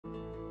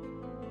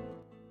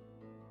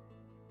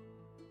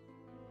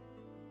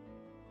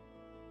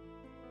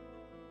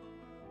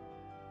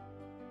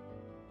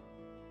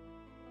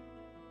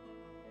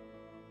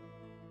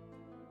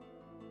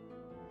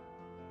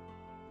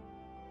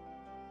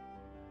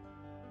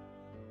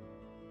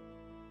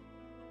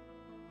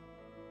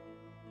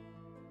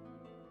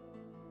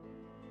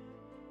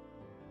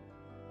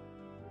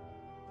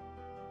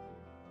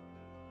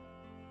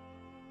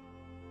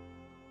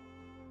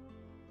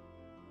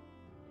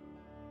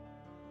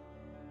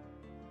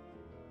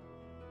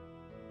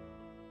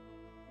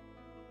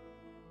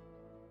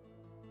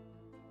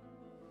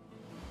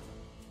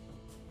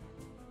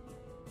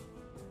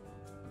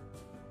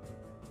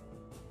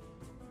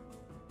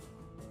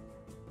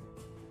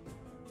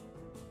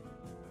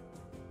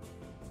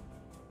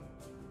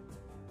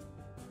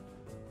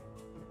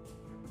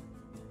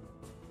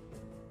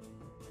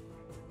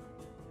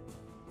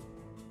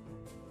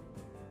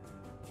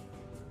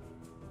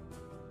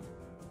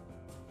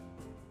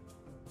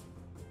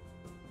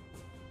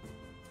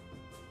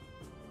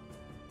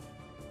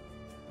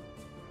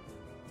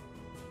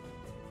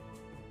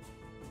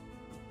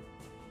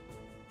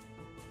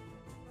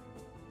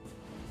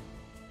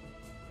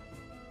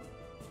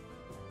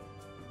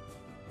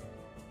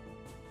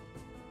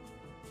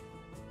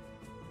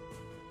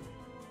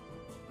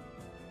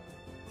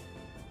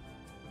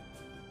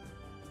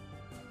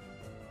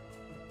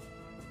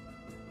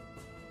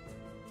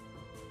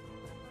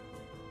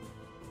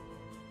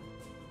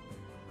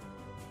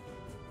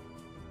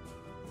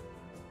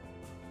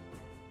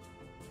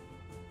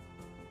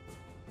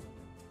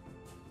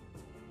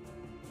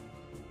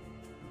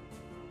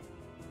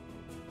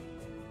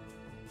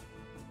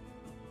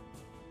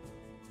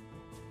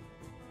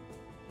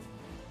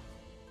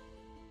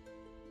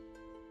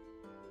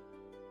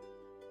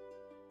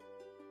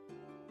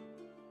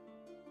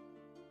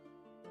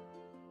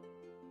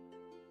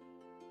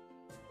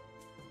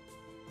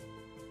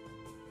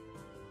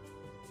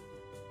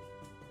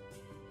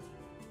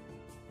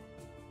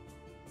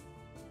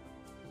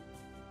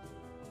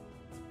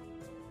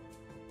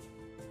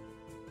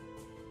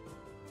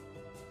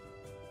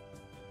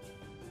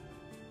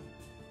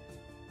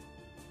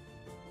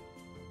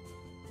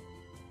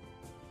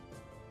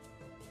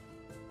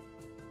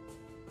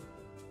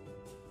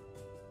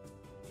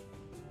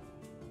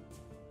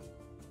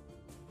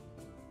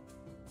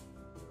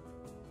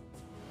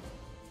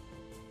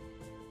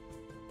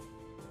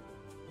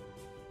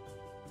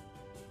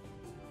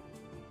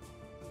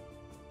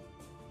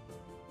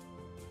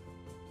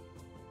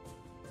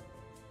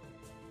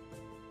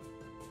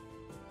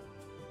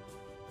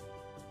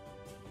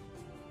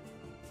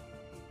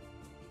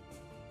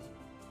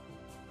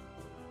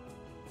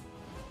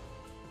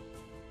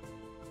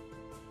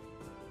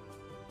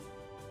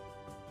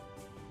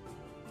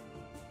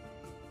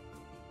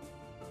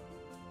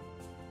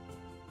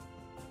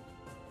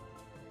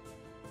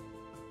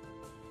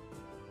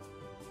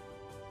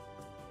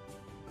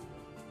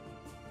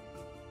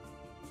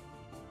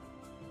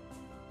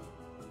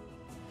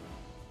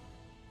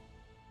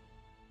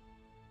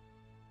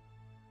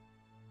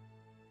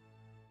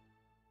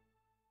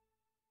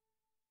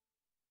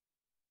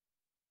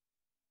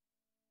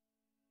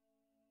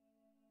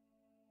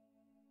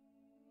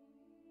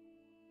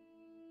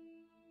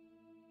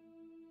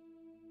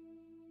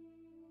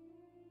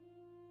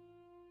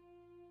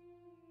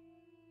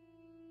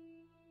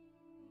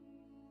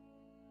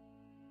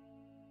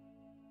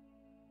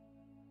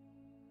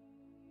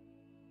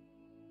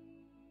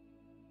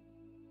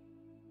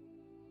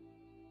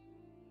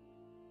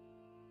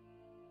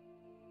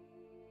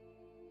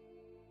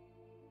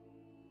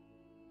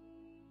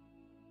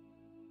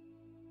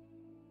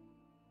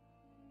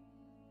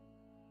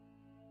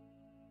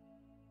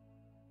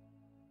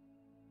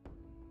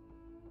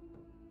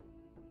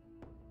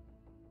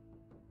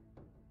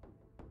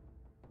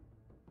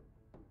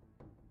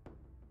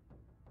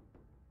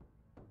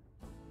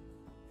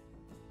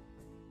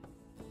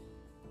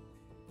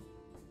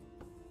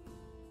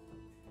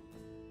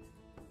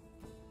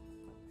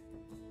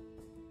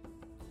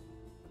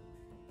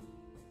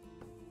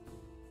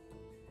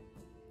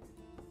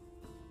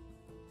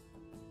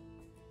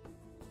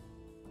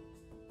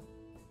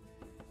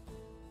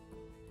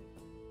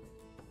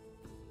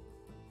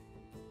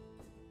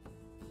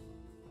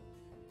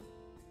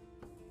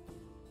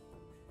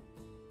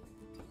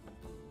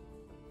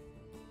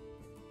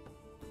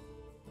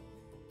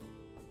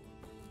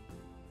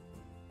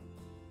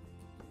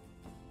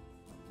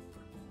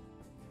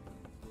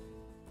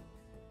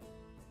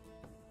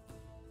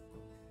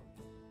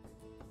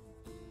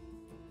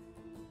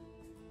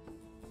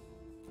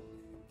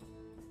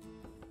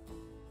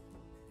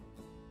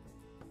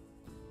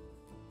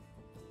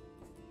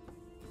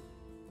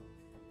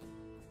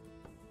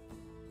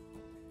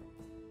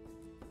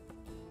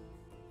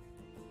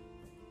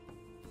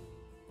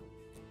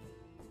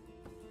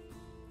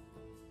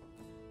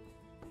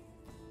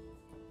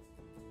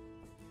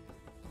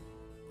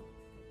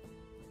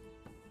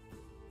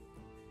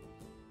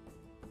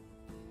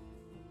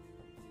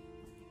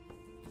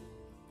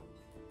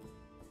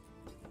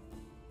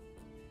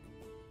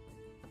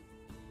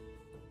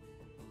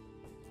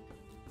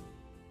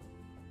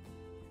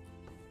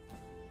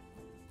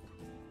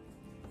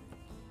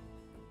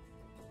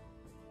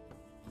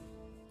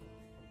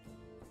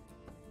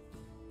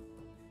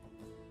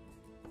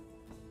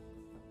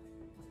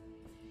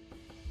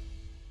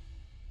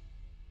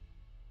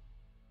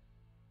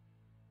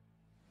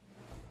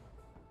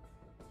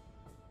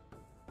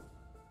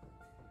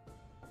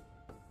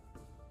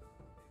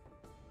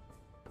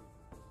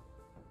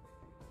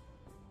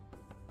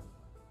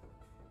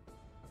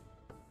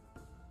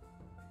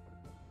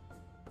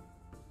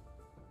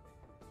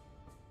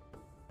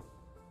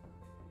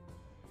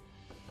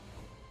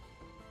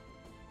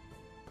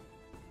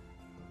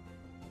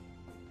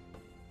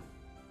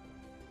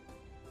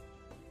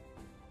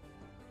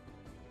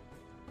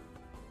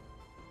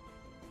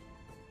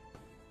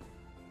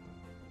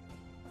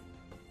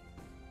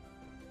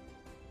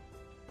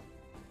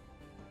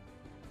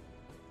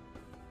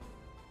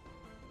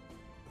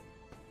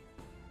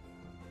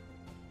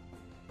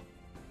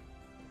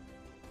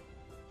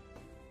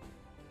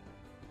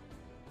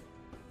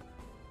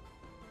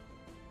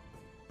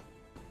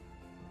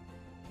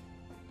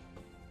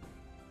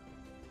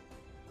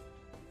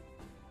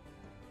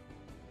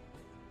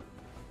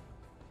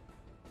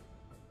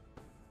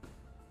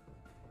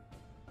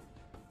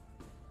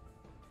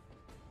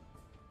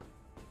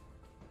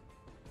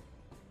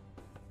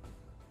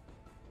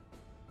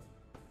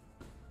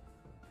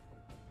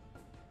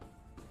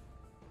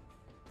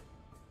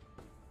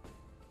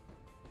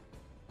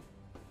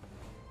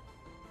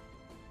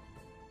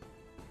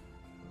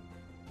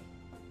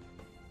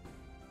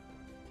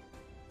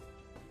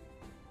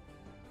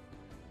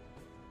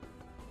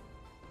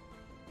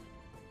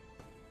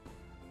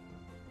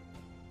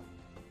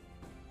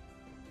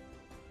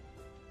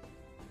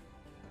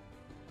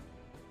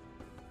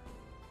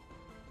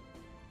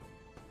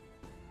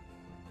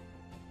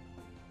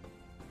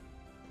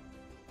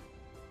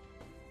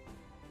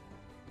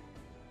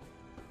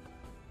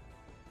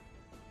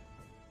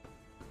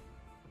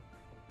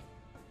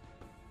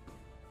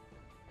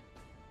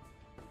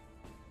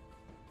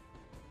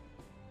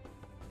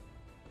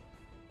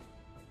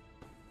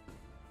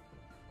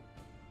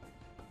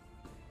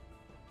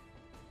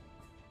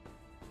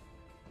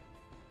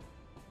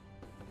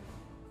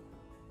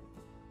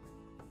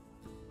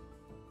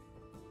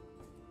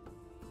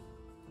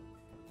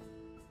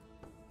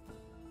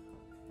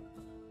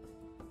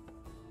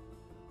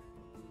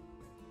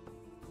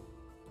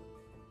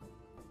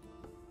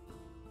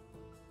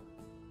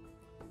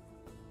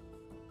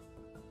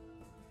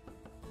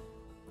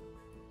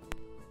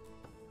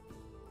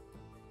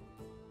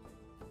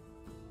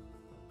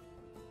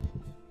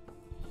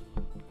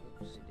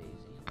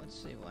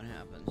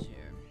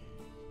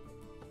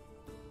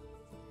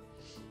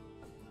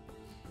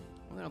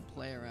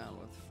play around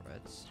with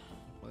frets.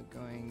 We're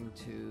going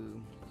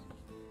to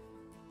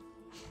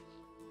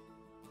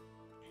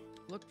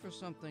look for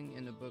something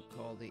in a book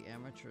called The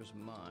Amateur's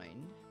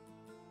Mind,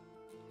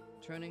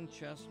 Turning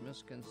Chess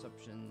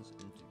Misconceptions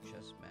into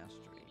Chess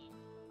Mastery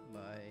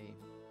by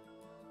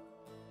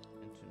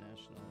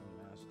International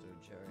Master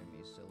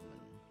Jeremy Silman.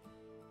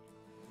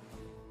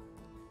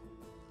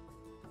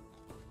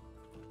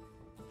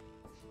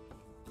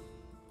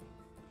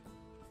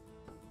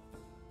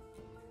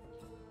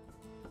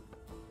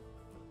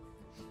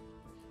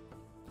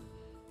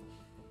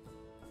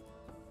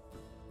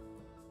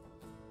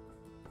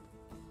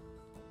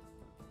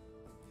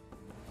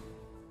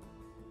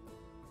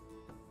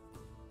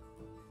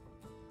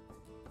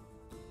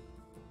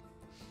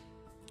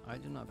 I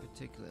do not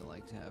particularly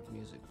like to have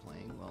music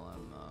playing while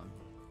I'm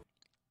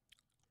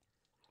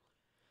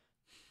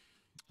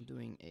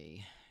doing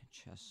a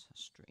chess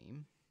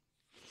stream.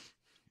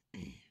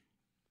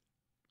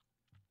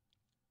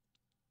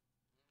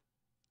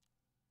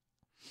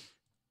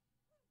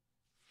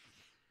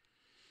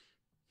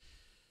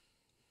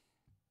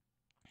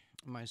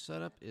 My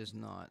setup is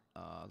not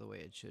the way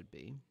it should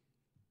be.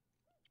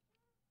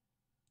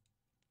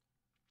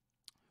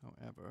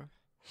 However,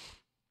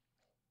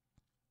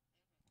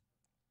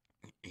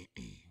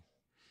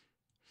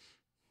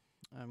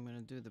 I'm going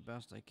to do the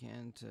best I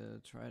can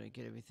to try to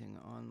get everything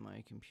on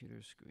my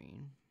computer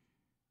screen.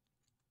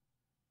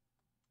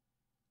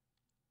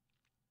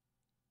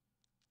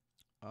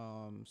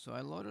 So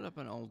I loaded up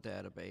an old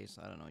database,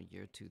 I don't know,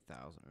 year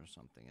 2000 or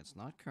something. It's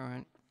not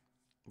current,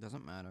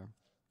 doesn't matter.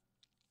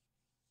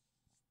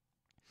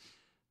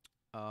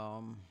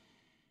 So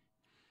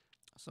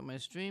my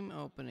stream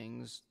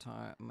opening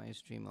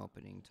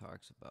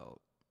talks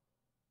about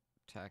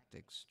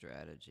tactics,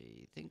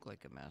 strategy, think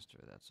like a master,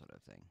 that sort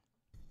of thing.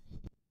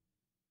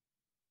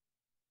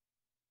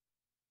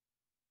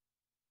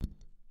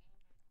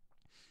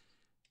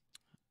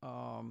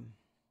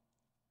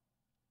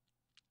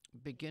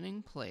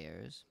 Beginning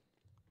players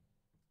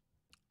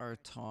are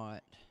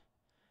taught,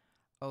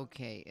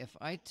 okay, if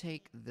I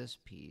take this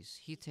piece,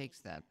 he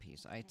takes that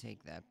piece, I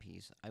take that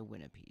piece, I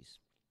win a piece.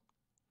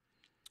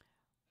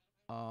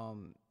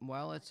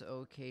 While it's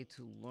okay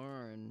to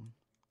learn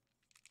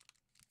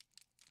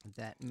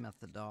that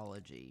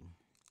methodology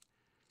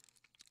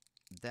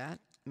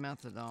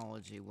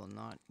will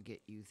not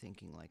get you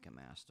thinking like a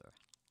master.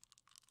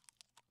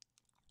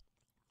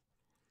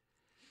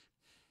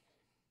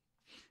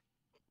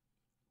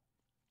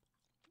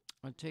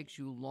 It takes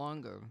you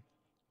longer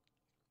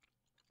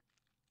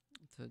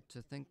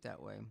to think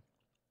that way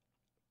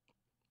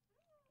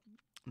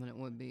than it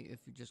would be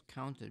if you just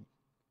counted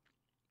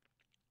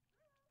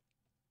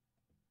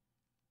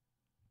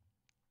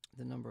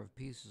the number of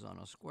pieces on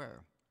a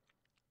square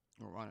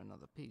or on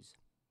another piece.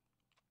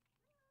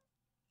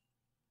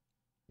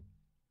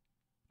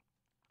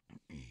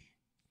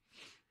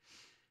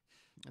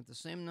 If the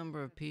same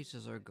number of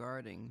pieces are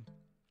guarding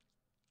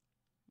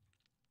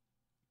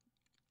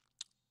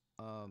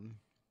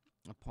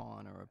a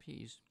pawn or a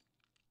piece,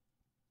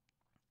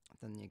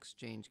 then the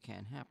exchange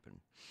can't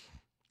happen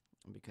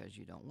because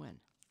you don't win.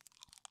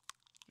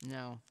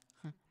 Now,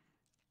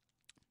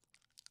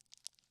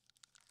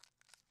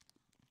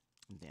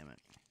 damn it.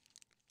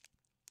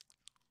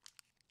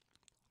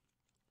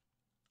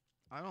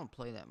 I don't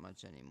play that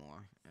much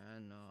anymore,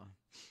 and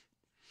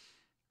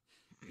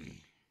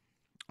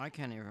I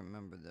can't even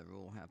remember the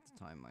rule half the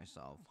time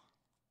myself.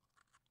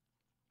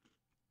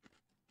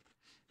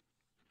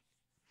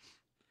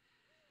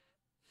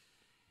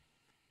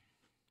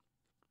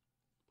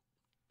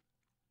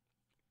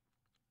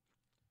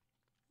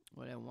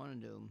 What I want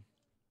to do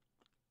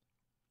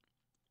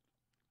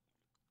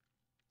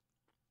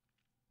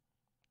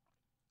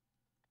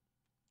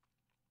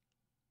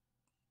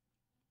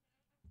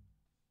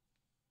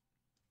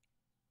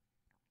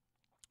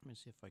let me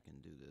see if I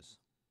can do this.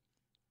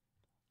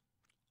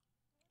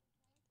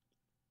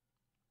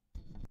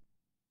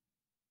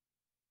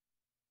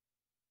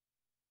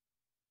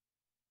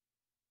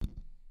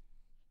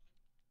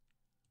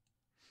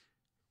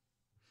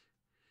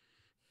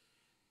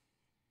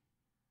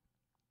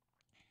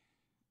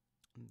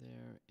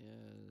 There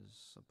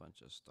is a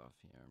bunch of stuff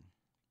here.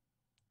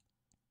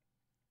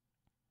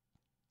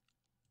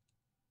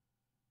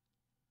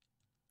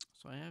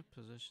 So I have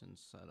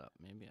positions set up.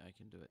 Maybe I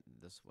can do it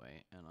this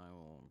way, and I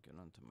will get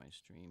onto my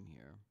stream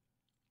here.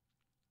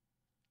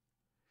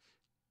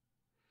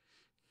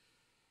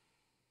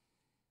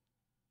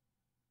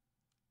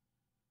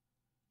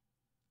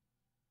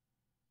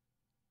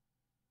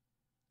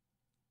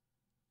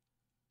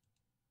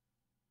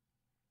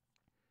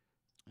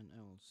 And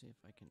I will see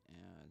if I can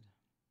add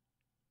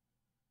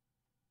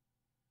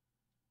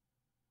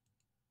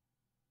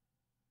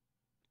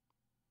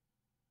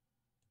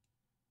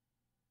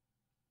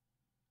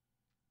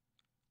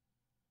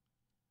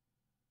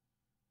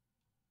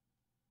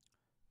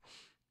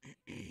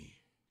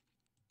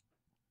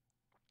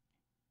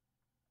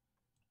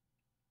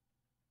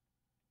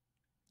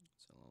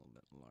it's a little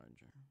bit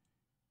larger.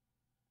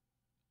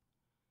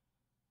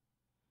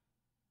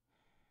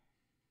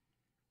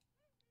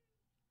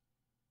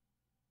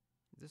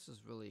 this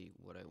is really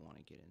what I want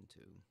to get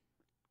into.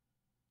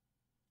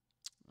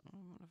 I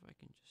don't know if I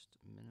can just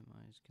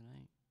minimize. Can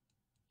I?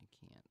 I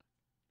can't.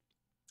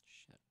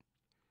 Shit.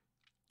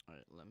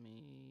 Alright,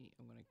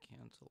 I'm going to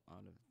cancel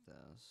out of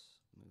this.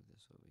 Move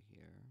this over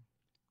here.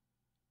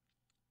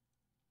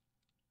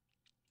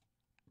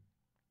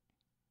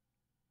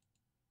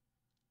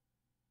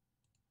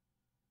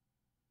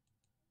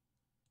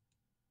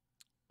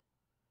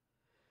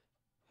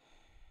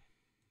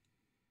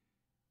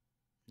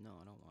 No,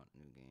 I don't want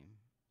new game.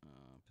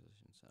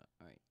 Position setup.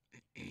 Alright.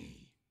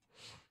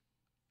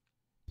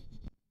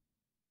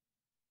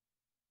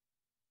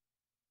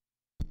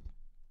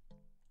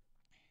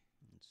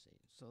 Let's see.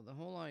 So the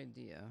whole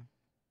idea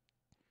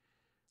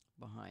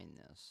behind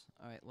this.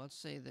 Alright, let's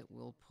say that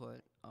we'll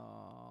put,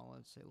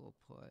 let's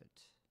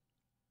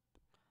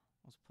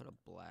put a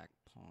black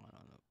pawn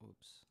on the,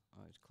 oops.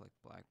 Always click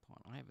black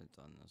pawn. I haven't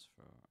done this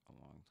for a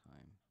long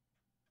time.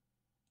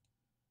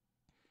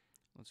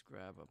 Let's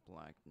grab a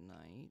black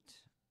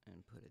knight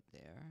and put it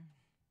there.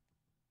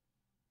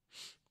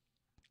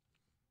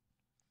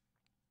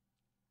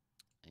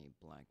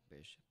 A black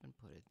bishop and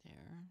put it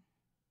there.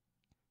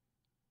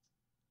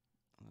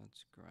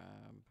 Let's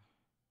grab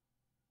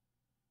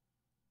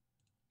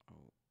a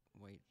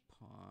white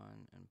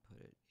pawn and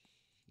put it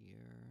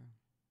here.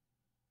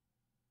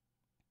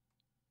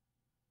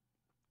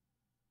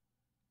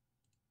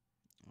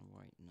 A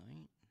white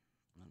knight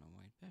and a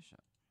white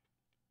bishop.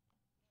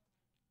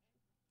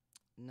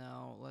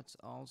 Now let's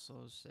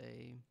also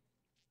say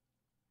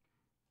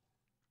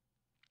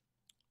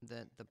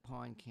that the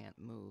pawn can't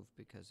move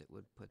because it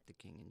would put the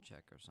king in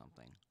check or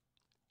something.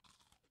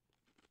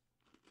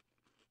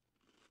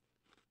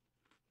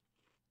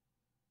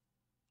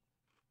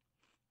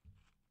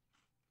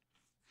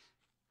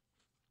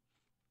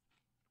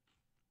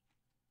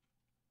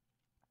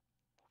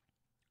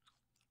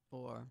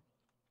 Or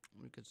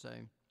we could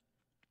say,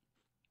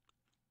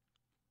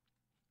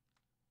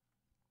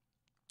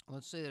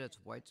 let's say that it's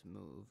white's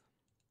move.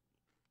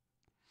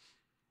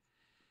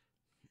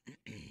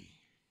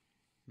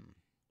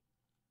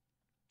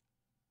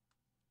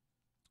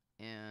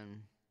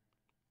 And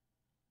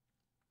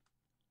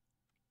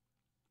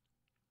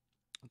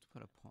let's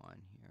put a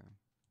pawn here.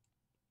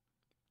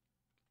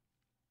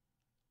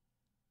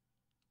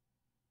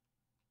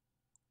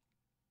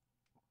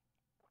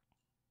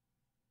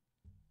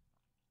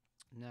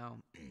 Now,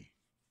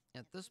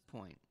 at this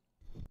point,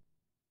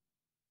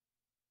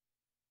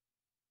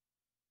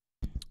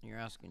 you're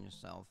asking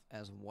yourself,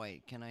 as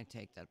white, can I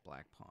take that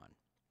black pawn?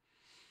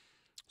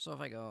 So if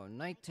I go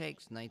knight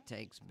takes,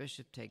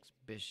 bishop takes,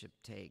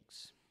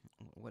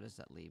 what does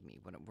that leave me?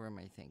 Where am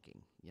I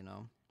thinking, you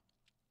know?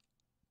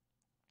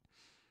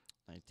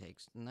 Knight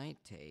takes,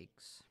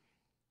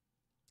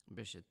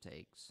 bishop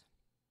takes,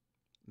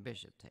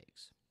 bishop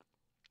takes.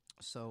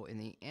 So in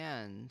the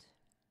end,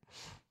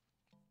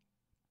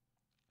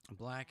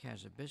 black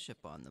has a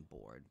bishop on the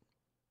board,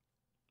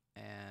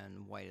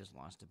 and white has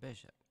lost a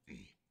bishop.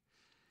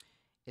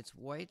 It's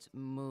white's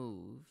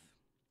move.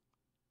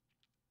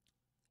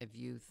 If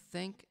you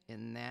think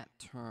in that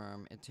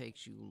term, it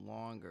takes you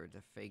longer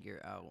to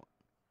figure out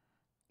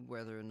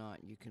whether or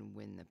not you can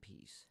win the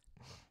piece.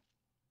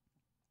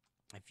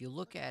 If you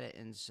look at it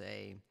and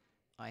say,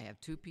 I have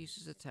two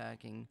pieces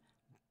attacking,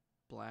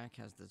 black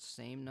has the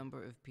same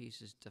number of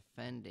pieces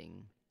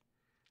defending,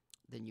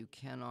 then you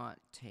cannot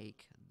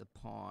take the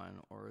pawn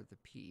or the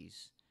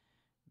piece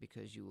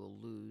because you will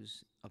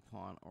lose a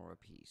pawn or a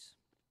piece.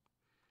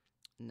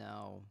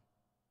 Now,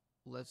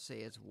 let's say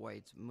it's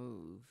white's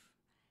move,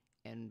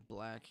 and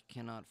black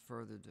cannot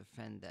further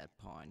defend that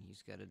pawn.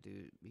 He's got to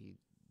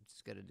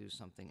do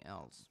something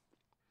else.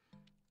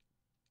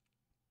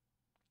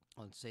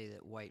 Let's say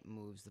that white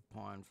moves the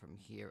pawn from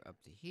here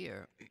up to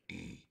here.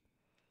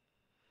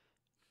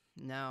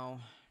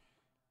 Now,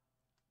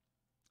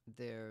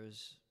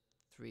 there's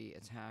 3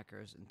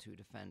 attackers and 2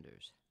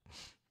 defenders.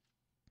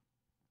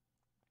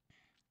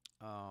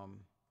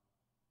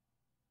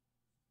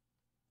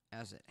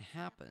 As it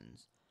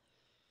happens,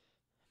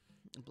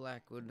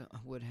 black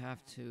would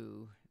have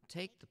to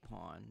take the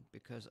pawn,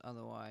 because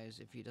otherwise,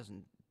 if he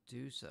doesn't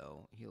do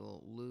so, he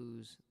will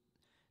lose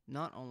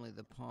not only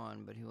the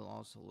pawn, but he will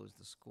also lose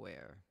the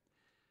square.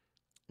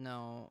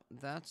 Now,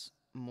 that's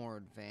more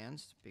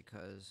advanced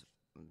because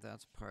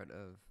that's part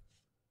of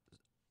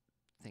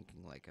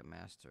thinking like a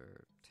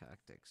master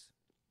tactics,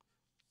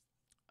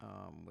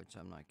 which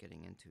I'm not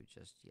getting into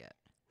just yet.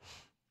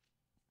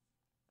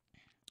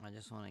 I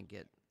just want to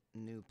get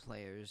new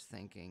players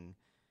thinking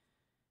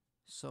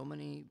so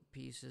many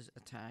pieces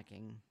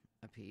attacking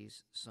a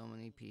piece, so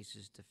many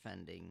pieces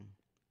defending,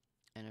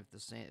 and if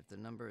the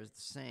number is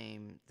the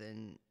same,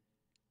 then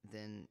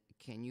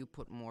can you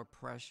put more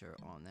pressure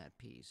on that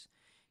piece?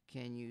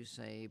 Can you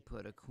say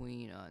put a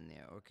queen on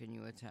there, or can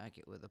you attack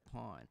it with a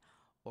pawn?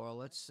 Or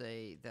let's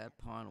say that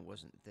pawn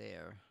wasn't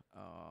there.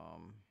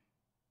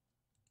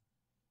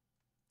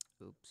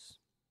 Oops.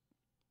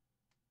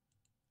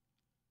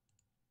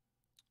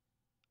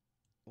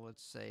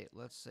 Let's say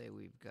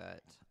we've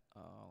got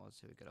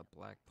a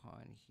black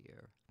pawn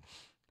here.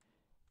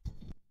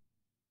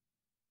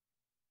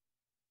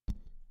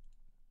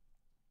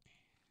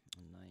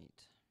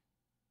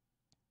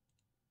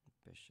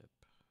 bishop,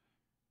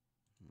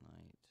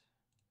 knight,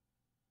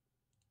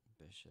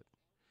 bishop.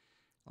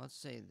 Let's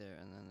say there,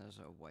 and then there's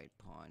a white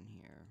pawn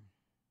here.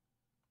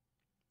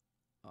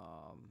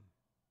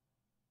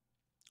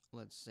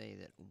 Let's say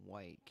that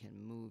white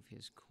can move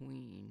his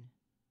queen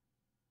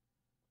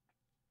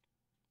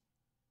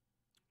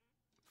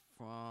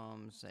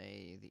from,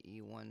 say, the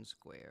E1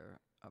 square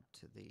up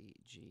to the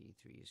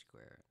G3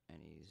 square, and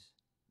he's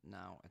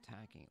now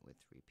attacking it with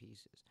 3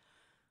 pieces.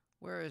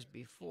 Whereas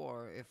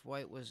before, if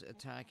white was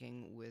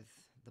attacking with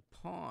the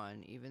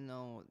pawn, even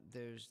though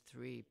there's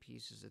 3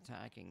 pieces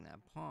attacking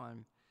that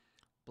pawn,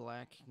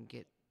 black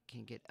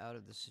can get out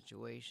of the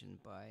situation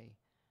by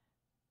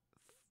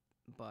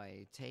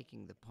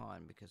taking the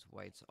pawn, because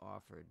white's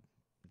offered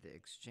the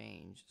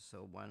exchange.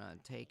 So why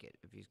not take it?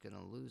 If he's going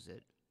to lose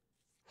it,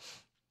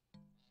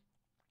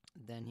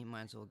 then he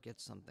might as well get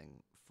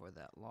something for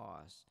that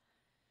loss.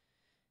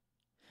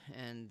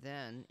 And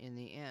then, in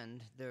the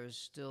end, there's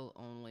still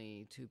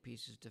only 2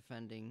 pieces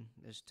defending.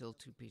 There's still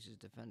 2 pieces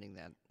defending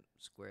that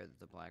square that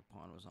the black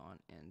pawn was on,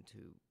 and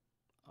 2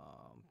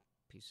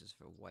 pieces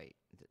for white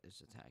that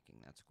is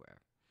attacking that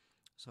square.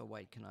 So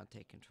white cannot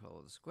take control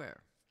of the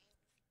square.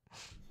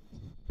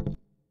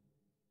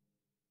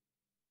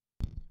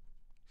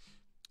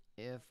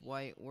 If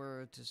white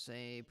were to,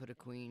 say, put a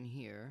queen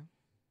here,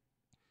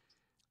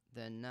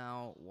 then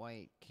now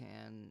white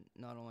can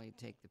not only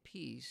take the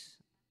piece,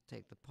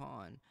 take the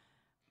pawn,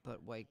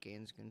 but white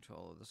gains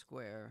control of the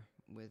square,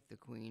 with the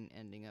queen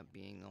ending up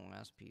being the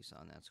last piece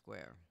on that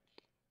square.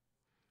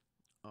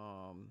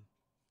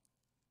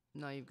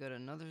 Now you've got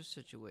another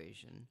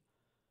situation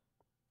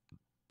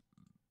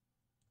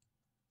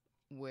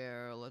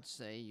where, let's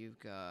say you've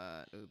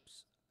got,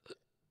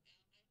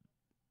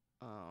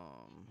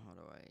 how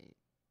do I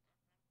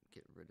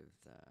get rid of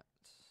that?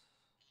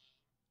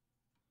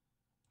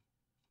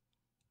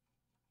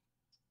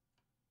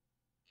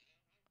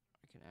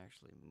 I can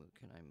actually move,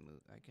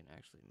 I can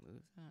actually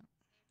move that?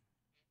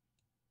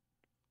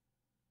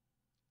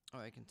 Oh,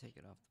 I can take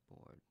it off the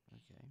board,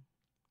 okay.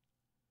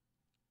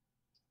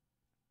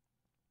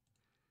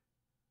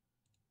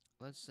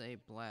 Let's say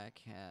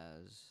black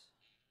has,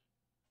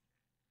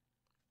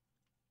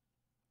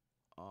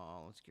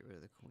 let's get rid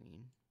of the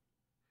queen.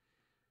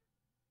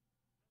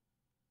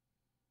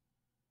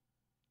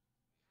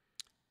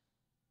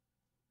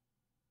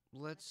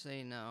 Let's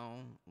say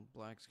now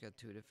black's got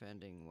 2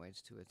 defending,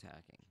 white's 2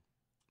 attacking.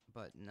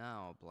 But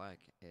now black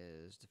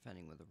is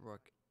defending with a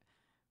rook,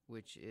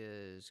 which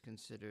is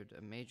considered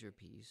a major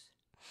piece,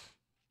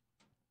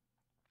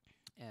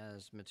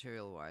 as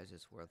material-wise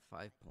it's worth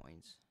 5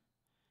 points.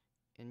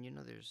 And you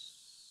know, there's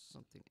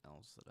something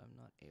else that I'm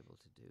not able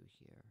to do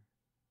here.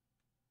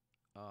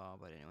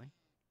 But anyway,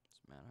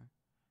 doesn't matter.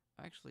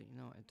 Actually,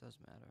 no, it does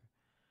matter.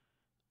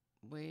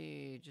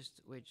 Wait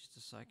just a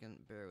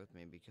second. Bear with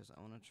me, because I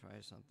want to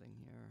try something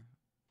here.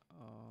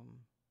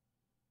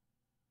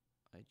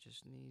 I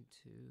just need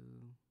to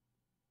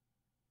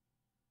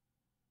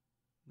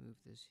move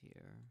this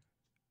here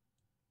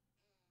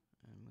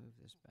and move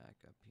this back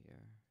up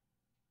here.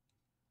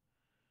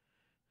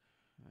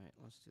 All right,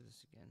 let's do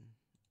this again.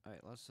 All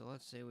right,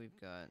 let's say we've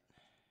got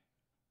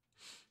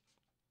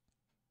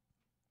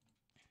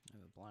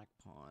a black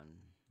pawn,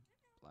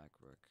 black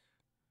rook,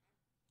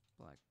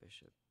 black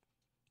bishop,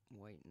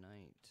 white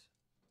knight,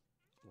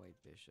 white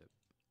bishop.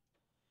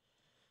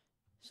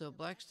 So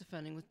black's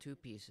defending with 2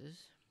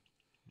 pieces,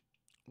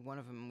 one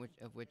of them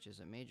of which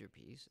is a major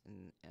piece,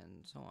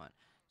 and so on.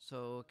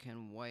 So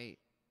can white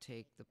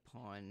take the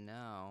pawn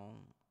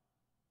now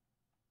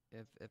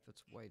if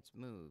it's white's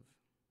move?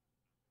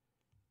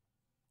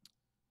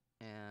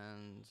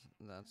 And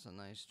that's a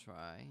nice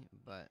try,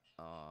 but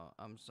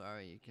I'm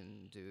sorry, you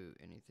can do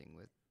anything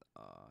with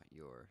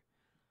your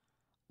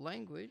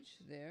language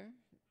there,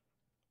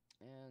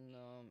 and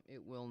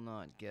it will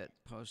not get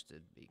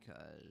posted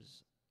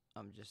because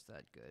I'm just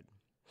that good.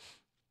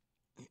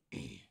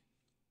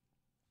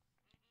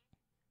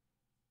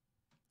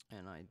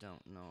 And I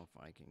don't know if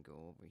I can go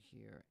over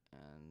here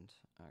and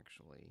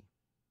actually,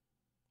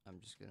 I'm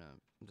just gonna,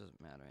 it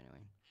doesn't matter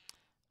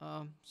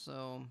anyway.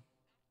 So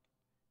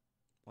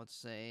let's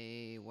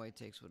say white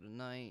takes with a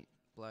knight,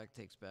 black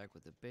takes back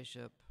with a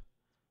bishop,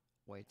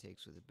 white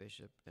takes with a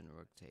bishop, and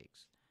rook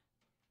takes.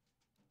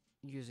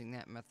 Using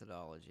that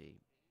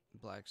methodology,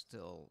 black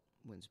still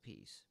wins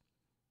piece.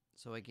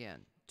 So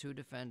again, 2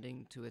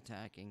 defending, 2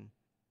 attacking,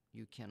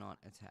 you cannot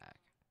attack.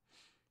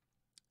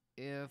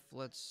 If,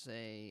 let's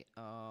say,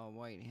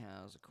 white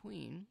has a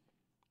queen,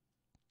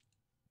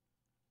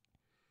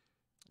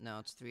 now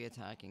it's 3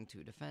 attacking,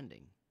 2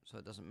 defending. So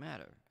it doesn't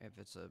matter. If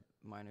it's a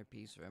minor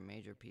piece or a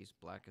major piece,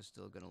 black is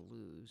still going to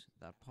lose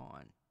that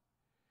pawn.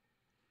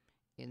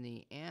 In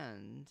the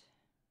end,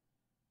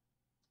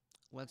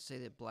 let's say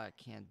that black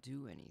can't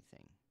do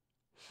anything.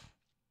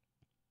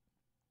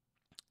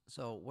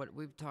 So what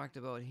we've talked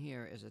about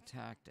here is a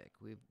tactic.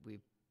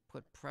 We've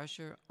put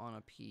pressure on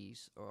a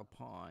piece or a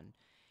pawn.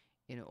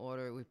 In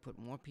order, we put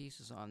more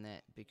pieces on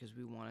that because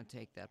we want to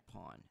take that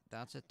pawn.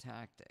 That's a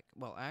tactic.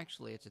 Well,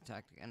 actually, it's a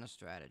tactic and a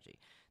strategy.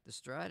 The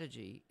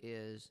strategy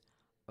is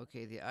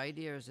Okay, the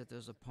idea is that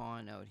there's a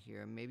pawn out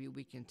here. Maybe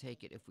we can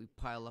take it if we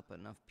pile up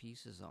enough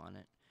pieces on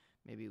it.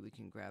 Maybe we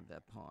can grab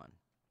that pawn.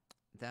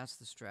 That's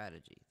the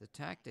strategy. The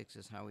tactics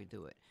is how we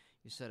do it.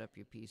 You set up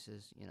your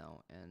pieces,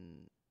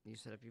 and you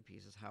set up your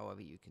pieces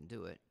however you can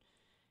do it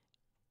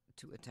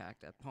to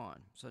attack that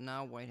pawn. So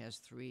now white has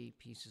 3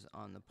 pieces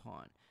on the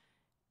pawn.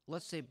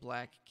 Let's say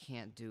black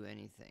can't do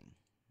anything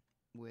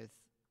with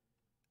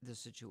the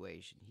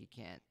situation. He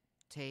can't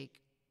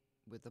take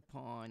with the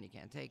pawn, he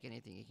can't take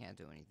anything, he can't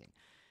do anything.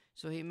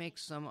 So he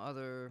makes some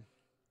other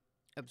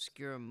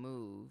obscure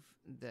move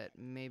that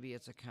maybe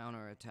it's a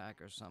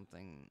counterattack or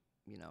something.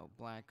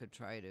 Black could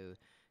try to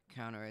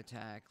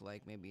counterattack,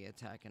 like maybe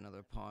attack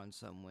another pawn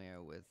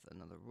somewhere with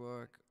another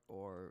rook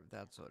or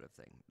that sort of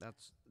thing.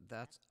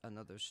 That's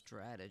another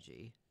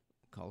strategy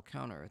called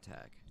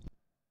counterattack.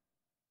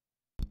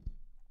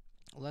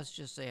 Let's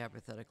just say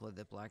hypothetically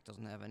that black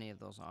doesn't have any of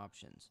those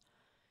options.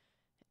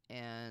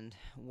 And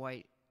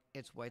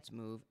it's white's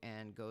move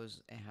and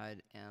goes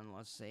ahead, and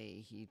let's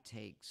say he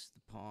takes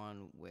the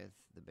pawn with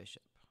the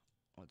bishop.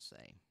 Let's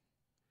say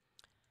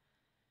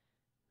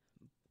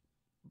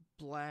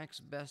black's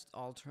best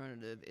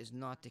alternative is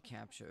not to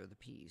capture the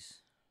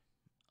piece,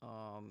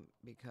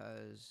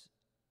 because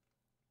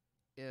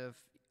if,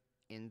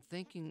 in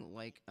thinking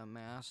like a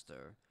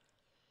master,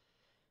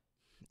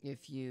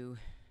 if you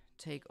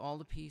take all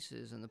the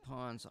pieces and the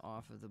pawns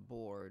off of the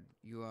board,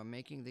 you are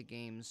making the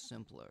game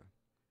simpler.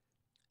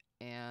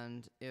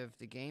 And if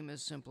the game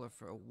is simpler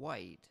for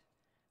white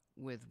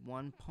with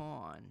one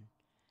pawn,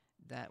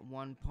 that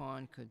one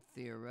pawn could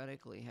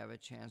theoretically have a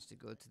chance to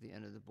go to the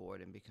end of the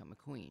board and become a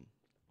queen.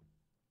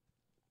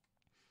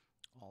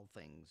 All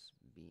things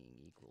being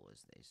equal,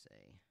 as they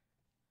say.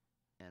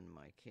 And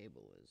my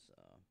cable is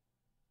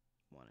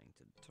wanting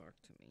to talk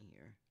to me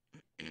here.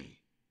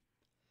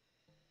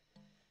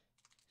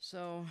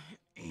 So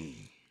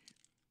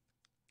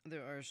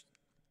there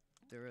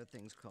are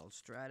things called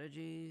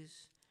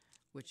strategies,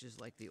 which is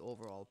like the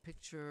overall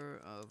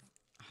picture of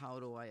how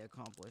do I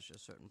accomplish a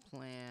certain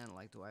plan.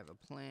 Like, do I have a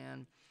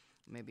plan?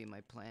 Maybe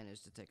my plan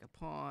is to take a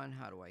pawn.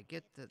 How do I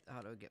get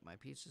my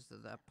pieces to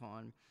that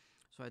pawn?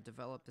 So I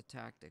developed the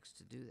tactics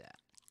to do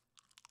that,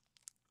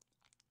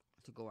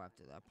 to go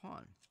after that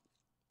pawn.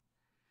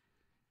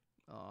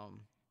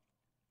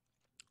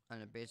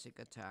 And a basic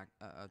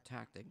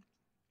tactic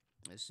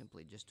is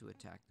simply just to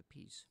attack the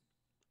piece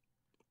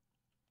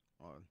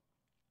or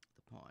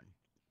the pawn,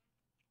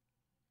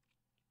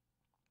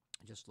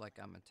 just like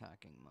I'm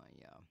attacking my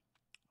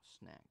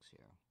snacks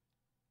here.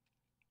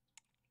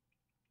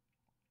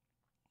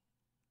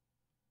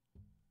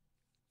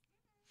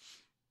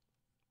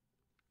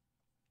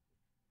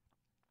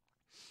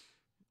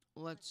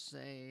 Let's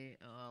see.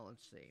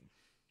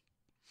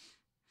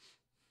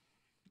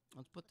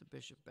 Let's put the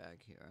bishop back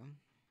here.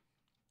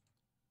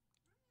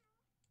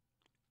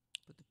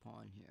 Put the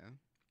pawn here.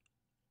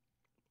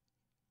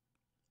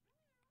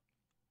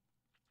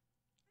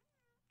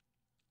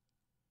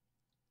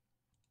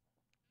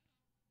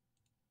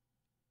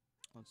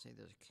 Let's say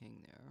there's a king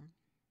there.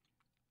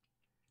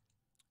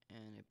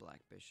 And a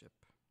black bishop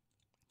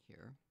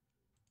here.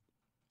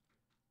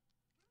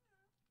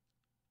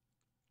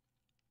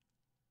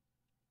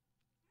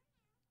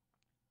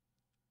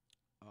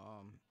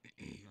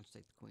 Let's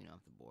take the queen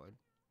off the board.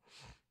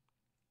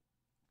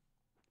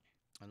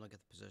 And look at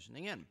the position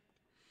again.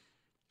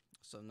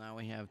 So now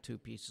we have 2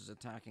 pieces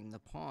attacking the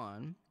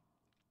pawn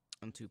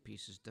and 2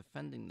 pieces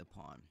defending the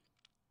pawn.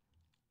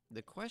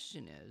 The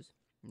question is,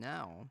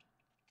 now,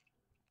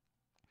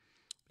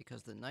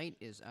 because the knight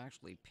is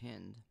actually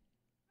pinned,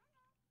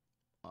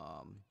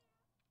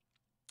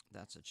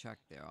 that's a check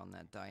there on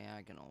that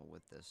diagonal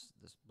with this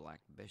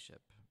black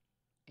bishop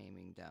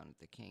aiming down at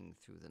the king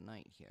through the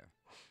knight here.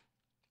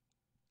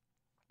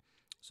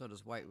 So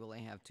does white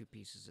really have 2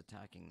 pieces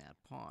attacking that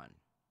pawn?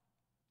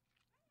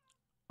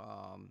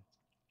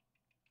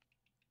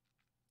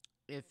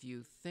 If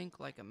you think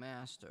like a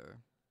master,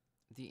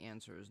 the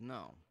answer is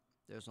no.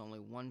 There's only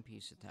 1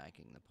 piece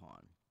attacking the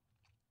pawn,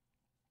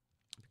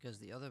 because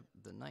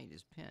the knight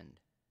is pinned.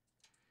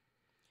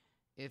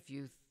 If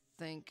you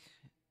think,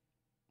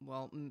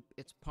 well,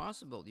 it's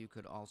possible you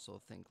could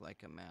also think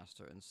like a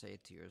master and say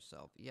to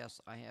yourself, yes,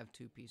 I have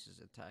 2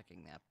 pieces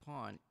attacking that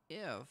pawn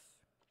if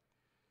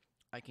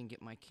I can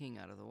get my king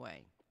out of the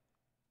way.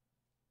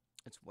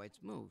 It's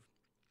white's move.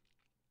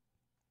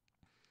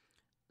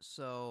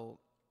 So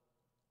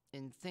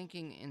in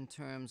thinking in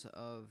terms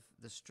of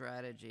the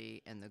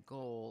strategy and the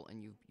goal,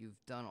 and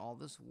you've done all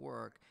this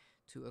work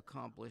to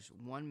accomplish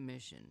one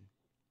mission,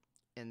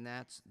 and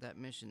that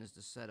mission is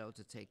to set out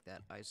to take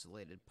that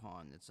isolated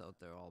pawn that's out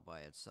there all by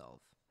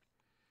itself.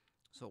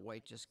 So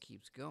white just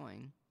keeps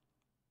going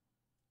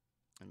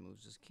and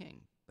moves his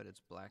king, but it's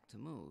black to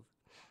move.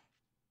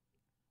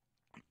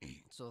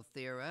 So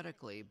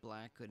theoretically,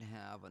 black could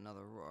have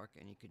another rook,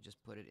 and he could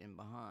just put it in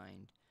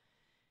behind.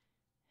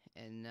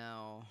 And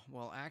now,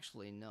 well,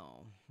 actually,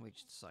 no. Wait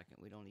just a second.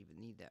 We don't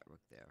even need that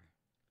rook there.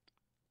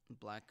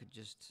 Black could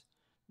just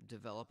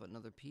develop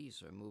another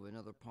piece or move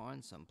another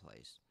pawn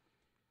someplace.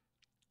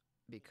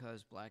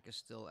 because black is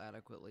still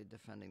adequately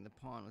defending the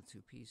pawn with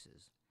 2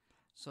 pieces.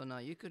 So now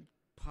you could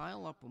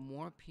pile up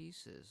more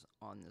pieces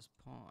on this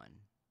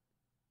pawn.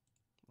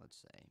 Let's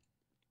say.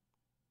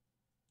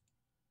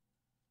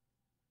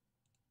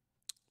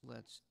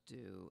 Let's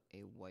do a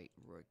white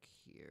rook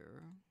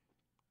here.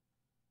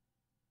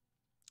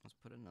 Let's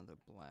put another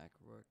black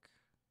rook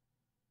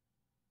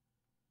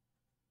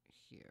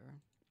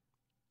here.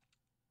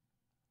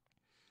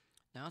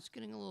 Now it's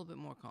getting a little bit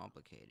more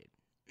complicated.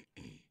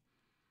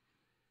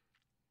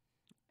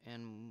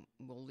 And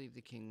we'll leave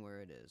the king where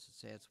it is.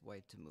 Let's say it's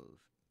white to move.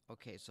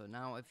 Okay, so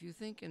now if you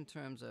think in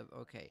terms of,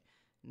 okay,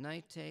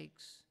 knight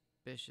takes,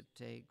 bishop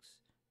takes,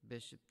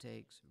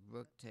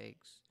 rook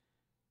takes,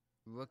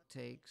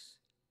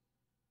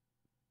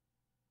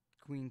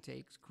 queen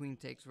takes,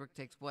 rook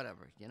takes,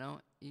 whatever, you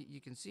know? You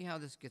can see how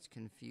this gets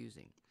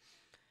confusing.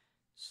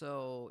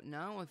 So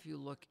now if you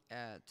look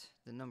at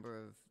the number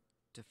of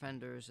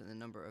defenders and the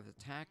number of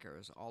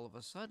attackers, all of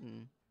a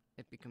sudden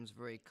it becomes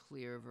very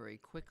clear very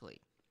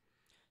quickly.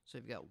 So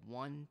you've got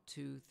 1,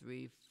 2,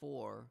 3,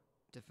 4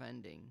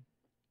 defending,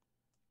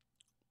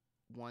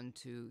 1,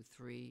 2,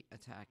 3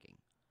 attacking.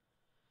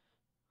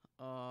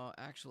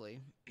 Actually,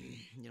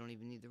 you don't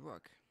even need the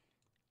rook.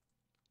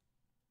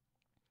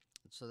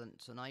 So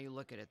now you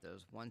look at it.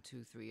 There's 1,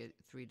 2,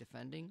 3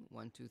 defending,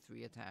 1, 2,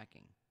 3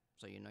 attacking.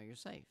 So you know you're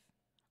safe.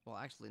 Well,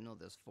 actually, no.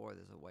 There's 4.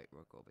 There's a white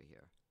rook over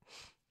here.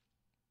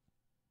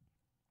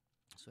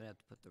 So I have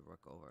to put the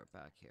rook over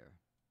back here.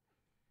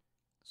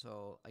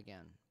 So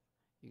again,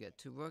 you get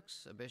 2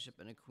 rooks, a bishop,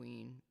 and a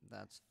queen.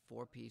 That's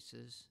 4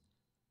 pieces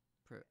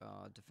per,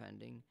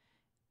 defending,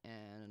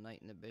 and a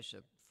knight and a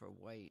bishop for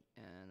white,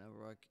 and a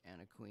rook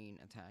and a queen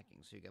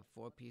attacking. So you get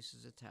 4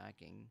 pieces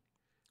attacking,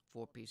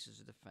 4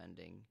 pieces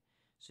defending.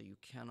 So you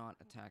cannot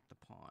attack the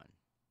pawn.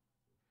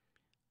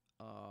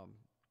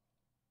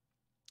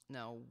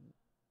 Now,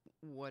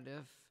 what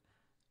if,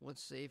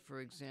 let's say,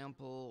 for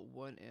example,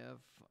 what if,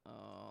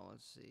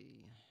 let's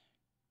see,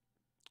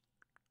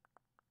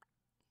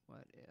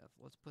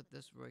 let's put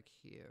this rook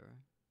here,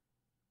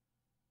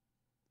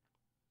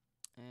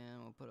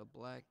 and we'll put a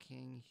black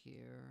king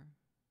here,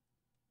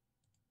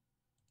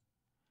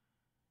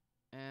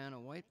 and a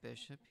white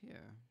bishop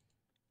here.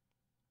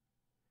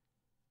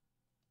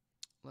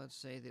 Let's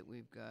say that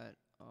we've got,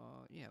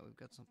 we've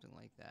got something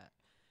like that.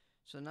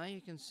 So now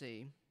you can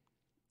see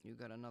you've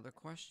got another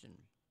question.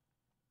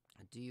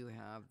 Do you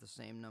have the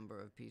same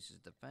number of pieces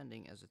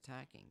defending as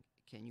attacking?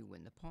 Can you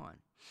win the pawn?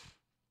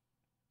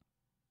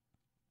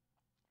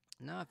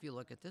 Now, if you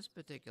look at this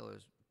particular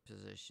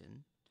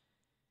position,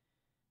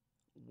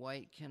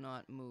 white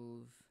cannot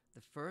move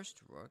the first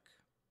rook,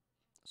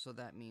 so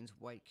that means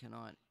white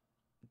cannot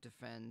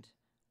defend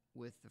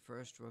with the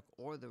first rook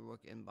or the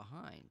rook in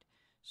behind.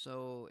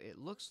 So it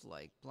looks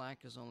like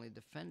black is only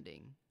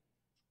defending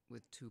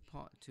with 2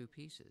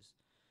 pieces.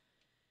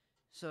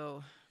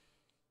 So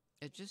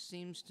it just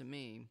seems to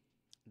me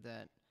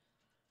that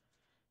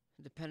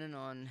depending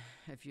on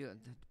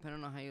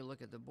how you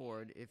look at the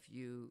board, if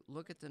you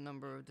look at the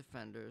number of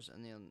defenders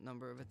and the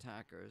number of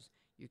attackers,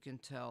 you can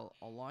tell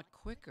a lot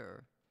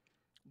quicker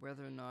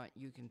whether or not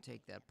you can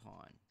take that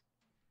pawn.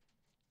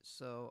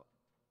 So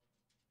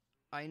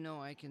I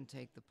know I can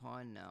take the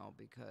pawn now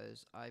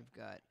because I've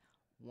got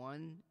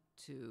 1,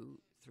 2,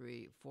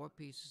 3, 4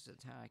 pieces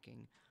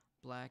attacking.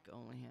 Black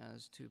only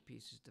has 2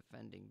 pieces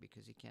defending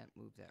because he can't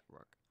move that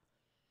rook.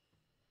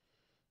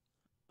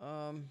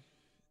 I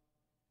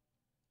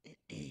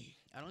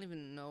don't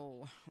even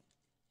know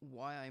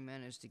why I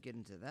managed to get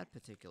into that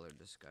particular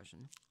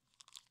discussion.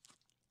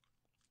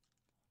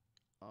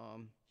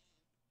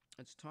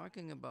 It's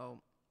talking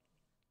about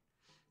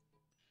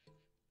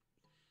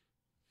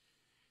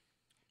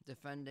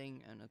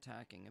defending and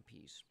attacking a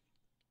piece.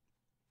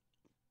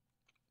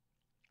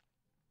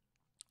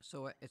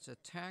 So it's a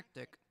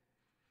tactic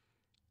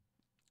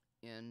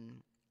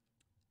in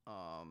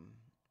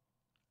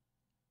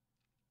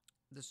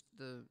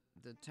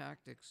the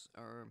tactics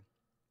are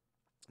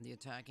the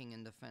attacking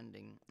and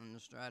defending, and the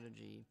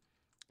strategy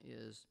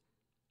is,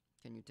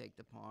 can you take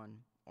the pawn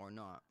or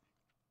not?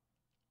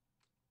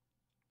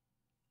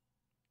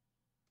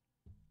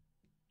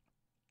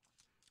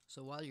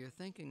 So while you're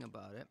thinking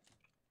about it,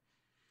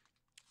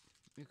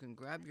 you can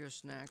grab your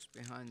snacks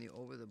behind the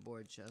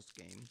over-the-board chess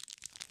game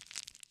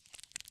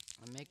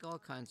and make all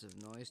kinds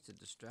of noise to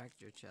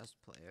distract your chess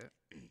player,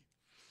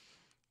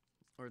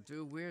 or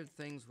do weird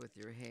things with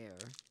your hair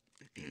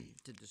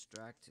to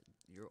distract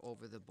your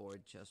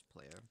over-the-board chess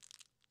player.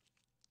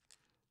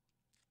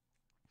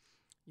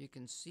 You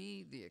can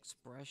see the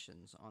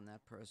expressions on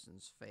that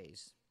person's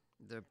face,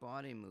 their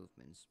body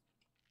movements.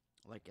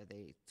 Like, are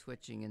they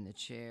twitching in the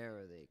chair?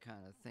 Are they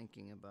kind of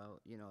thinking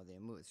about, are they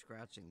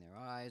scratching their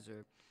eyes?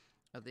 Or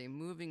are they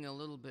moving a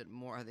little bit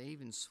more? Are they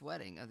even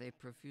sweating? Are they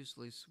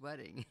profusely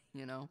sweating,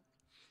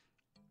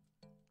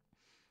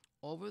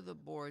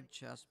 Over-the-board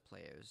chess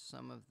players,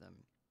 some of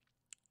them,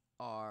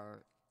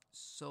 are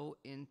so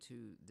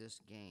into this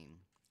game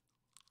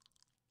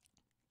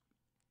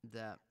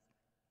that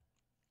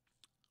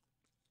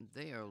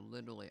they are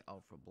literally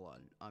out for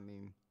blood. I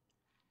mean,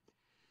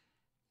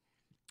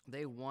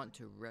 They want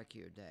to wreck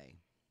your day.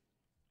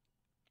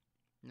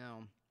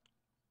 Now,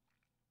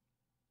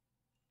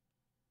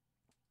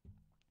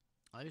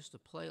 I used to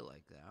play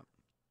like that,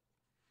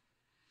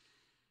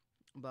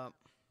 but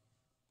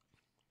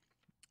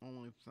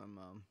only from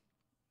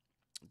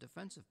a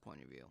defensive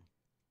point of view.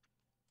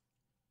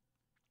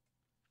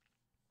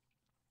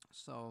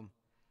 So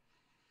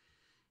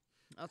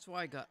that's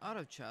why I got out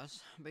of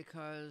chess,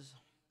 because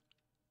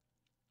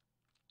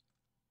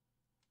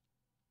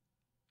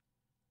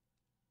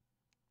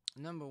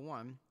number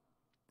one,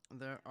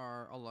 there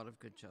are a lot of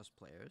good chess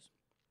players.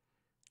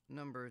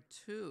 Number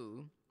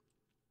two,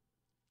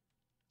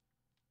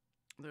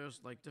 there's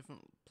like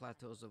different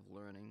plateaus of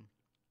learning.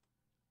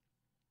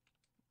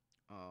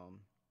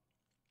 Um,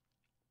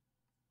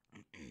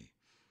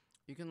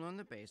 you can learn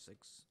the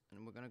basics,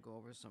 and we're going to go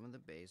over some of the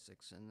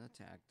basics and the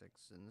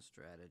tactics and the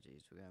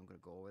strategies. I'm going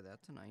to go over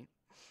that tonight.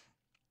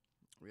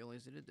 Real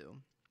easy to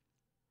do.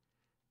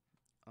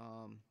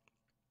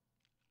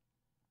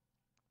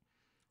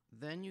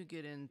 Then you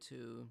get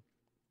into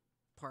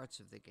parts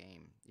of the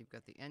game. You've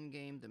got the end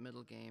game, the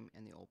middle game,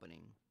 and the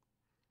opening.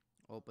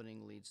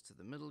 Opening leads to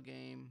the middle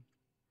game.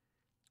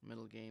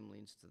 Middle game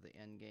leads to the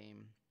end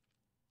game.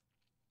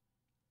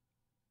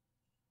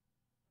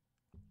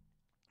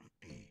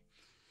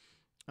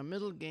 A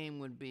middle game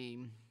would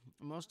be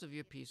most of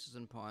your pieces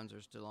and pawns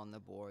are still on the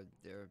board.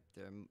 They're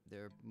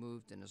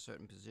moved in a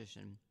certain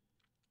position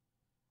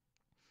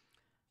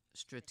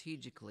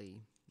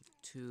strategically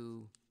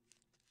to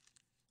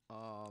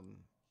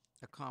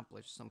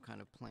accomplish some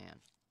kind of plan.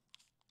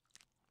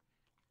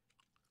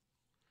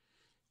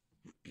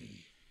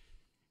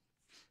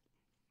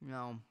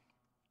 Now,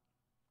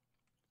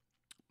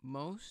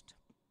 most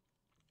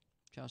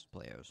chess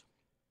players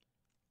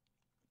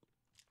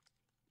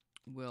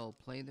will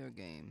play their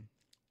game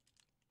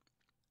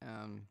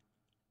and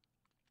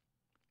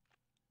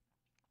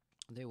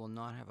they will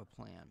not have a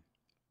plan.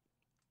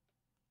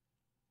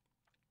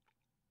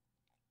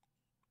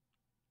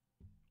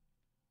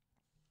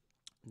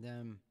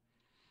 Then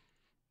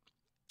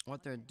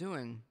what they're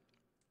doing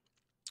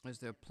is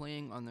they're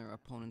playing on their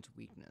opponent's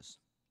weakness.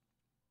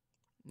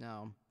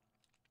 Now,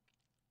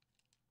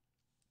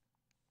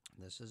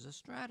 this is a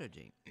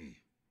strategy.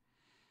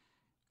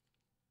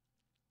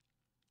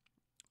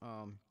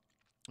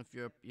 If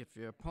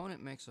your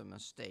opponent makes a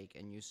mistake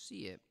and you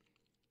see it,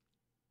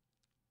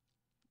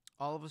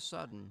 all of a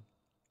sudden,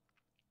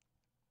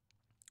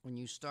 when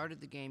you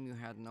started the game, you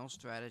had no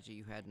strategy,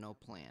 you had no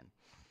plan,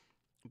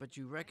 but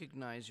you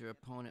recognize your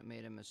opponent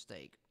made a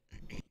mistake.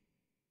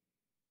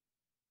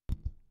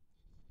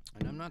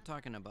 And I'm not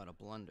talking about a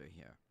blunder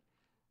here.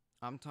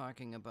 I'm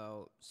talking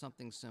about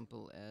something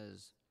simple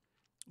as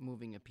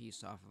moving a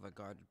piece off of a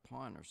guarded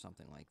pawn or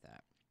something like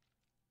that.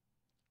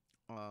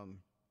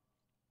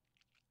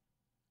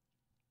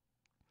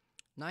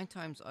 9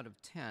 times out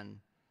of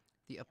 10,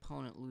 the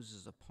opponent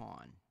loses a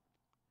pawn.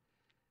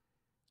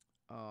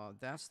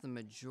 That's the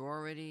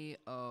majority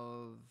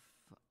of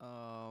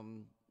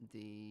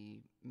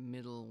the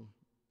middle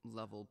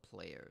level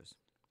players.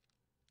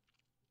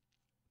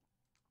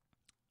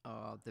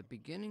 The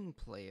beginning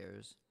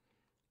players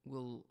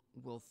will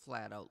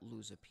flat out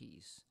lose a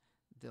piece.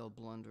 They'll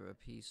blunder a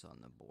piece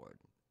on the board.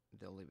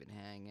 They'll leave it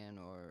hanging,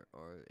 or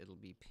it'll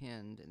be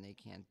pinned and they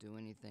can't do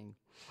anything.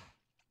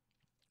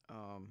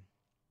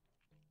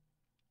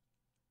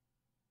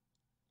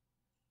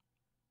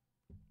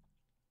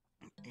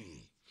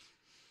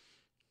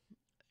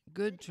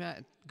 Good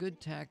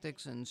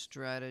tactics and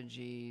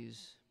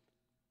strategies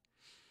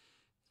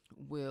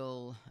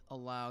will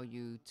allow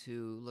you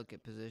to look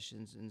at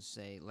positions and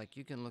say, like,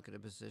 you can look at a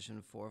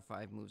position 4 or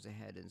 5 moves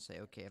ahead and say,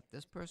 okay, if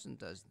this person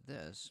does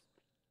this,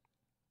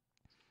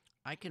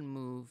 I can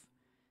move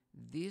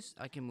these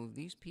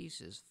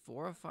pieces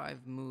 4 or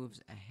 5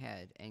 moves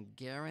ahead and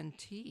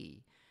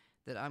guarantee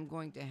that I'm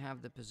going to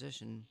have the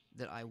position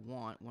that I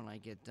want when I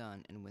get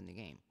done and win the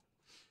game.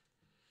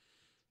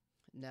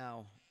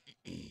 Now,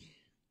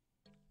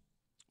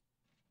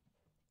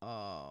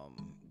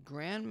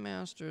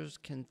 grandmasters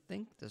can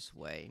think this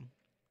way,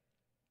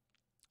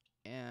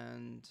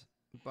 and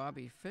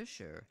Bobby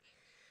Fischer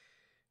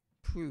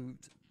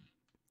proved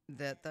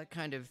that that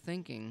kind of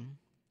thinking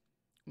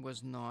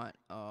was not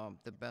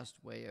the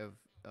best way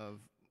of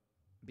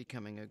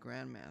becoming a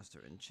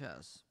grandmaster in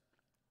chess.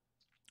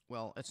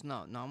 Well, it's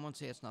not. No, I won't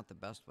say it's not the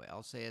best way.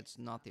 I'll say it's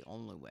not the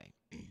only way.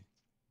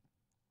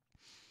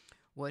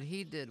 What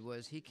he did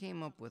was he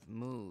came up with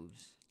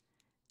moves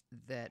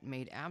that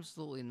made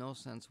absolutely no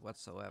sense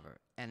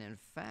whatsoever. And in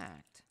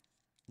fact,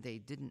 they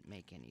didn't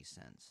make any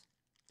sense.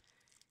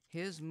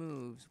 His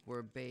moves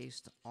were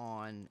based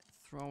on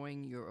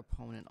throwing your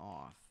opponent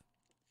off,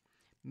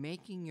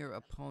 making your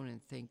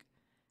opponent think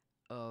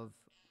of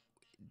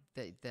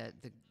that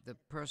the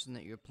person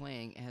that you're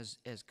playing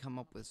has come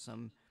up with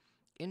some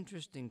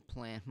interesting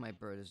plan. My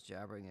bird is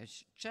jabbering.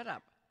 Shut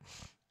up.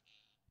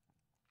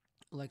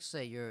 Let's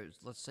say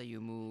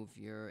you move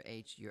your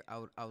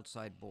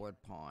outside board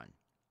pawn.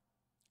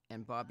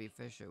 And Bobby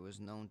Fischer was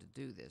known to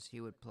do this. He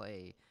would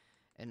play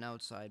an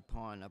outside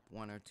pawn up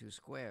 1 or 2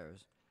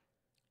 squares,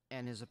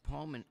 and his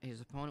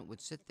opponent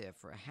would sit there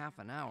for a half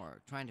an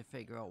hour trying to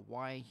figure out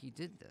why he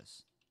did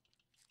this.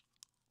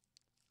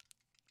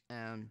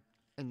 And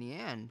in the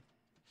end,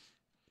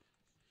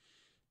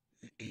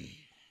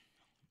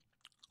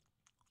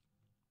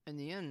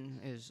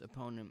 his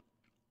opponent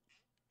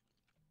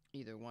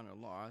either won or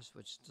lost,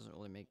 which doesn't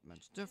really make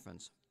much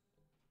difference.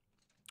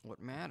 What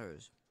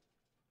matters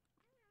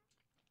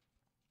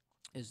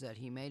is that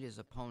he made his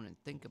opponent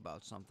think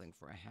about something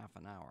for a half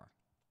an hour.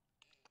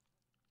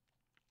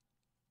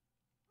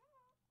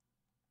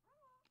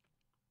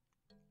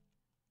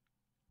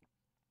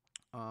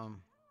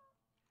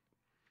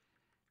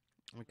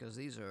 Because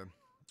these are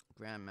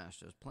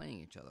grandmasters playing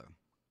each other.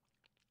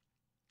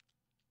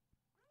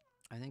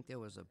 I think there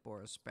was a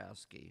Boris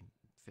Spassky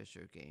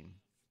Fischer game.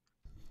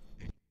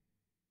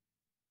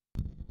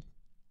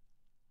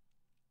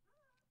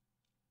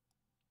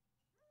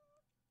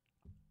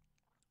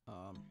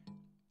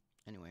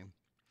 Anyway,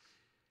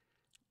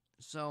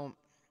 so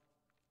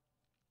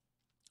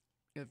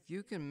if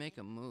you can make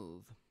a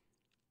move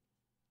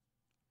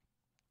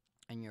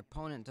and your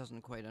opponent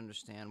doesn't quite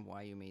understand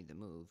why you made the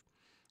move,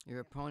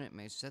 your opponent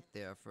may sit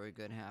there for a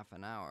good half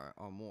an hour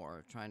or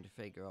more trying to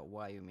figure out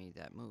why you made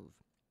that move.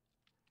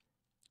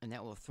 And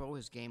that will throw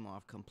his game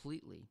off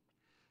completely.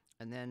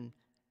 And then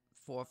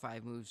 4 or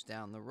 5 moves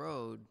down the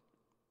road,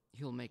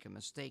 he'll make a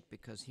mistake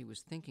because he was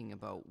thinking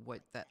about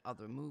what that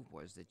other move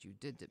was that you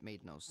did that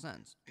made no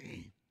sense.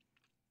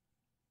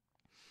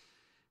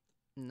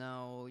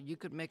 Now, you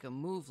could make a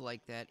move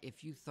like that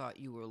if you thought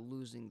you were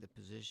losing the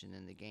position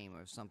in the game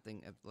or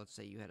something. If, let's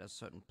say you had a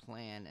certain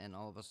plan and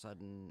all of a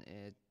sudden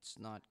it's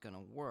not going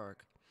to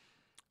work.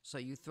 So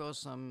you throw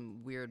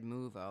some weird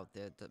move out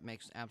there that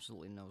makes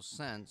absolutely no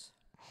sense,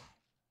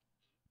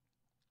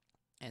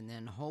 and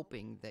then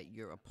hoping that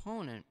your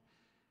opponent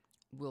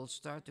will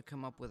start to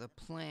come up with a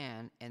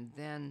plan, and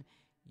then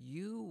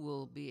you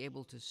will be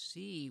able to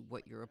see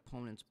what your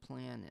opponent's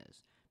plan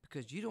is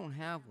because you don't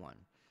have one.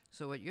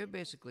 So what you're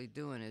basically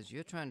doing is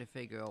you're trying to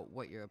figure out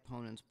what your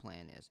opponent's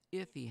plan is,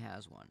 if he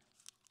has one.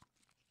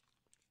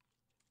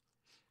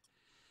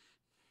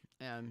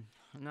 And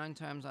 9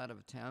 times out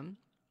of 10,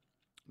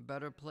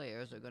 better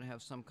players are going to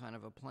have some kind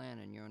of a plan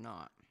and you're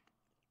not.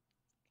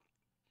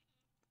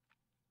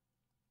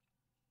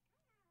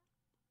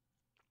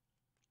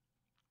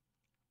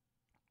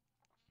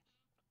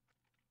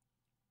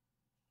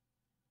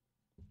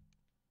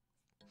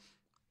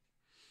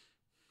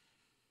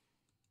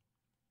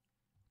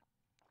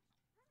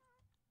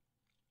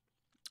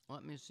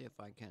 Let me see if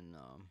I can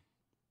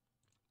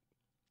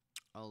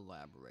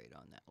elaborate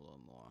on that a little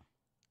more.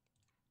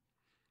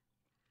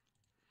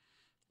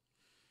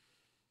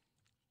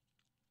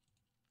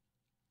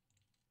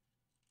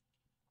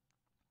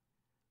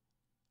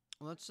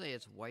 Let's say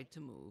it's white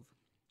to move,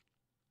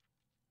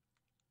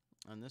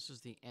 and this is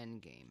the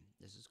end game.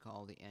 This is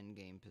called the end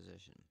game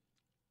position.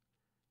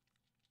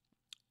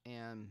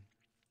 And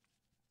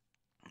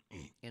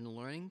in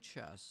learning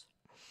chess,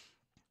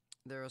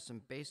 there are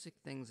some basic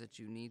things that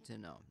you need to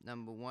know.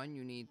 Number 1,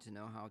 you need to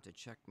know how to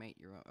checkmate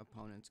your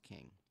opponent's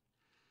king.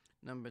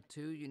 Number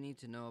 2, you need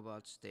to know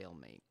about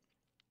stalemate.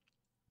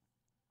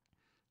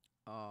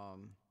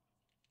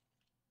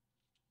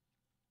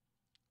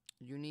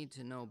 You need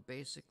to know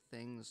basic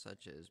things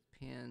such as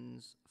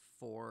pins,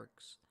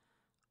 forks,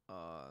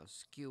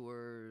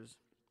 skewers,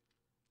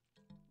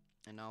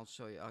 and I'll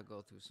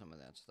go through some of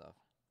that stuff.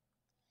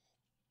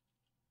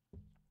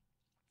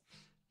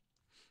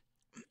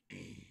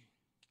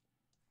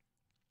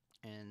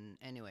 And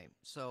anyway,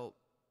 so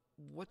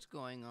what's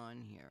going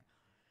on here?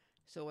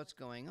 So what's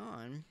going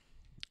on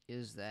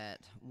is that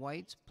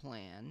White's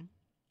plan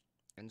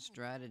and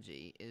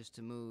strategy is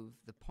to move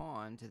the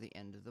pawn to the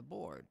end of the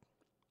board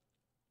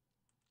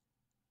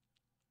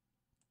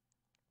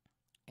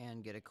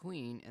and get a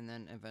queen and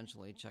then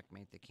eventually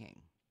checkmate the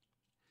king.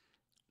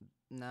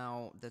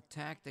 Now, the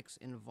tactics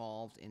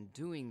involved in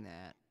doing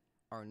that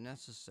are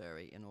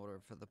necessary in order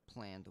for the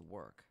plan to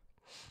work.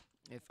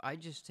 If I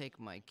just take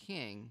my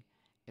king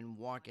and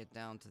walk it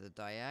down to the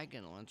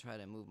diagonal and try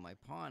to move my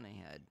pawn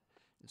ahead,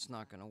 it's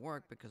not going to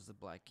work because the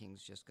black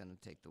king's just going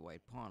to take the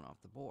white pawn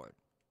off the board.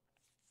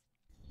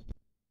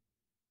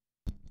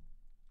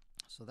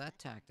 So that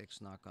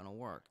tactic's not going to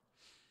work.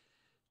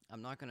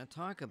 I'm not going to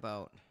talk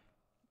about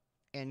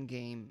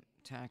endgame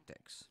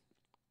tactics.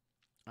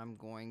 I'm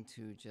going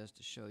to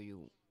just show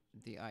you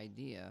the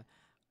idea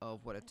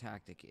of what a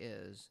tactic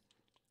is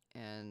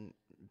and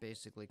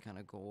basically kind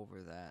of go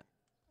over that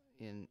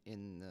in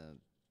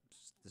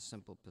the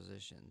simple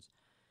positions.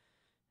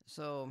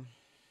 So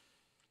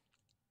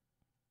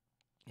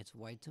it's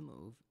white to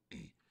move,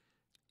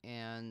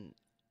 and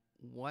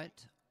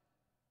what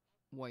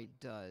white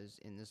does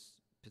in this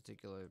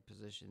particular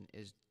position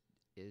is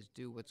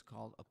do what's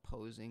called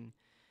opposing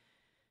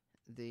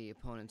the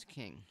opponent's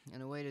king.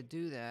 And a way to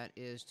do that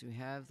is to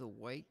have the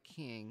white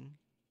king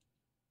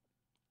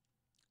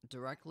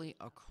directly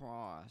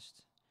across.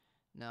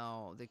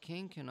 Now, the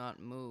king cannot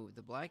move,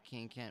 the black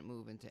king can't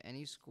move into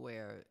any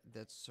square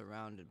that's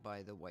surrounded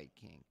by the white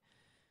king.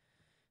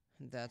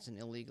 That's an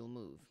illegal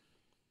move.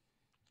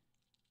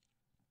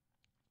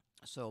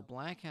 So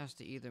black has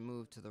to either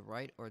move to the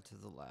right or to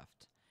the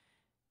left.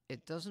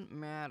 It doesn't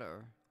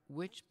matter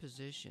which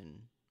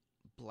position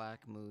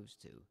black moves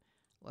to.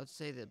 Let's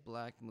say that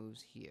black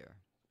moves here.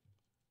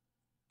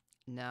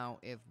 Now,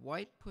 if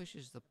white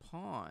pushes the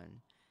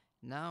pawn,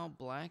 now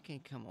black can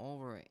come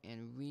over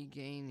and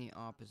regain the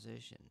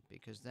opposition,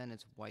 because then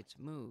it's white's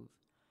move,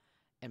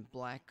 and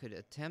black could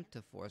attempt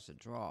to force a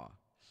draw.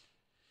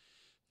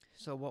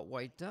 So what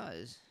white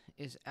does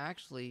is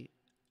actually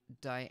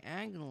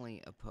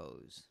diagonally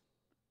oppose.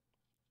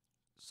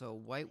 So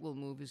white will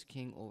move his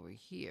king over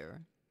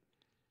here,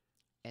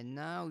 and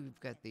now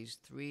you've got these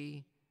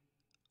three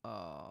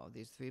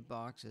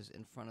boxes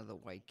in front of the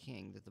white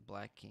king that the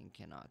black king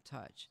cannot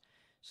touch.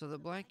 So the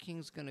black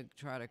king's going to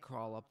try to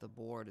crawl up the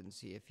board and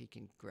see if he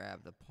can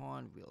grab the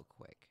pawn real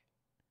quick.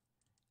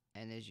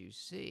 And as you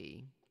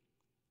see,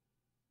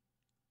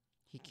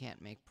 he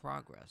can't make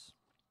progress,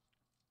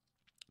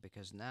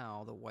 because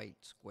now the white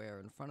square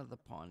in front of the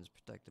pawn is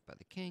protected by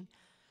the king,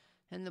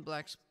 and the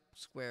black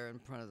square in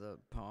front of the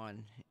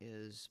pawn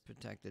is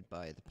protected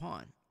by the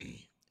pawn.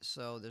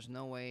 So there's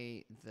no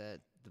way that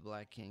the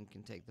black king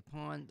can take the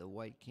pawn. The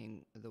white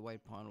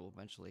pawn will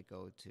eventually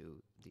go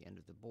to the end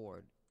of the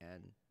board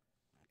and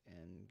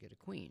get a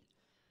queen.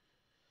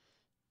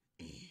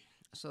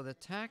 So the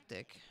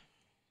tactic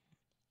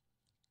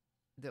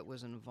that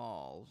was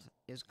involved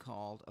is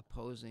called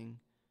opposing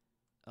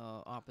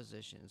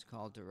opposition. It's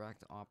called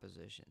direct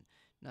opposition.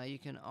 Now you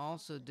can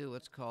also do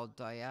what's called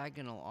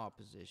diagonal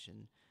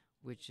opposition,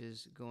 which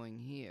is going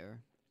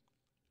here.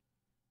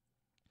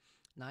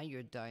 Now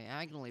you're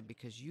diagonally,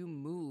 because you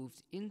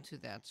moved into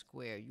that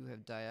square, you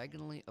have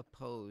diagonally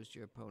opposed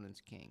your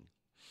opponent's king.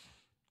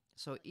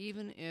 So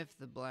even if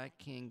the black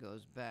king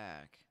goes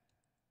back,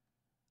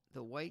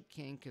 the white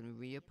king can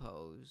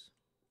reoppose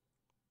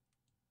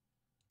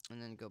and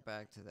then go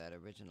back to that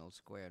original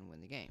square and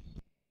win the game.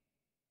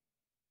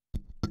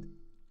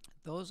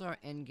 Those are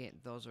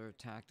endgame. Those are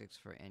tactics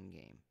for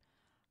endgame.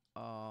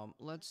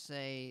 Let's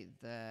say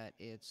that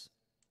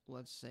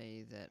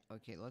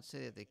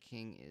the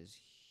king is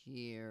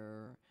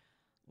here.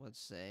 Let's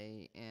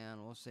say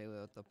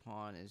that the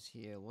pawn is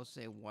here. We'll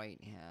say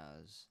white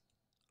has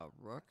a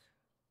rook.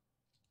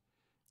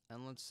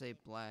 And let's say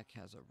black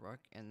has a rook.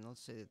 And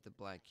let's say that the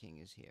black king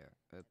is here.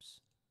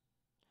 Oops.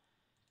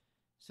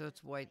 So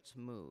it's white's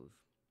move.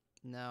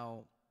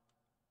 Now,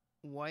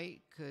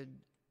 white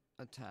could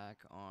attack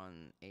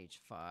on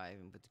h5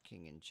 and put the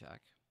king in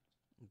check,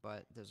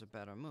 but there's a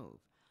better move.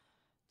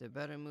 The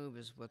better move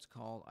is what's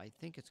called, I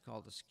think it's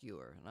called a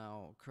skewer.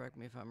 Now, correct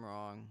me if I'm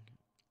wrong,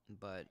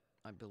 but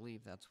I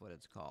believe that's what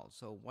it's called.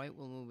 So white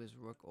will move his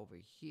rook over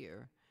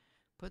here,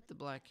 put the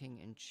black king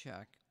in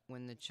check.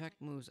 When the check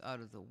moves out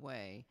of the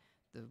way,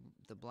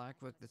 the black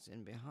rook that's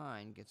in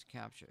behind gets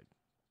captured.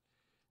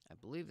 I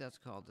believe that's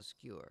called the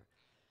skewer.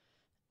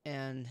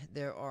 And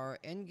there are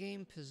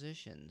endgame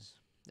positions.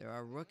 There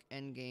are rook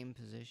endgame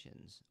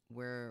positions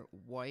where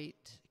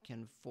white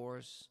can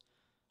force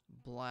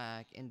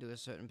black into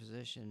certain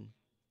positions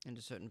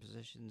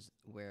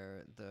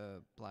where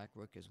the black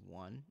rook is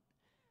won.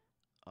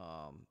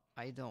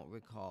 I don't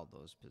recall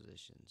those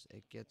positions.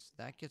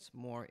 That gets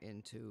more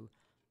into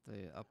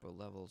the upper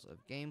levels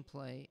of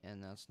gameplay,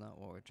 and that's not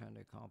what we're trying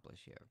to accomplish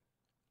here.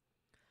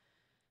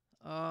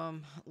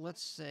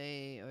 Let's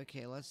say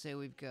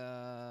we've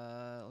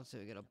got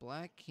a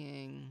black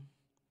king,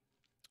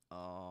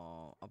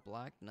 a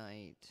black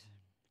knight,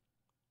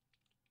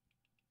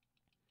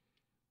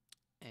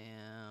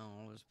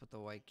 and we'll just put the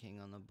white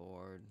king on the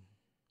board.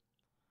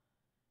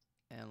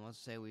 And let's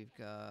say we've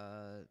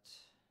got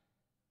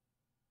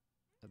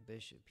a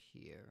bishop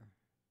here,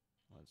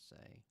 let's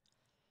say.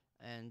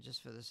 And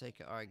just for the sake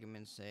of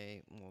argument,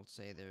 we'll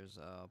say there's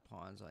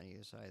pawns on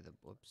either side of the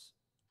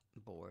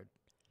board.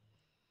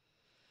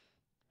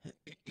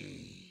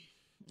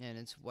 And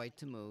it's white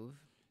to move.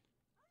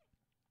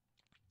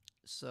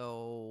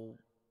 So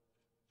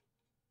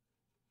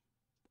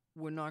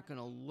we're not going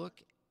to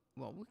look.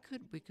 Well, we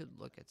could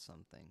look at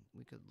something.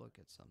 We could look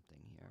at something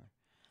here.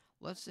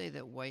 Let's say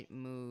that white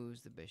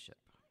moves the bishop.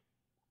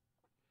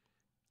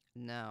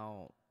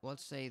 Now,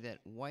 let's say that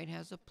white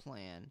has a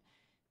plan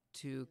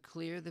to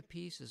clear the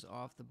pieces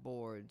off the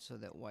board so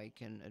that white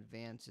can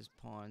advance his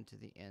pawn to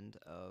the end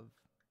of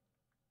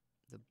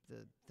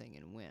the thing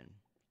and win.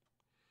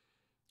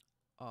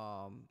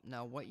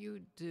 Now what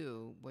you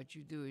do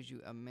is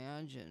you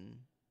imagine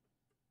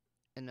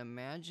an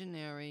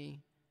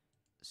imaginary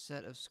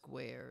set of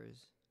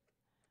squares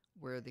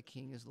where the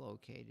king is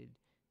located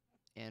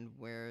and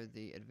where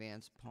the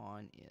advanced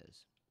pawn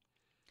is.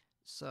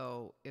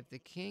 So if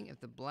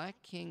the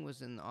black king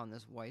was on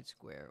this white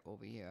square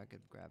over here, I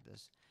could grab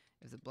this.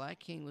 If the black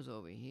king was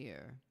over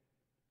here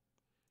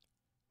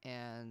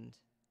and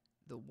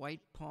the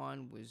white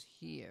pawn was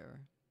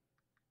here,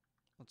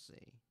 let's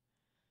see.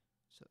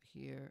 So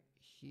here,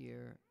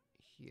 here,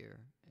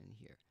 here, and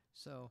here.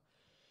 So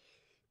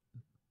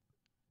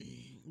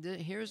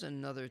here's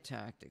another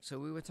tactic. So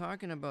we were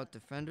talking about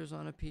defenders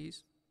on a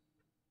piece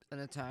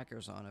and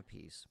attackers on a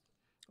piece,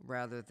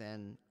 rather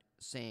than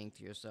saying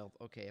to yourself,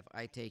 okay, if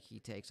I take, he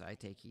takes, I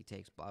take, he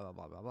takes, blah, blah,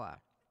 blah, blah, blah.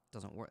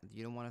 Doesn't work.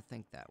 You don't want to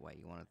think that way.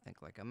 You want to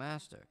think like a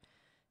master.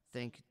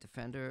 Think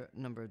defender,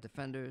 number of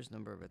defenders,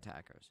 number of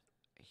attackers.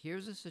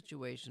 Here's a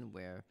situation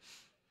where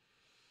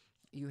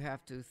you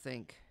have to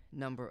think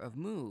number of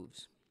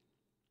moves.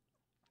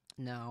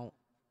 Now,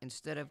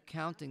 instead of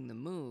counting the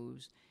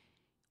moves,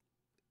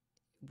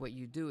 what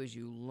you do is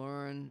you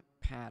learn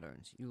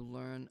patterns. You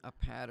learn a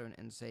pattern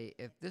and say,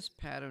 if this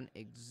pattern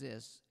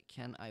exists,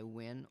 can I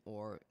win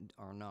or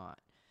not?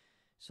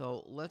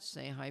 So let's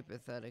say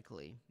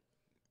hypothetically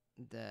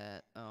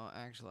that,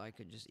 actually I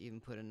could just even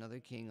put another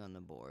king on the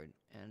board,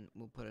 and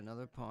we'll put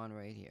another pawn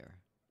right here.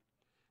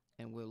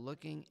 And we're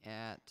looking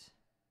at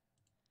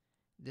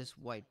this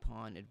white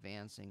pawn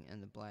advancing,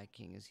 and the black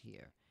king is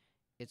here.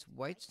 It's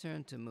white's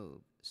turn to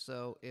move.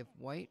 So if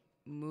white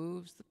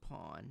moves the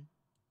pawn,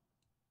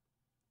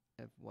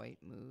 and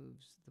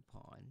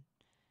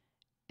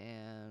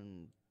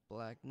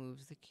black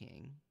moves the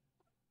king,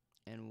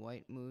 and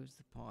white moves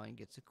the pawn,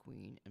 gets a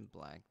queen, and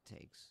black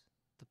takes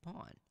the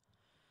pawn.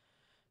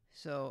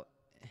 So,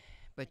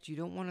 but you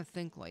don't want to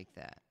think like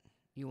that.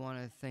 You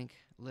want to think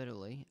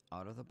literally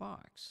out of the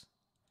box.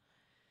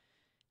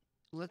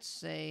 Let's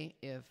say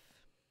if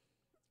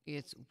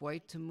it's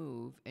white to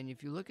move, and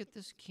if you look at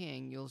this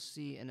king, you'll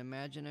see an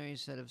imaginary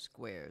set of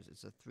squares.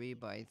 It's a 3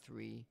 by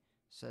 3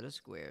 set of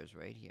squares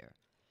right here.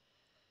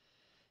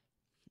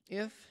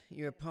 If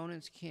your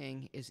opponent's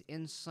king is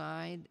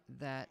inside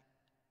that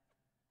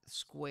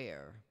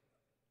square,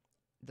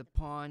 the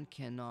pawn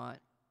cannot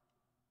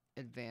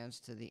advance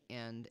to the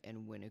end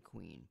and win a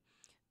queen.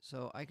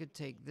 So I could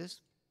take this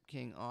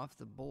king off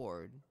the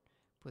board,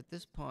 put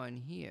this pawn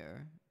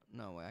here.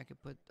 No, I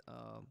could put,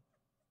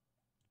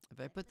 if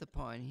I put the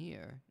pawn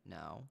here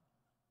now,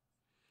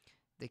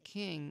 the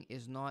king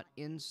is not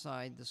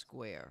inside the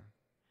square.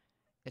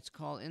 It's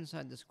called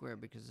inside the square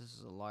because this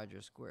is a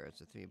larger square.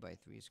 It's a 3 by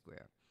 3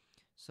 square.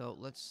 So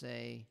let's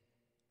say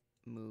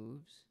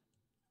moves,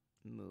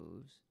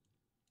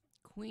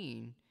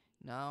 queen.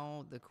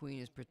 Now the queen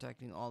is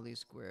protecting all these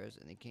squares,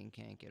 and the king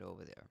can't get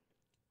over there.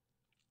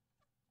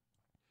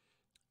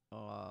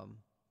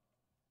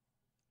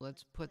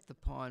 Let's put the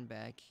pawn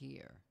back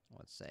here,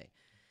 let's say.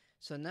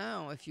 So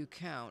now if you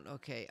count,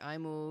 okay, I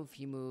move,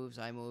 he moves,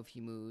 I move,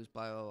 he moves,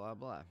 blah, blah, blah,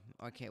 blah.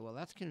 Okay, well,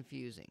 that's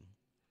confusing.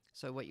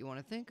 So what you want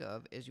to think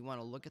of is you want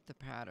to look at the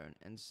pattern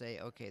and say,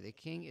 okay, the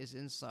king is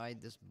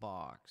inside this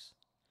box,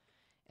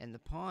 and the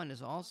pawn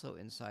is also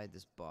inside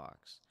this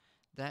box.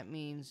 That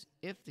means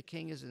if the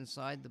king is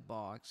inside the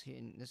box,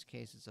 in this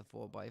case it's a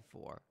 4 by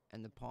 4,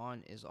 and the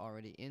pawn is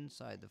already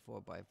inside the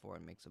 4 by 4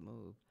 and makes a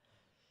move,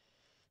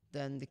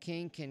 then the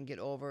king can get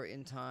over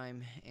in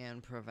time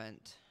and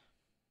prevent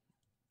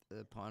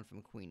the pawn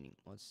from queening.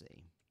 Let's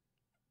see.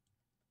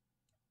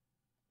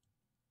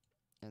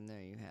 And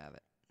there you have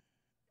it.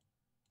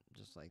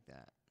 Just like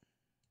that.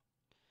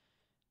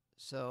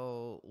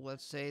 So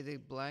let's say the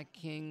black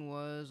king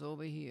was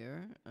over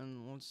here,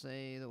 and let's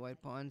say the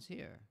white pawn's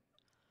here.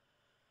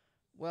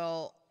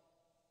 Well,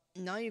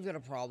 now you've got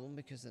a problem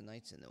because the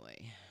knight's in the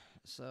way.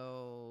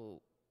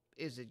 So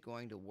is it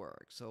going to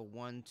work? So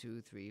 1,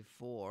 2, 3,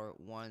 4,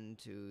 1,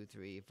 2,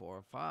 3,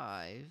 4,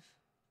 5.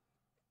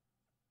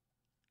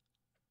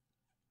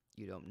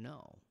 You don't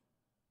know.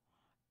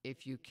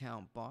 If you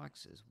count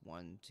boxes,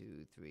 1,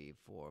 2, 3,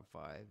 4,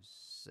 5,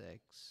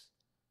 6.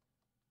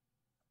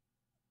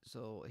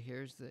 So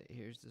here's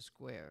the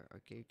square.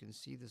 Okay, you can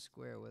see the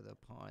square where the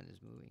pawn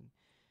is moving.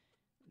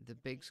 The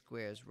big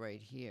square is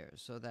right here.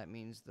 So that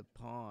means the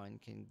pawn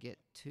can get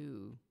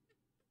to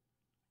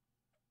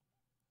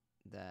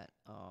that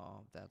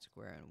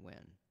square and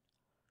win.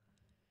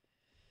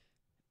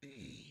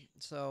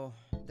 So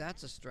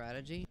that's a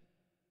strategy.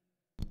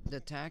 The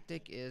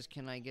tactic is,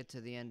 can I get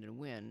to the end and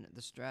win?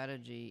 The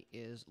strategy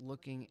is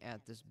looking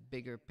at this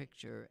bigger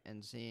picture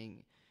and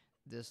seeing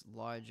this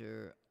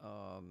larger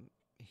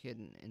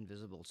hidden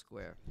invisible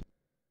square.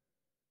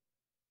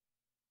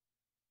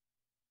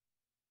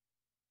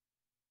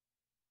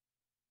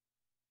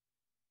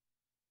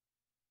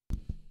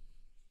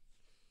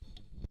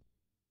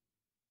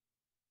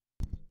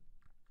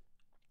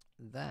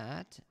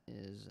 That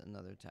is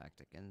another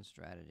tactic and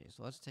strategy.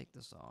 So let's take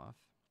this off.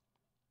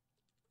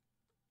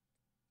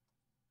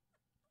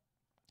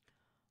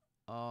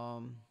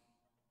 Let's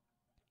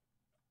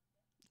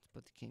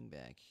put the king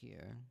back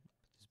here.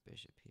 Put this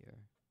bishop here.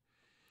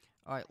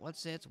 All right, let's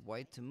say it's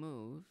white to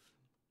move.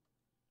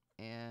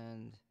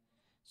 And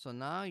so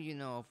now you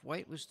know if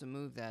white was to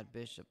move that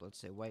bishop, let's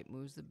say white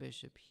moves the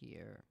bishop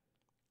here.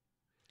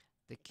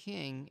 The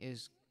king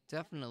is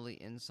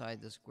definitely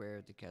inside the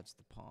square to catch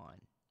the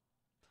pawn.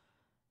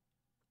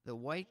 The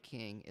white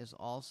king is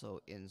also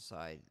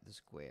inside the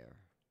square.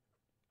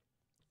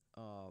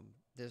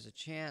 There's a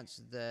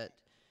chance that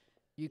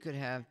you could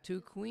have two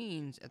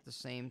queens at the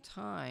same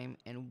time,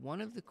 and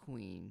one of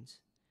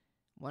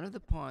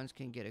the pawns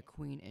can get a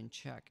queen and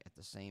check at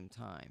the same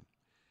time.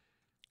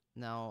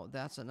 Now,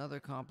 that's another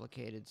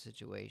complicated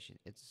situation.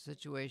 It's a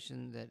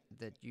situation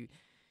that you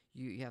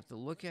have to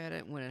look at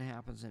it when it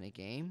happens in a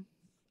game.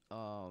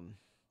 um,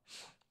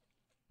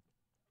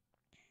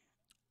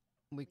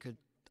 we could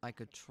I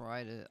could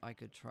try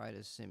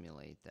to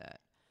simulate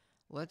that.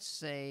 Let's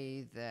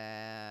say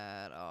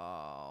that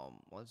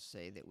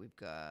we've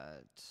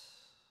got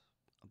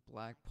a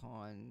black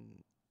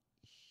pawn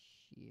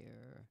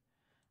here,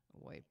 a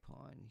white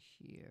pawn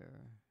here.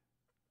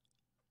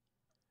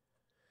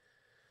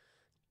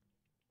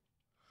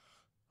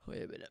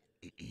 Wait a minute.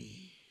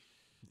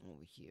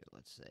 Over here,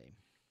 let's say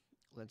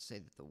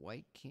that the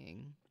white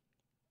king,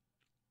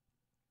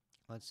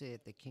 let's say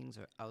that the kings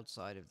are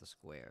outside of the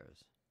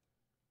squares.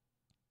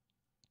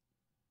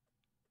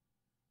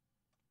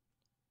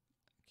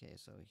 Okay,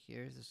 so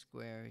here's the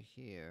square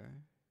here,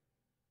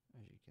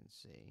 as you can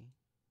see.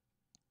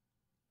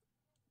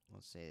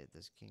 Let's say that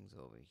this king's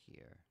over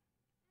here.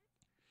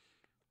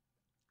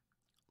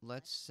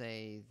 Let's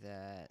say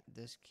that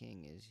this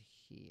king is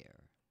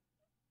here.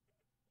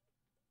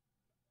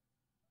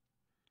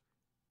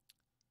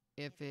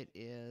 If it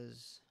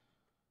is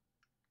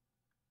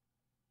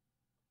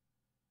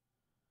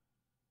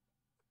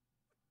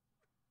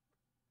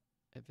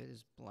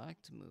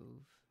black to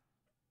move,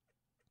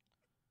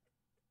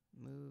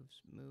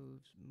 moves,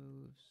 moves,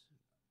 moves,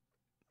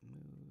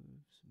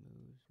 moves,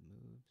 moves,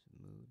 moves,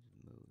 moves,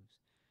 moves.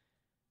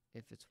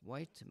 If it's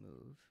white to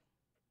move,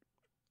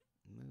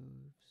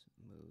 moves,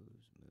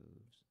 moves,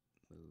 moves,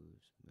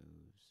 moves,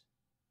 moves,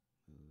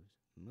 moves,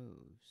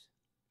 moves.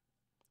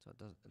 So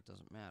it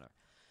doesn't matter.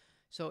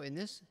 So in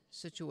this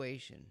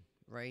situation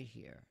right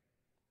here,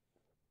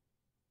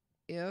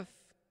 if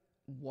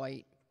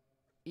white,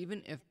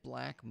 even if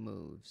black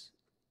moves,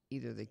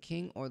 either the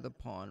king or the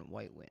pawn,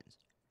 white wins.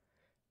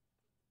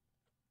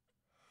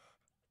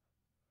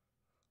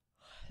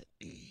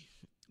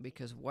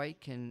 Because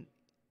white can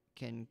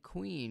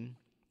queen,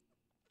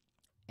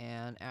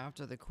 and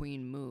after the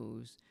queen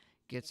moves,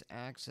 gets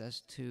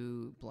access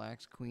to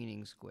black's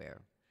queening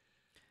square.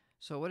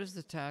 So what is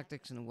the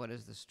tactics and what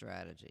is the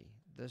strategy?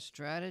 The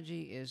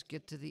strategy is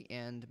get to the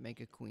end, make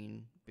a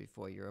queen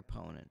before your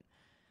opponent.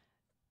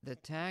 The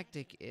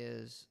tactic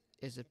is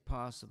it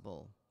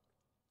possible?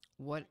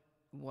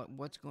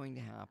 What's going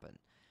to happen?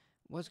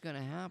 What's going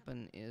to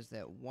happen is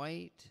that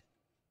white,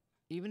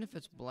 even if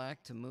it's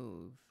black to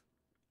move,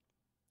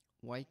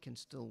 white can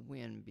still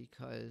win,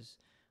 because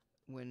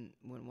when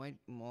white,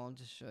 well, I'll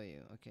just show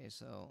you. Okay,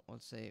 so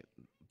let's say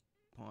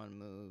pawn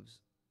moves,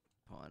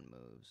 pawn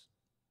moves,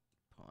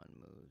 pawn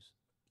moves,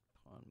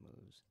 pawn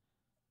moves,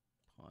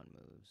 pawn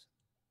moves,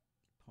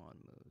 pawn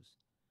moves.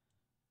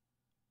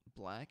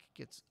 Black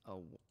gets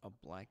a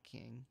black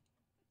king.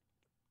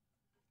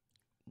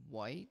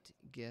 White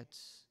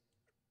gets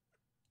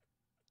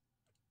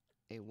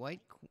a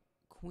white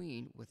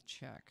queen with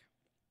check.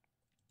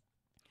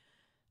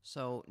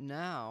 So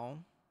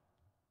now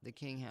the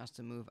king has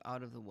to move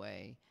out of the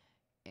way,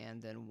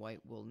 and then white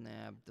will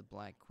nab the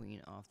black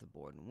queen off the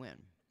board and win.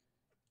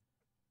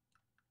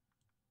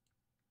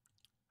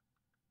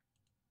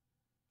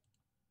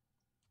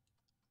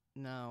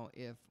 Now,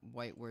 if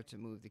white were to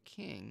move the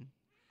king,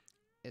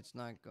 it's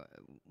not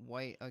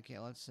white. Okay,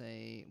 let's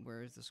say,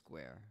 where is the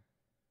square?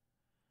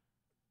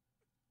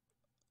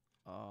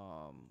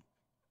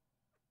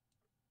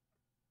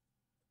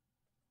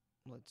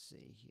 Let's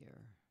see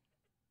here.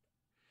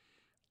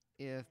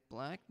 If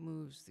black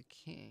moves the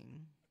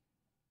king,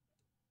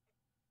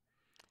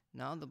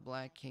 now the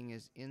black king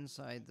is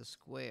inside the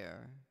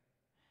square.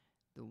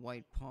 The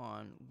white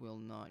pawn will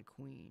not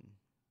queen.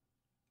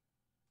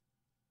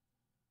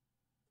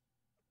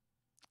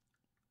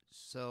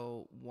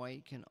 So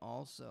white can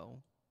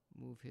also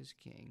move his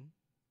king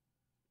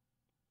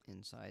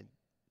inside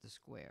the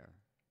square.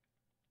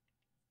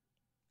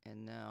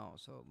 And now,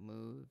 so it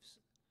moves.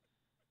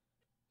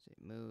 So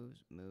it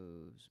moves,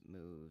 moves,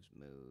 moves,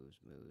 moves,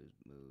 moves,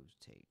 moves,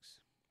 takes.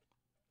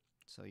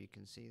 So you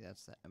can see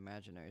that's the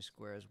imaginary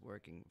squares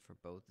working for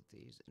both of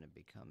these, and it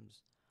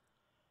becomes,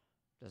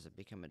 does it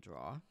become a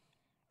draw?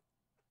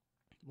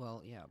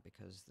 Well, yeah,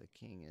 because the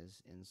king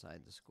is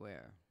inside the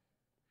square.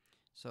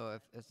 So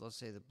if let's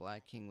say the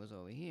black king was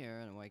over here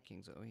and the white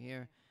king's over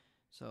here,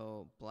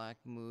 so black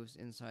moves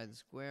inside the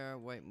square,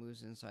 white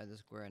moves inside the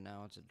square, and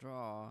now it's a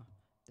draw.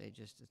 They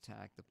just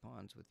attack the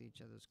pawns with each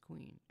other's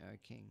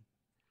king.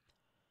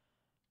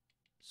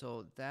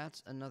 So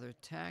that's another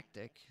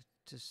tactic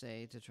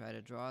to try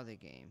to draw the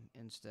game.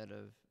 Instead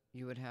of,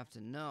 you would have to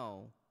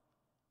know,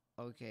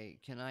 okay,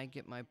 can I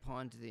get my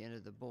pawn to the end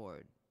of the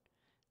board?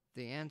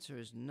 The answer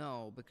is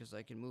no, because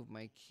I can move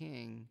my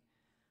king,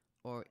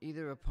 or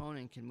either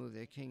opponent can move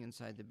their king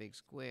inside the big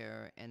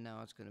square, and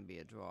now it's going to be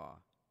a draw.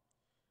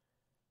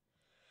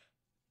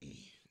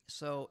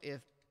 So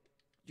if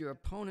your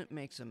opponent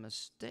makes a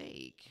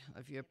mistake,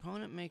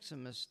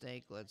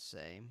 let's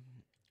say,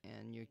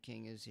 and your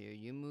king is here,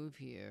 you move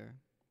here,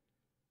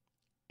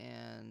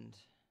 and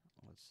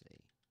let's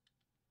see,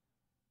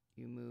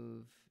 you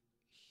move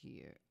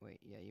here.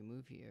 Wait, yeah, you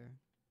move here.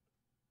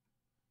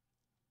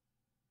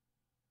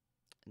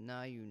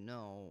 Now you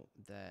know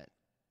that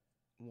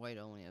white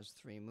only has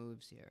 3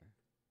 moves here,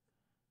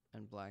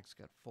 and black's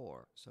got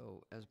 4.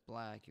 So as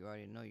black, you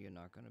already know you're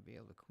not going to be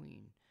able to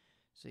queen.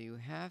 So you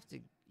have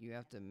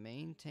to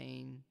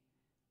maintain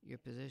your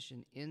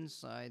position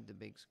inside the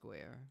big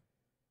square.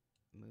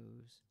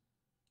 Moves,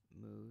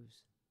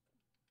 moves,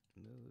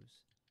 moves,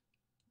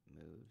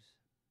 moves,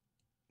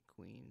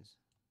 queens,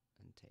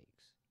 and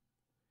takes.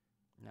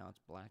 Now it's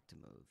black to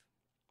move.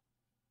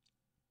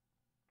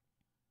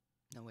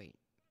 No, wait,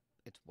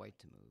 it's white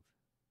to move.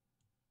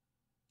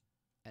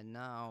 And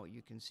now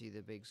you can see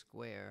the big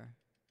square.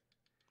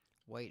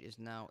 White is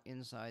now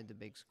inside the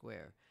big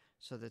square.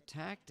 So the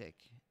tactic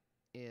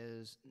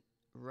is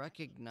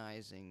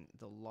recognizing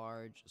the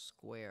large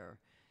square.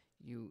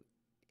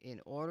 In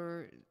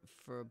order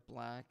for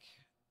black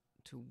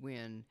to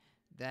win,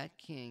 that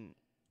king,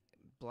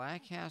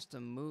 black has to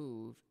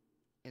move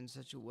in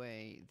such a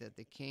way that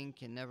the king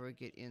can never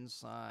get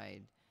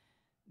inside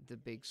the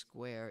big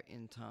square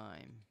in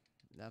time.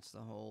 That's the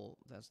whole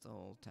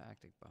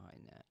tactic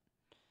behind that.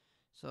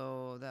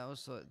 So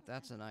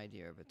that's an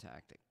idea of a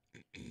tactic.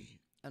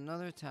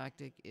 Another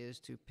tactic is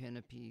to pin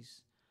a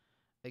piece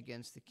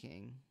against the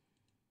king,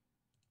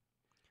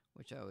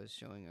 which I was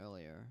showing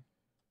earlier.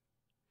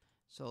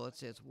 So let's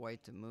say it's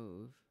white to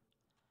move,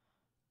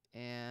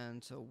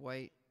 and so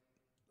white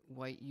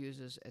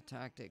uses a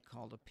tactic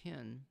called a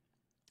pin,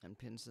 and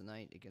pins the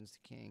knight against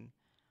the king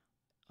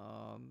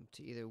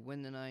to either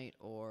win the knight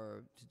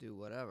or to do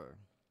whatever.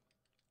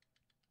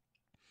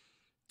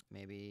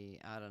 Maybe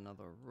add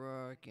another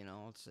rook.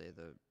 Let's say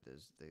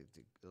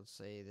let's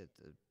say that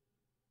the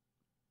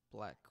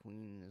black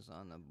queen is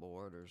on the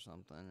board or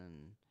something,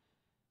 and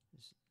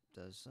just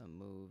does some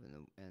move,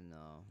 and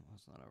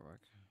that's not a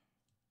rook.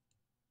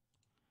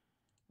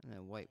 And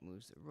then white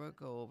moves the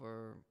rook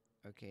over.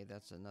 Okay,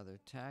 that's another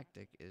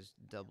tactic, is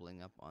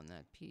doubling up on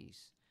that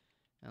piece.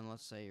 And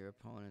let's say your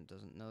opponent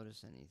doesn't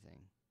notice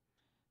anything.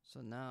 So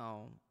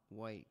now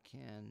white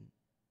can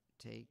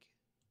take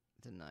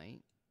the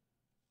knight,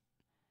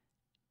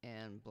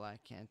 and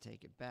black can't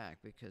take it back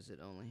because it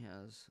only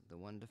has the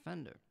one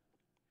defender.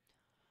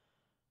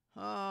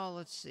 Oh,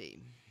 let's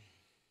see.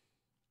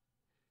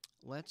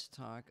 Let's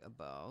talk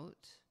about,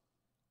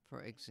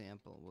 for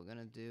example, I'm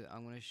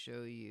going to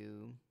show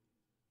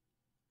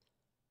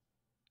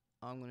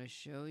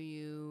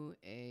you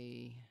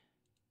a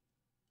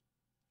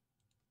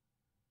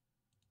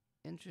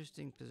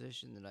interesting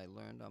position that I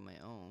learned on my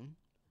own.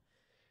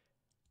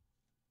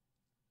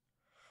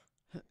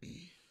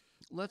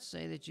 Let's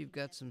say that you've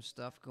got some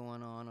stuff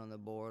going on the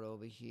board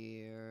over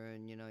here,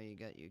 and you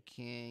got your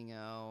king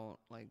out,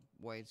 like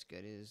white's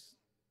got his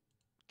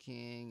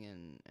king,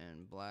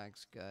 and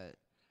black's got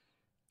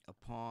a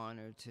pawn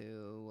or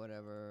two,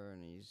 whatever,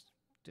 and he's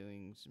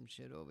doing some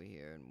shit over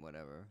here and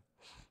whatever.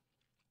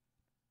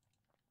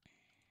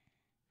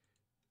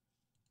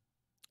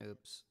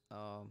 Oops.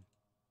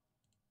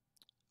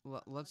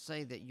 Let's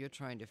say that you're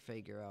trying to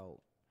figure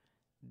out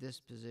this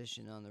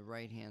position on the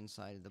right-hand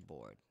side of the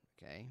board,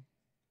 okay?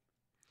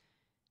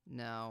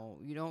 Now,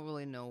 you don't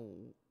really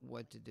know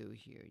what to do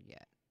here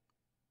yet,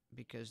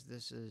 because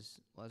this is,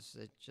 let's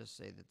just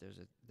say that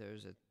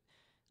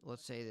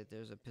let's say that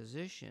there's a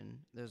position,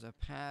 there's a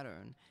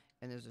pattern,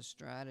 and there's a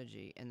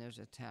strategy, and there's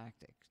a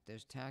tactic.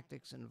 There's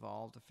tactics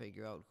involved to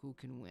figure out who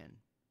can win.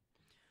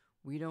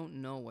 We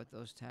don't know what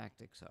those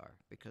tactics are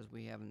because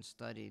we haven't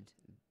studied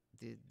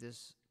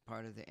this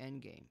part of the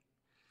end game.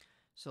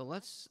 So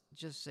let's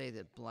just say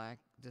that black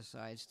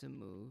decides to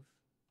move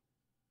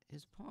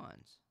his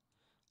pawns.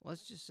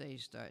 Let's just say he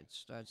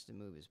starts to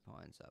move his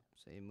pawns up.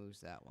 So he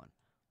moves that one.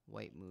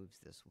 White moves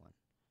this one.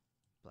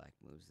 Black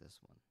moves this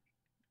one.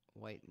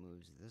 White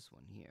moves this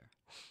one here.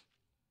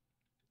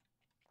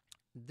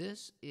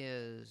 This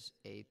is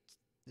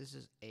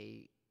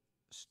a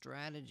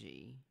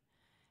strategy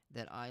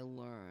that I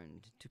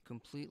learned to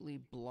completely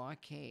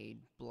blockade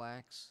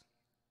black's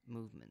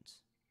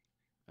movements.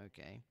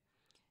 Okay?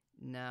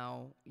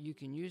 Now, you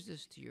can use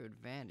this to your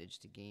advantage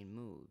to gain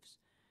moves.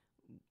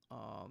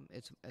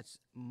 It's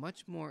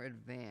much more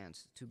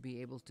advanced to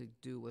be able to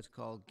do what's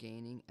called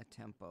gaining a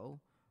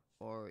tempo,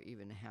 or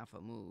even half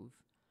a move.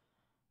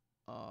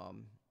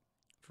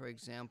 For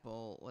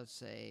example, let's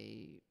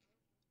say,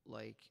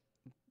 like,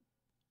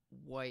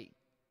 white,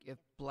 if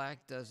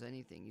black does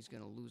anything, he's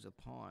going to lose a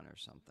pawn or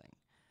something.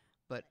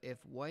 But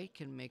if white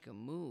can make a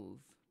move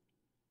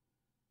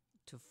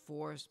to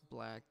force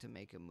black to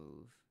make a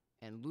move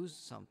and lose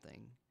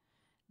something,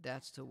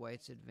 that's to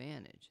white's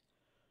advantage.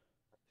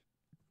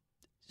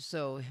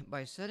 So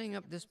by setting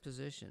up this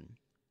position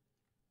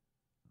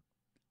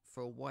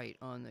for white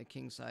on the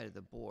king side of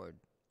the board,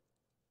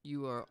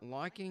 you are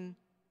locking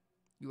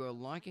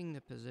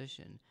the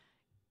position,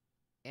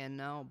 and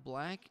now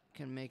black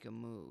can make a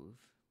move.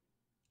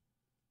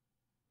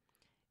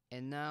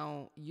 And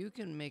now you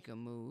can make a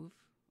move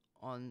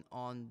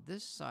on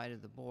this side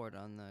of the board,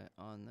 on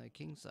the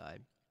king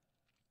side,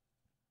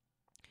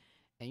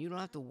 and you don't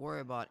have to worry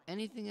about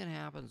anything that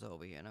happens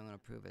over here, and I'm going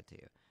to prove it to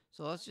you.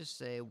 So let's just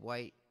say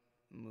white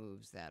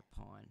moves that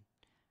pawn.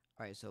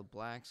 All right, so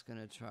black's going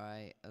to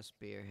try a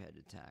spearhead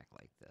attack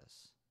like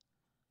this.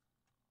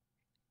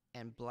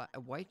 And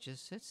white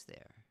just sits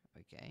there,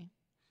 okay?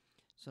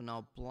 So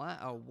now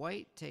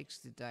white takes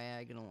the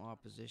diagonal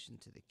opposition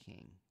to the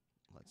king,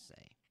 let's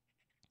say.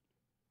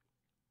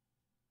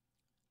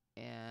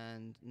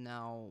 And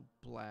now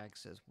black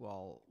says,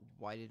 well,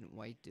 why didn't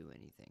white do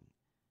anything?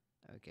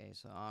 Okay,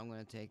 so I'm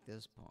going to take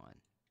this pawn.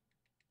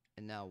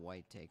 And now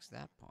white takes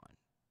that pawn.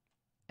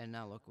 And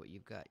now look what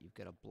you've got. You've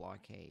got a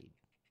blockade.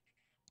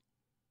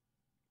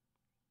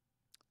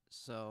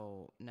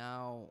 So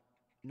now,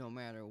 no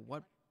matter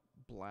what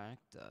black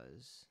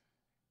does,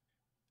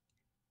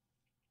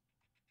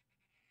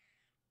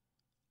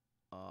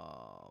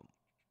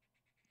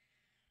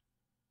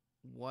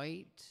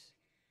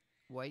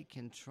 white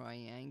can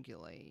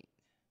triangulate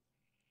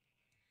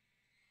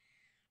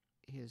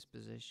his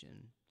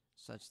position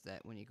such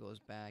that when he goes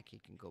back, he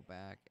can go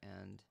back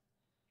and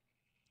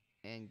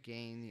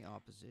gain the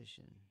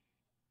opposition.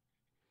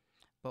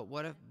 But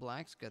what if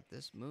black's got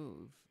this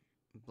move?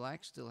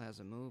 Black still has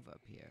a move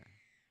up here.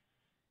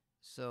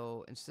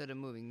 So instead of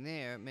moving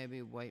there,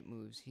 maybe white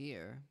moves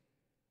here.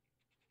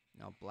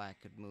 Now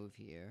black could move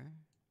here.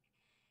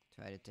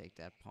 Try to take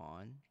that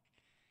pawn.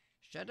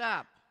 Shut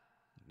up,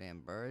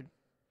 damn bird.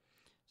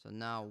 So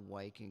now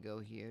white can go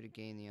here to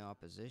gain the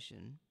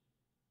opposition.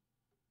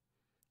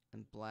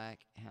 And black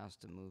has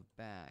to move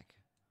back.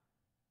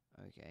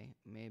 Okay,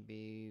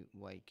 maybe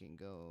white can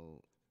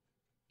go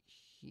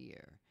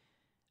here.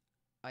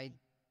 I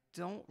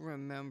don't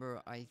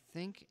remember. I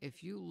think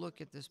if you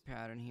look at this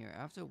pattern here,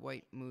 after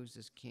white moves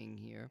this king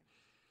here,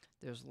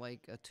 there's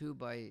like a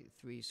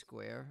 2x3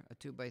 square, a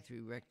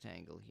 2x3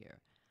 rectangle here.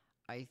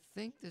 I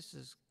think this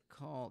is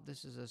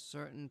a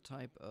certain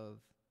type of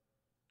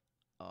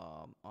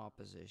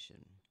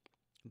opposition,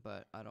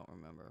 but I don't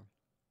remember.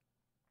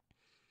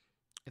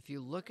 If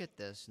you look at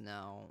this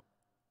now,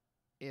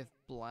 if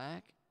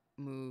black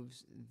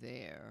moves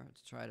there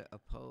to try to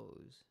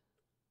oppose,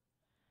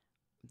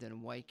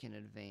 then white can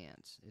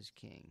advance his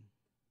king.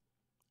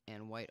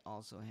 And white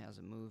also has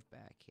a move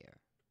back here.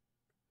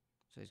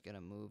 So he's got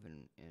to move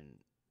in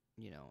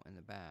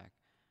the back.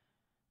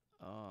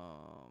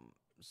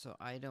 So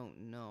I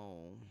don't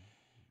know.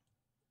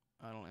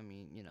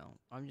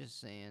 I'm just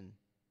saying,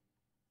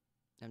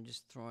 I'm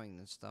just throwing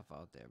this stuff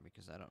out there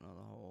because I don't know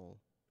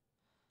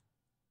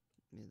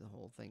the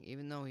whole thing.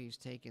 Even though he's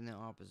taking the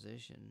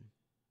opposition,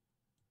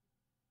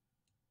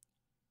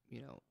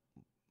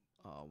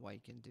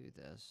 white can do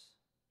this.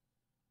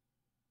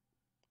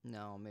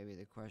 Now, maybe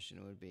the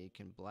question would be,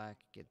 can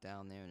black get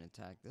down there and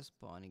attack this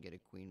pawn and get a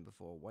queen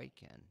before white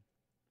can?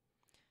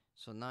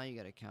 So now you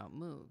got to count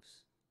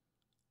moves.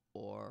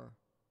 Or,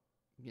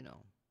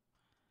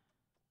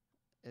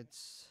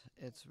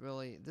 it's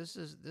really, this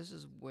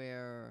is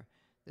where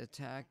the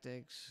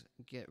tactics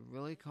get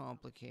really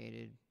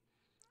complicated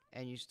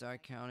and you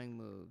start counting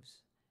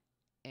moves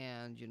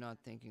and you're not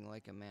thinking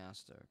like a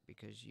master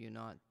because you're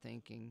not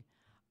thinking,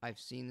 I've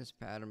seen this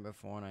pattern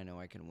before and I know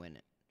I can win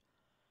it.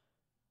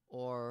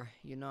 Or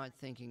you're not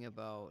thinking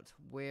about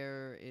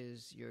where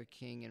is your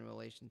king in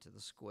relation to the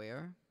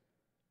square.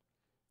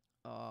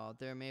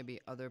 There may be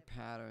other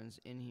patterns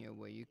in here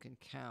where you can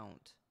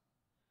count.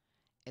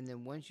 And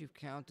then once you've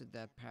counted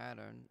that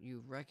pattern,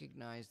 you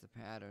recognize the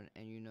pattern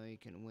and you know you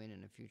can win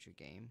in a future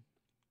game.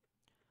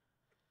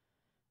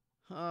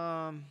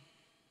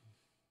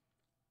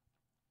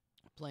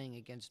 Playing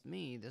against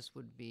me, this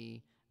might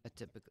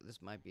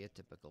be a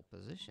typical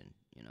position,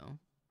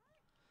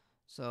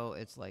 So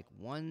it's like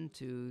 1,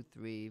 2,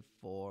 3,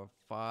 4,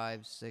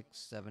 5, 6,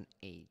 7,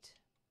 8.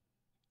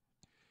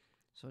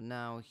 So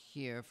now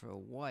here for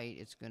white,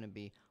 it's going to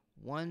be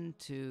 1,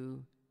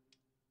 2,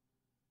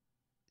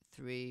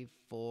 3,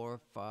 4,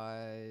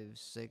 5,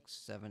 6,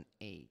 7,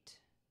 8.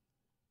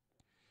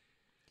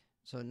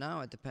 So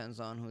now it depends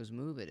on whose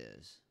move it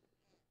is.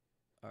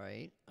 All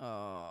right.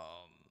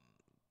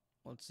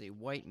 Let's see.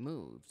 White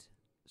moved.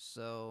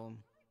 So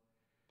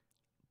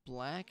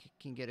black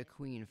can get a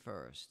queen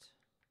first.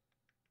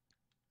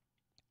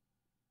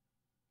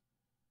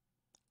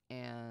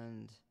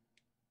 And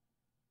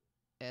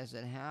as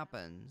it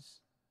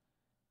happens,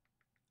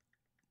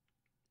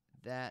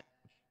 that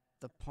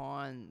the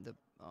pawn,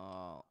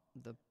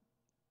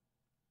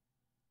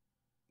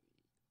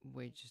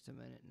 wait just a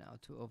minute now,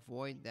 to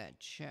avoid that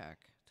check,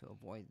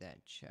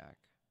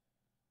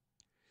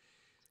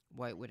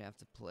 white would have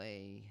to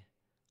play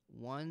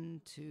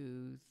 1,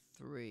 2,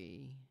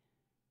 3,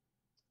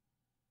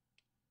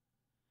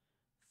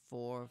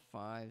 4,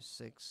 5,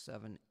 6,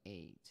 7,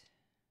 8.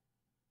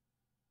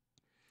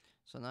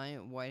 So now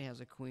white has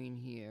a queen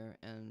here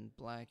and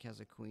black has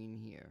a queen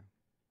here.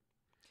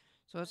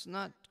 So it's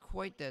not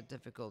quite that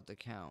difficult to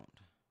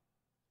count.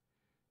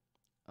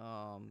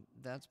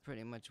 That's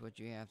pretty much what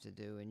you have to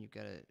do, and you've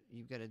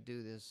got to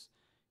do this,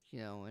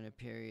 in a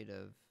period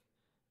of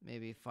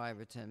maybe 5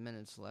 or 10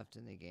 minutes left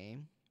in the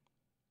game.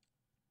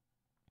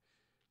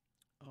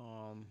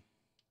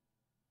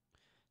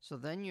 So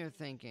then you're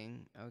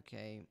thinking,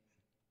 okay,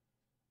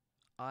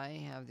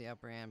 I have the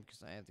upper hand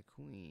because I have the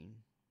queen.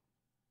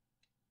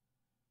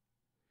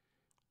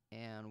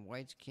 And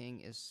white's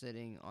king is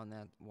sitting on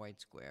that white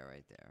square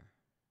right there.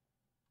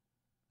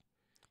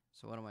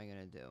 So what am I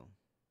going to do?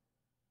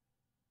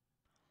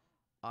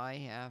 I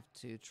have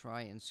to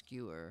try and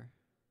skewer.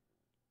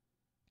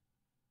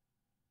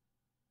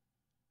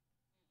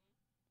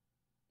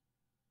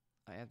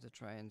 I have to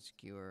try and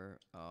skewer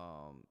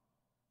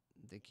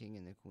the king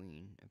and the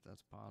queen, if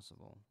that's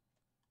possible.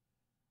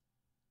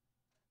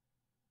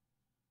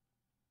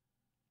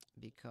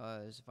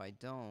 Because if I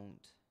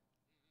don't,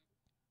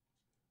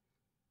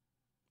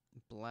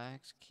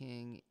 black's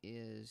king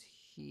is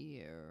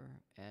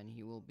here, and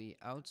he will be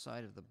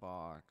outside of the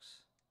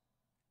box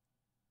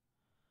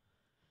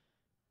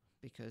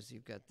because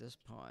you've got this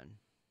pawn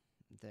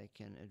that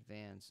can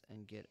advance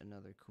and get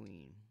another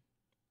queen.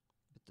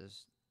 But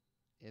this,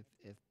 if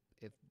if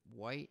if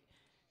white,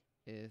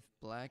 if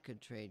black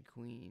could trade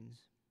queens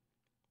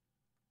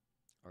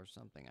or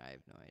something, I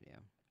have no idea.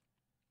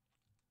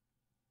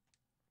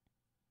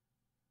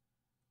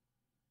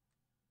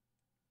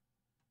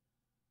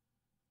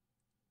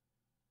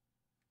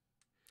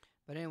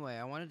 But anyway,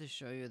 I wanted to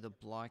show you the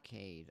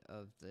blockade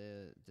of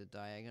the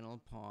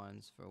diagonal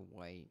pawns for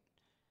white.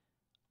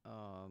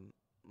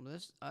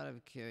 This out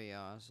of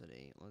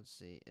curiosity. Let's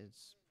see.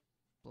 It's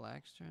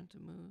black's turn to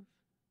move.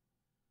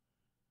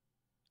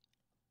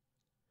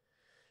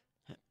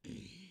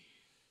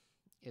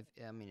 If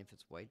if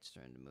it's white's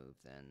turn to move,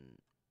 then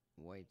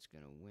white's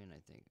gonna win. I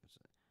think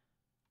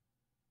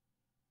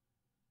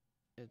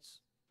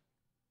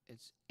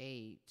it's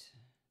 8.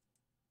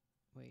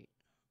 Wait,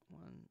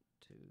 1,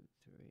 2,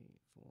 3,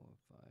 4,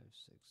 5,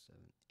 6,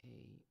 7,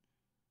 8.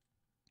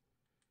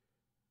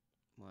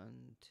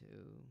 1, 2.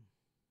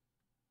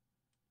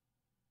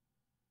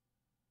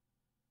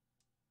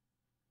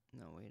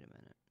 No, wait a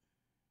minute.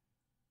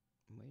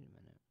 Wait a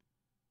minute.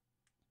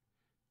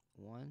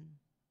 1.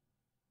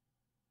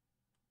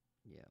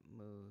 Yeah,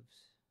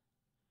 moves.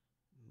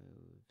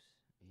 Moves.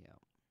 Yeah.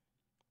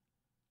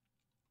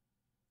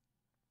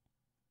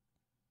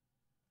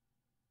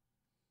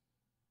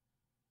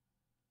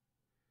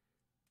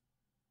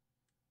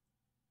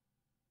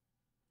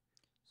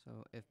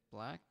 So if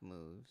black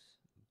moves,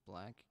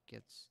 black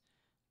gets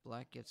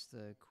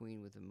the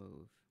queen with a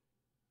move.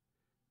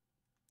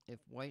 If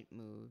white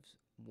moves,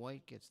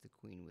 white gets the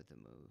queen with a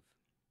move.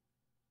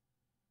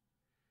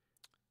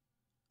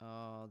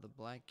 The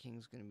black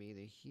king's going to be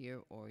either here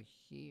or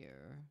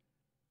here.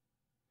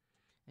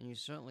 And you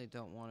certainly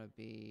don't want to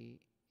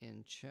be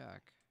in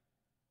check.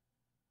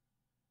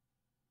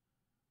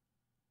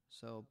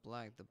 So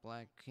the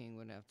black king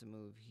would have to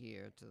move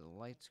here to the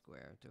light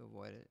square to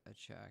avoid a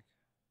check.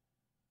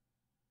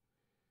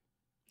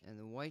 And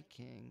the white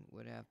king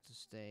would have to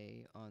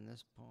stay on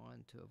this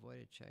pawn to avoid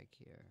a check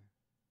here.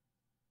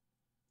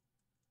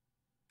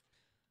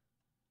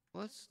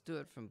 Let's do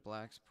it from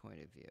black's point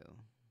of view.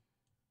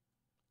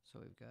 So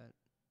we've got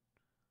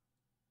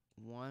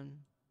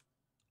 1,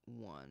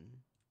 1,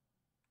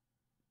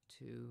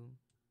 2,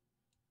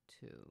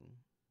 2,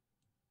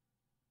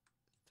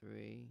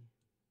 3,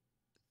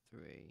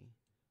 3,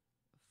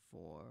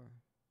 4.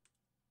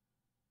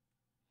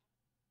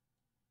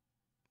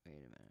 Wait a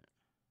minute.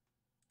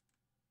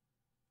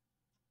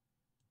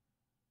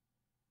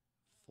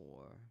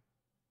 4,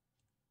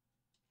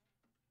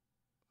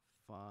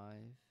 5,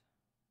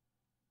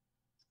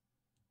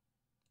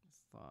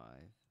 5,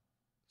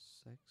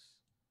 6,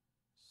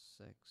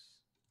 6,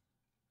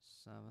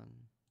 7,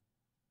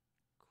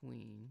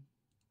 queen,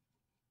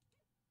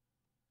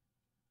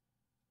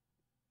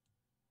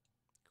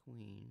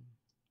 queen,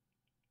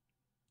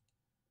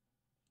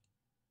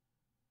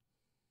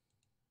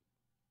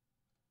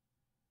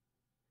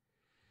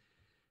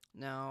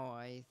 now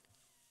I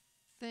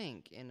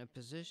think in a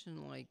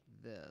position like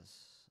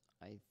this,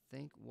 I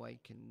think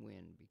white can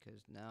win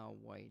because now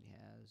white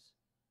has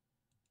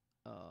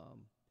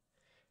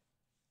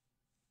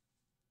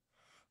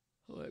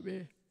let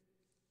me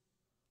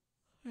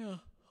yeah,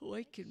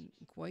 white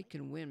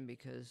can win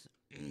because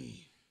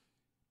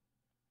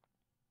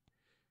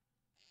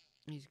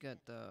he's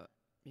got the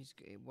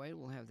white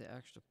will have the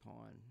extra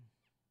pawn,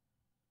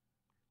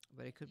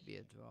 but it could be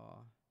a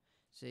draw.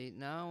 See,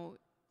 now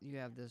you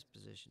have this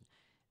position.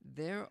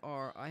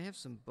 I have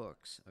some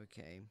books,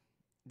 okay?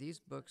 These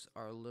books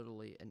are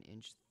literally an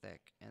inch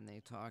thick, and they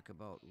talk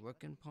about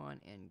rook and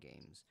pawn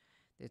endgames.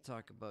 They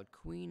talk about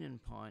queen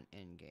and pawn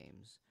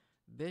endgames,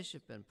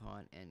 bishop and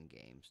pawn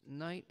endgames,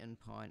 knight and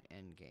pawn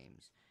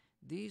endgames.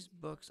 These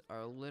books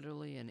are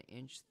literally an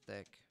inch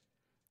thick,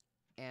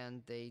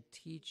 and they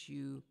teach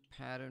you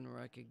pattern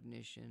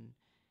recognition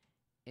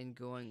in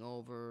going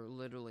over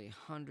literally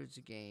hundreds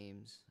of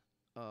games.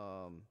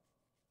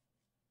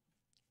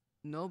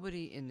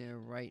 Nobody in their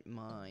right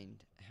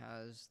mind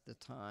has the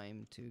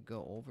time to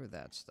go over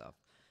that stuff.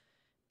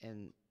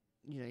 And,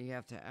 you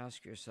have to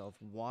ask yourself,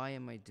 why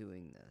am I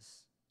doing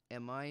this?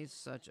 Am I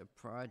such a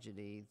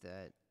prodigy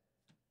that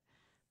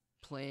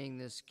playing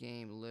this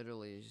game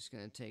literally is just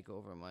going to take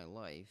over my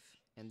life?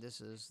 And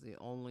this is the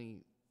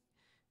only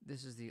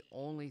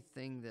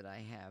thing that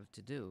I have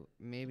to do.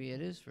 Maybe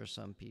it is for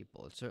some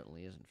people. It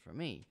certainly isn't for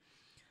me.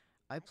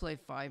 I play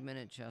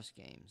 5-minute chess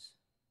games.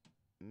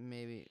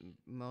 Maybe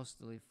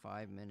mostly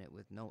 5-minute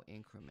with no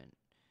increment.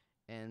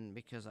 and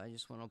because I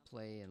just want to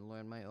play and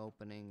learn my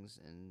openings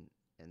and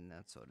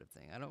that sort of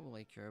thing. I don't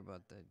really care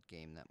about the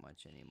game that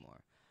much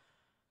anymore.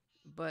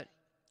 But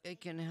it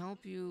can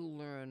help you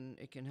learn.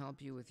 It can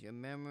help you with your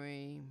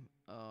memory,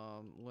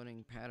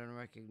 learning pattern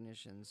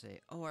recognition. Say,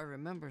 oh, I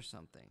remember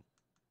something,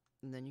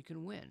 and then you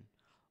can win.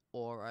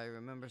 Or I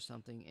remember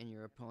something and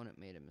your opponent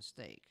made a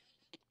mistake.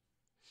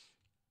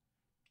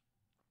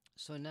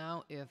 So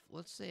now, if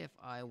let's say if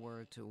I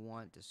were to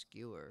want to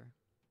skewer,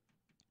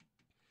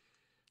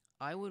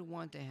 I would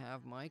want to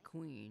have my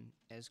queen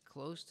as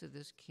close to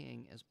this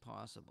king as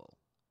possible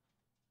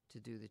to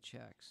do the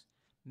checks.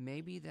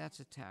 Maybe that's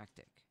a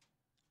tactic.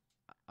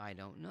 I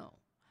don't know.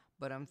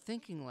 But I'm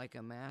thinking like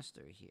a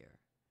master here.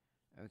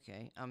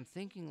 Okay? I'm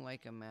thinking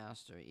like a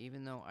master,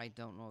 even though I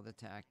don't know the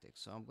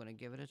tactics. So I'm going to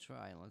give it a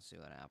try and let's see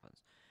what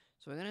happens.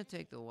 So we're going to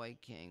take the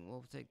white king.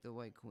 We'll take the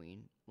white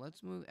queen.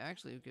 Let's move.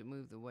 Actually, we could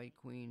move the white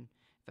queen.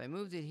 If I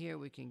moved it here,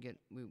 we'd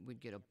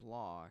get a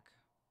block.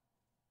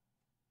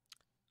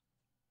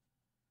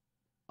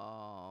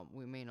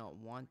 We may not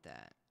want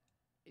that.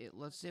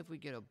 Let's say if we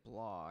get a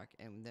block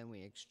and then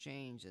we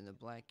exchange and the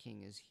black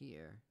king is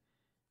here,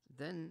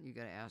 then you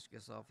got to ask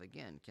yourself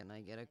again, can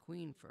I get a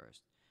queen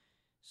first?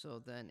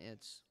 So then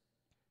it's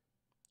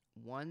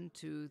 1,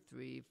 2,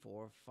 3,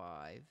 4,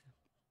 5.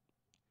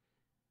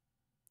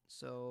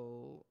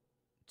 So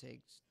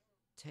takes,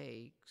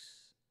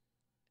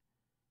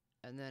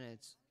 and then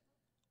it's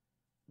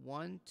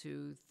 1,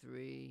 2,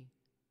 3,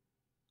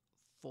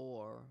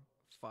 4,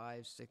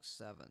 5, 6,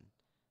 7.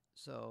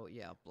 So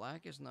yeah,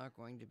 black is not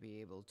going to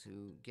be able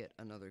to get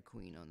another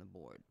queen on the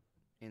board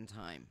in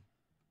time.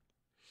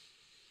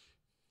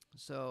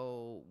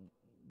 So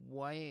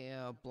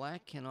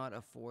black cannot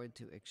afford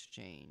to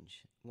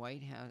exchange.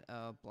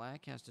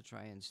 Black has to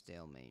try and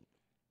stalemate.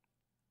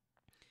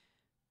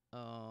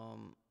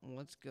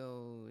 Let's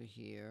go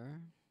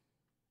here.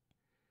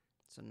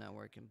 So now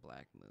where can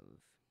black move?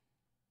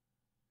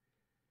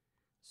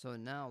 So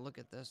now look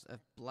at this. If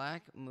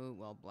black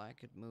black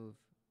could move.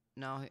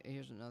 Now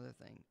here's another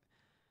thing.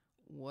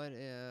 What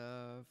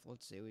if,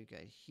 let's see, we've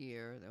got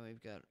here, then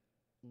we've got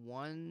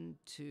 1,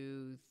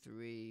 2,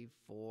 3,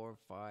 4,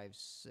 5,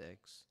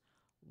 6.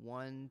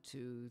 1,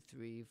 2,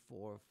 3,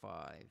 4,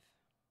 5.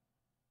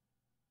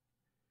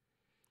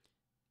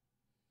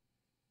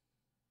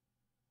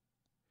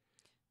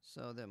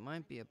 So there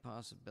might be a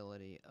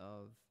possibility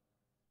of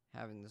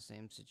having the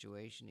same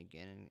situation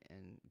again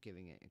and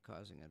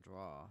causing a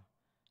draw.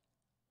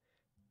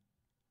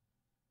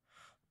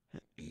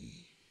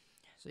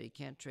 So you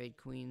can't trade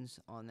queens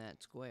on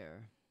that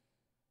square.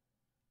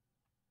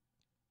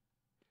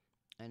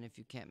 And if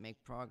you can't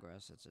make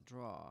progress, it's a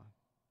draw.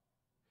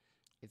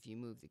 If you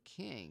move the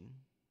king,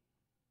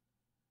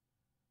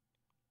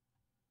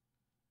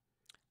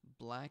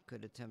 black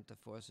could attempt to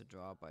force a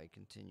draw by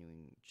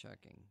continuously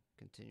checking.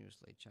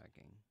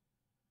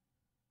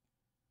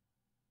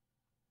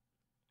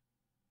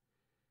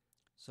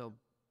 So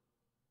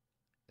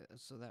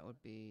that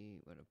would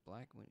be, what if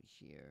black went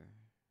here?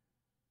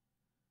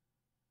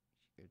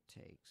 Here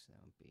takes,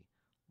 that would be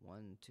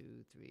 1,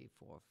 2, 3,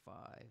 4, 5.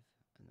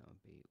 And that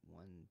would be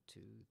 1, 2,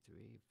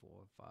 3,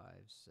 4, 5,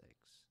 6.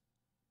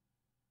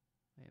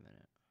 Wait a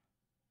minute.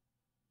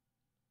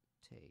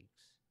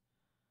 Takes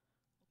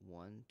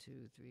 1,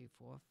 2, 3,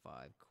 4,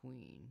 5.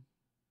 Queen.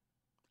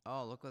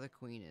 Oh, look where the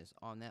queen is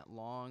on that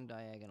long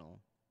diagonal.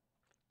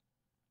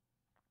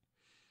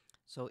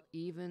 So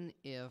even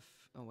if,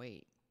 oh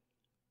wait,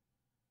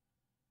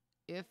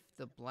 if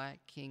the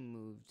black king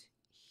moved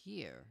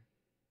here,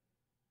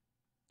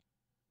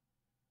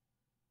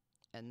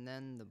 and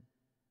then the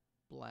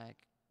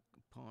black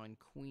pawn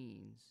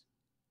queens,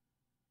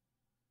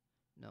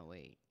 no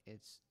wait,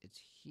 it's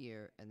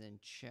here and then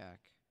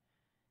check,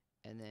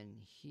 and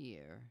then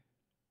here,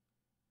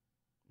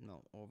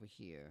 no, over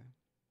here,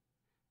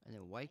 and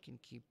then white can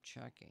keep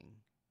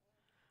checking,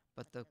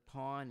 but the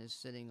pawn is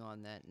sitting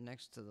on that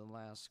next to the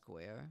last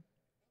square,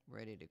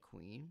 ready to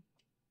queen.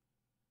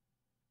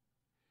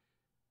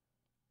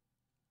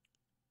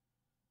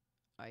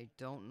 I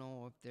don't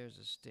know if there's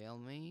a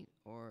stalemate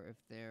or if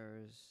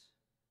there's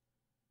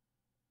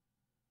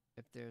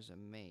a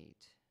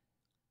mate.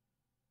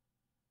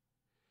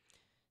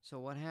 So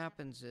what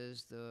happens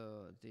is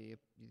the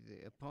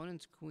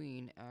opponent's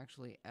queen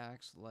actually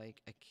acts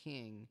like a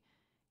king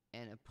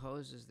and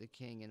opposes the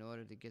king in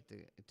order to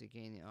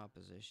gain the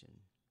opposition.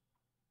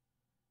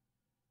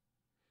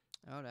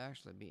 That would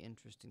actually be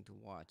interesting to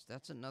watch.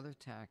 That's another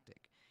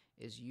tactic,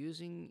 is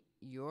using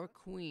your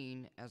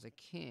queen as a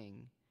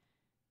king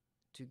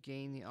to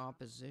gain the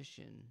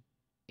opposition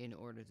in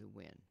order to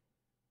win.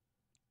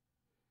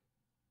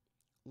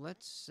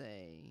 Let's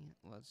say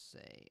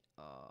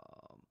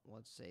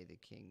the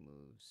king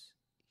moves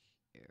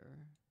here.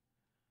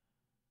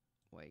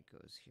 White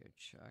goes here,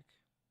 check.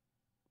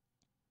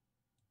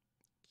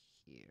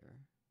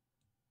 Here,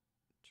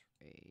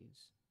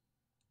 trades,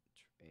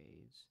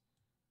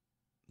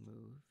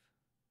 move,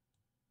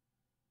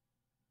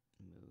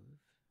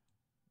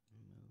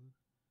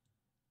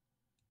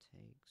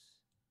 takes,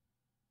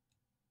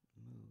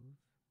 move,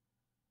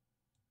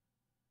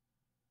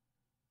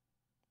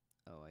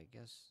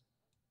 guess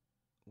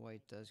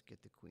white does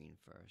get the queen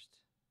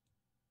first.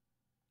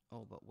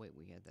 Oh, but wait,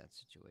 we had that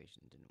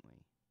situation, didn't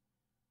we?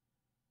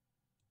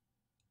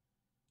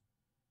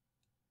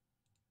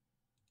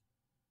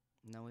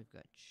 Now we've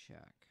got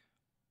check.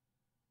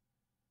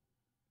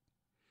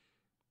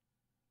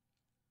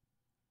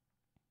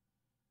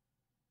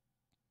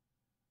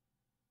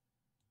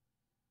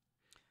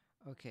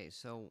 Okay,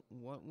 so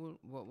what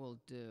we'll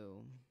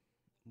do,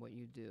 what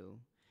you do,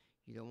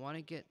 you don't want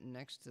to get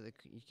next to the,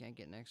 you can't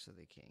get next to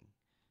the king.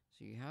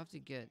 So you have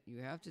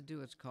to do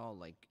what's called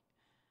like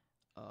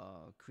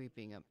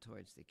creeping up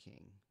towards the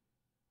king.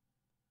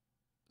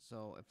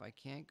 So if I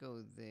can't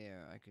go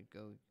there, I could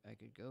go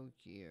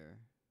here.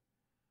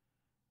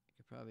 I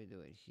could probably do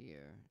it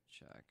here,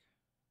 check.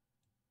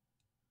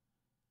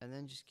 And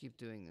then just keep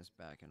doing this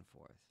back and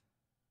forth.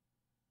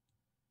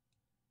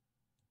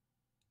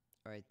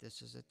 All right,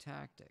 this is a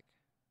tactic.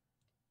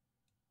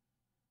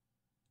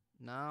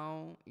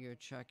 Now you're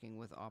checking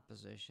with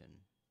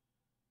opposition.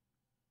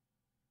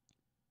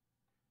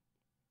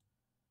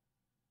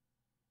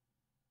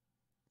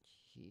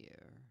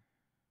 Here.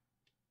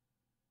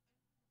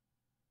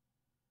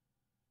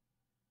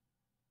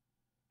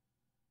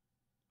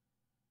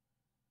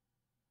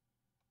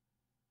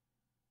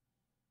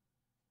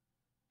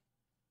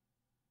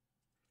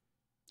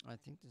 I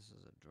think this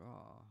is a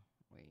draw.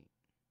 Wait.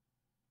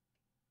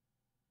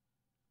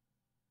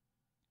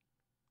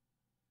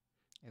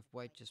 If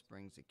white just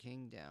brings the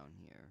king down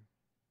here,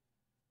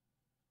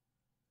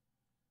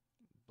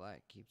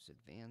 black keeps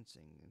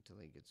advancing until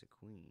he gets a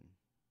queen.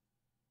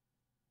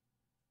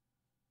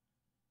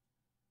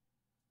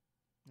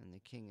 And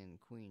the king and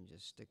queen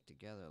just stick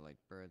together like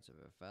birds of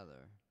a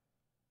feather.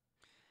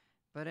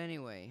 But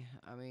anyway,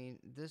 I mean,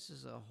 this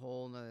is a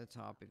whole nother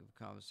topic of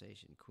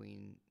conversation.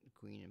 Queen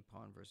and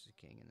pawn versus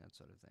king and that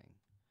sort of thing.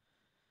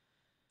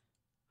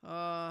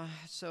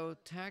 So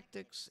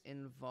tactics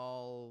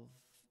involve,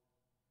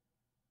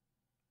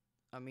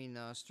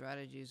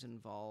 strategies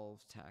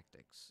involve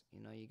tactics. You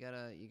know, you got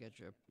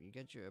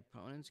your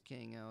opponent's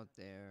king out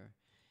there.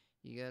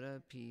 You got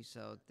a piece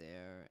out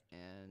there,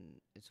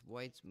 and it's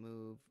white's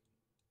move.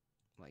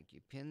 Like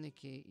you pin the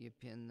key, you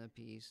pin the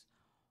piece,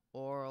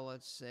 or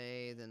let's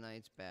say the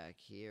knight's back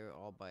here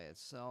all by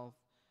itself,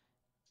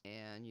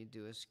 and you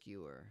do a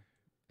skewer,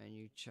 and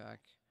you check.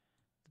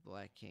 The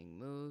black king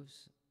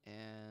moves,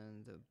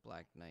 and the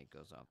black knight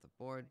goes off the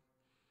board.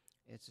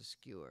 It's a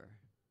skewer.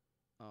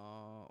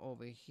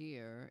 Over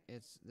here,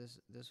 it's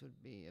this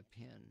would be a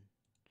pin.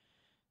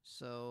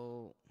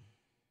 So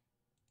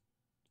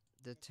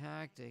the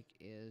tactic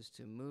is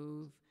to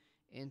move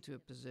into a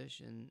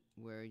position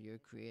where you're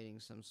creating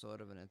some sort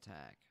of an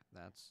attack.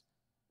 That's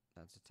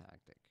a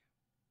tactic.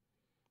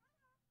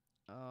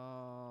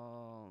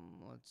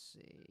 Let's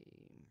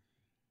see.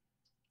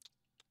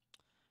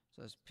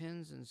 So it's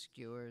pins and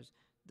skewers.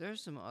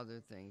 There's some other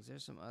things.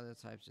 There's some other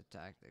types of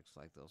tactics,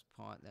 like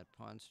that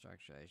pawn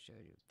structure I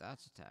showed you.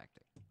 That's a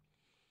tactic.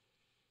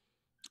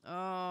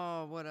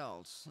 Oh, what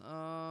else?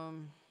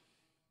 Trying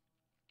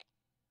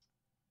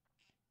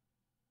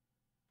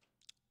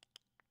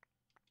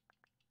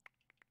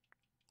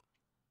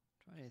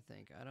to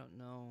think. I don't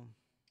know.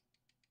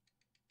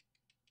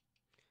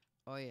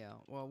 Oh yeah.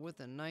 Well,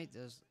 with a knight,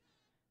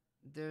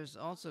 there's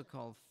also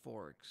called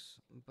forks,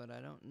 but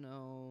I don't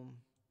know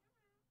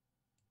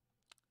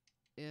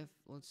if,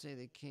 let's say,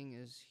 the king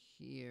is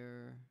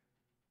here,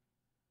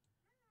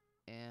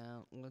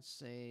 and let's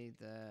say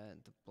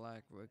that the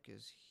black rook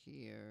is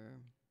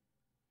here,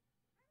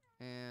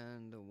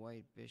 and the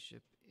white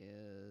bishop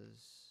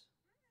is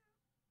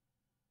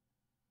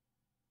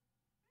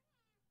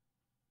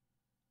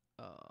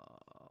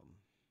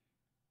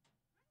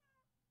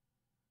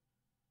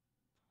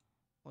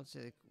let's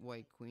say the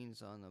white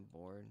queen's on the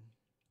board.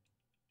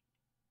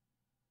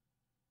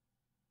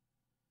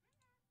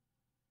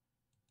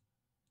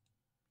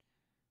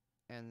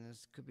 And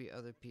this could be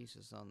other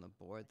pieces on the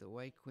board. The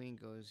white queen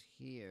goes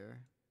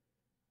here.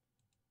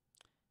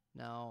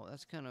 Now,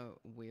 that's kind of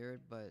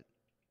weird, but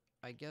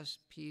I guess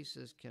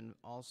pieces can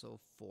also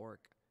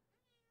fork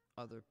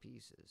other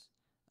pieces.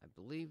 I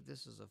believe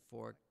this is a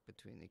fork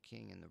between the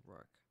king and the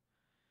rook.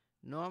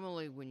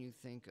 Normally, when you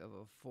think of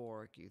a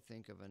fork, you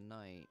think of a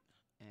knight,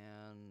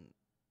 and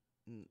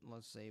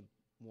let's say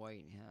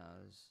white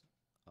has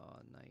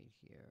a knight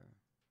here,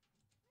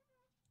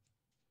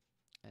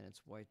 and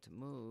it's white to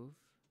move.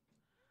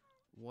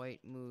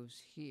 White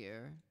moves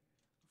here,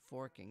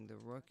 forking the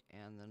rook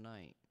and the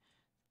knight.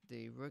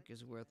 The rook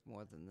is worth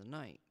more than the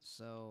knight,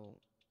 so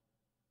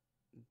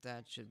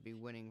that should be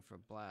winning for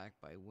black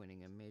by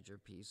winning a major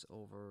piece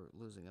over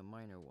losing a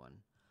minor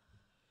one,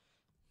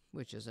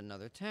 which is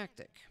another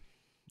tactic.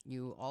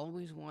 You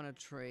always want to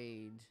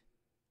trade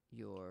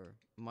your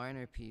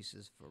minor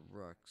pieces for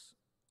rooks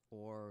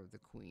or the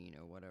queen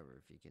or whatever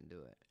if you can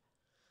do it.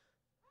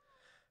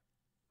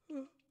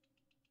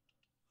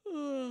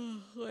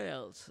 What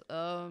else?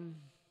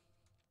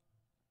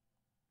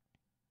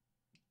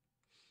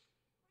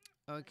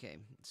 Okay,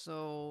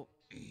 so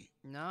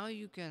now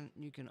you can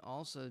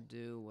also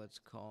do what's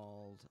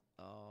called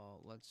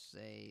let's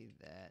say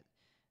that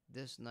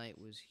this knight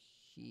was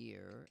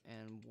here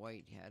and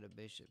white had a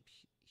bishop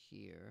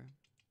here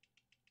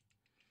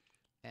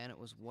and it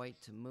was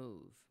white to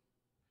move.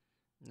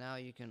 Now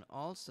you can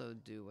also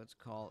do what's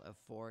called a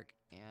fork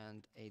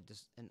and a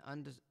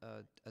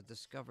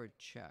discovered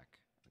check.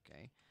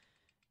 Okay.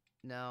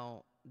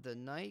 Now the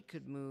knight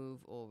could move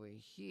over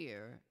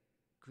here,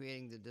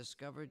 creating the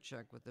discovered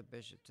check with the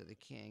bishop to the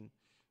king,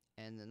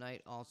 and the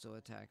knight also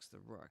attacks the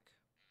rook.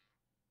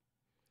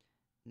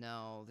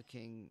 Now the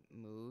king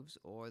moves,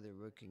 or the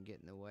rook can get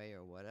in the way,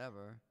 or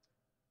whatever.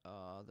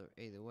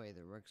 Either way,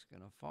 the rook's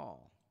gonna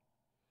fall.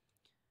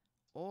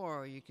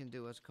 Or you can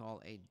do what's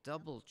called a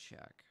double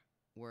check,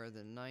 where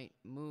the knight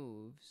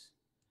moves.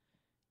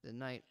 The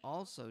knight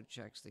also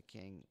checks the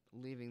king,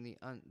 leaving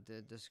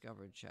the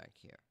discovered check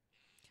here.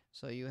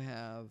 So you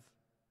have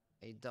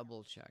a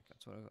double check.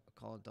 That's what I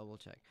call a double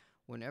check.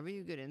 Whenever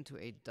you get into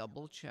a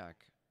double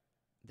check,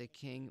 the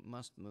king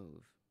must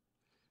move.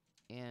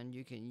 And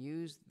you can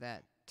use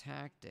that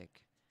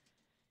tactic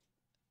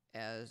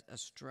as a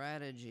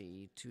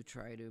strategy to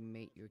try to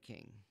mate your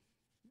king.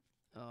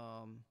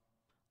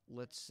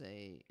 Let's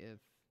say if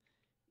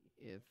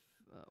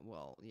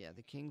well, yeah,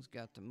 the king's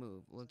got to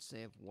move. Let's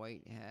say if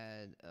white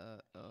had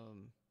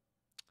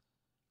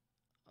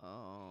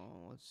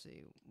let's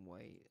see,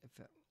 white.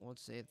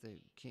 Let's say if the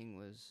king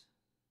was,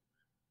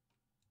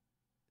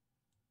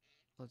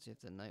 let's see if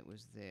the knight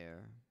was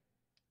there,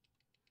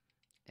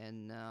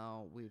 and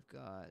now we've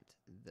got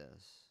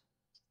this.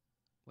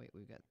 Wait,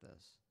 we've got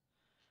this.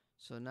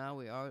 So now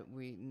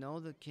we know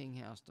the king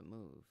has to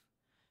move.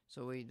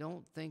 So we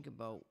don't think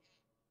about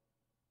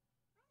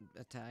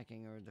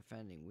attacking or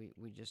defending.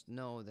 We just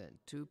know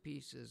that two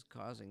pieces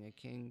causing a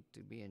king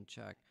to be in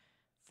check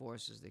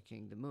forces the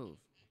king to move.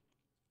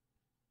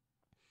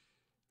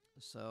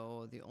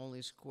 So the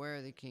only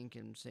square the king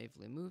can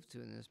safely move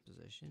to in this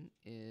position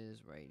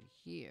is right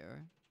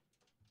here.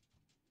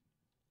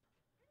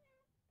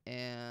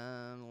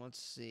 And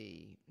let's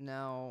see.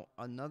 Now,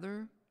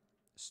 another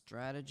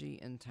strategy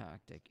and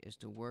tactic is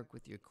to work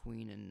with your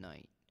queen and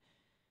knight.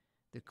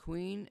 The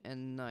queen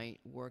and knight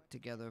work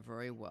together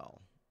very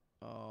well.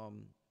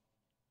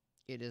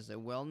 It is a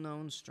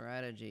well-known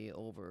strategy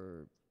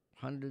over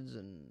hundreds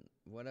and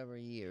whatever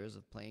years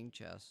of playing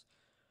chess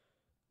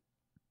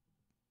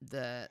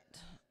that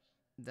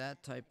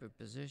that type of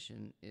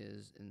position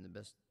is in the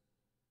best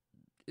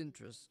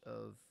interest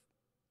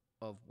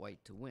of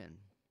white to win.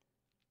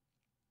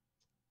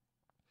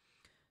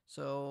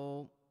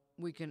 So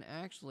we can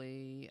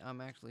actually, I'm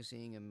actually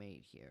seeing a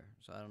mate here.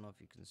 So I don't know if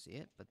you can see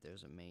it, but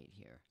there's a mate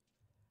here.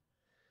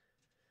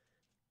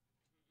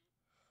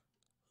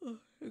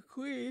 The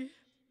queen.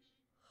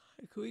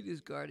 The queen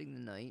is guarding the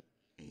knight,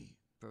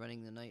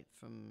 preventing the knight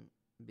from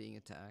being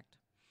attacked.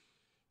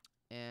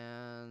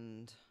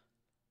 And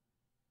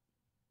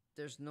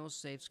there's no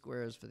safe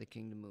squares for the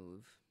king to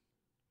move.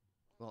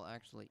 Well,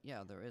 actually,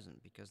 yeah, there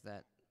isn't, because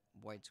that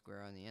white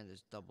square on the end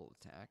is double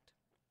attacked.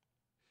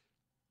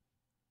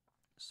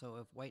 So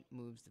if white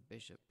moves the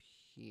bishop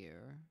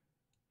here,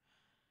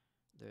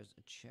 there's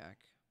a check.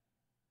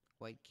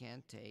 White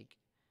can't take.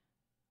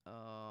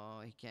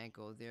 He can't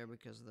go there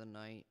because of the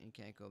knight, and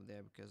can't go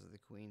there because of the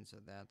queen, so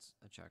that's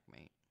a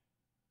checkmate.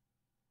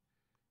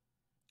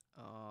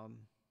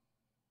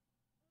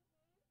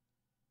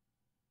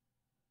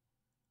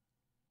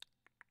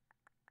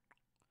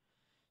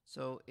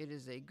 So it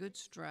is a good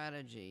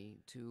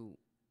strategy to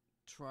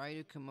try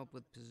to come up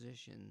with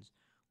positions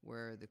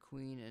where the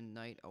queen and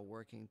knight are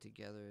working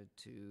together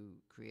to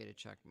create a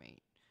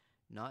checkmate.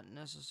 Not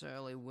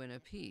necessarily win a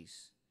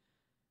piece.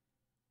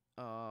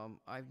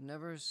 I've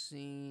never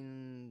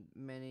seen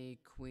many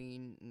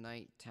queen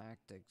knight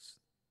tactics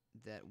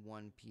that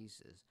won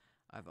pieces.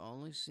 I've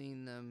only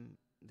seen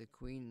the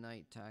queen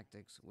knight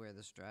tactics where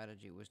the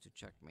strategy was to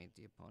checkmate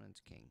the opponent's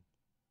king.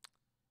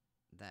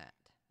 That.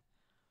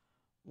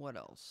 What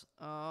else?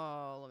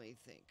 Let me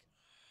think.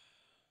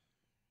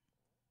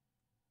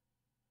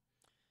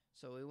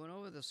 So we went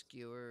over the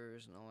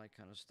skewers and all that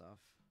kind of stuff.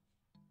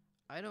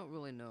 I don't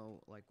really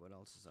know like what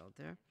else is out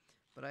there,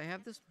 but I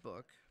have this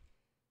book,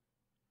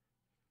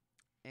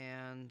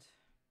 and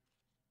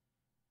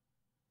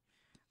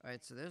all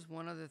right, so there's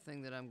one other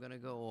thing that I'm going to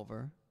go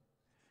over.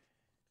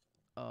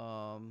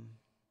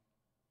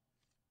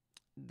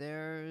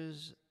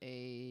 There's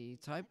a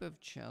type of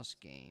chess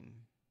game.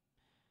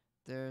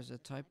 There's a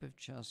type of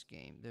chess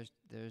game.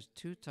 There's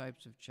two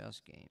types of chess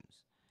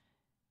games,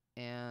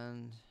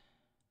 and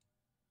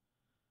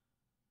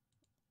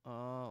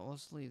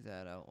let's leave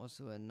that out. Let's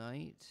do a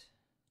knight.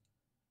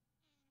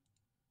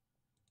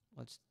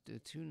 Let's do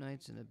two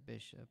knights and a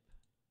bishop.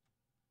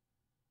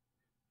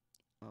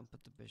 I'll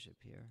put the bishop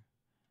here.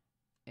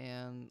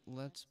 And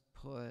let's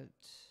put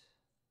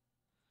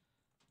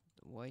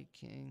the white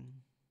king.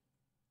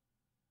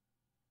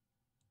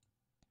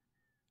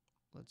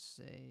 Let's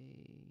say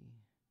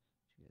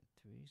you get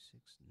 3,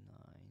 6, 9.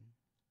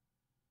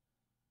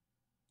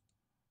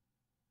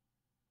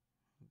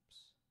 Oops.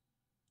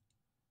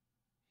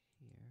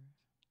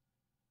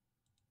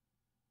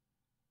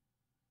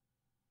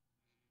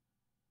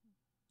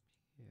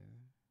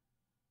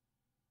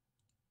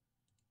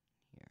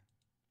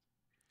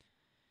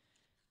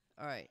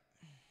 All right.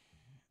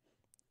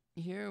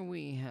 Here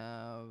we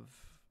have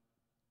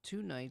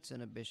two knights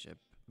and a bishop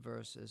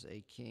versus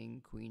a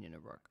king, queen, and a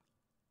rook.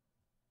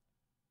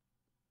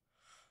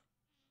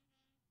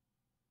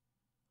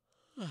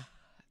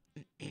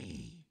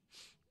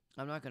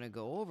 I'm not going to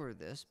go over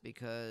this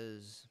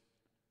because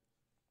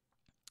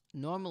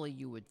normally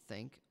you would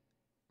think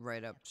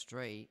right up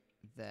straight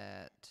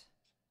that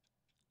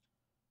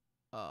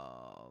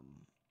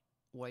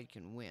white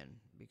can win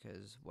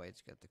because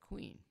white's got the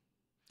queen.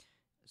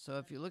 So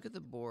if you look at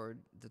the board,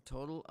 the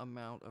total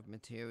amount of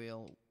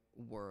material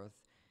worth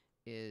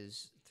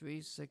is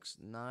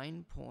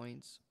 369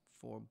 points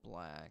for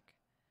black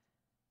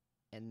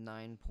and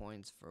 9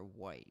 points for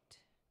white.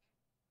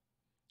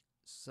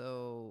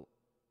 So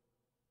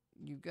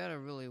you've got to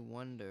really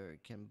wonder,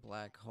 can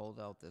black hold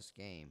out this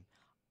game?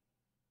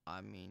 I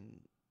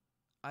mean,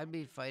 I'd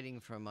be fighting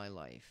for my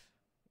life,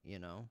 you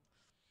know?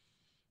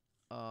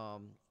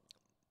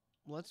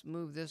 Let's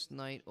move this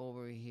knight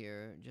over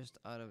here, just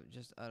out of,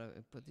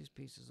 put these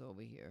pieces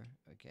over here,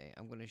 okay?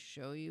 I'm going to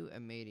show you a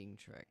mating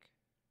trick.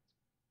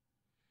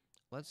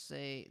 Let's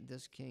say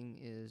this king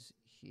is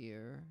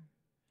here.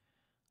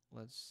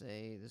 Let's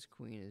say this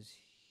queen is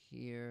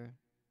here.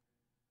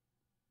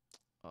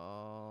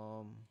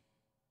 And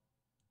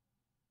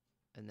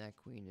that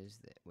queen is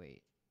the,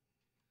 wait,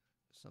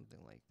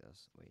 something like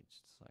this. Wait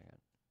just a second.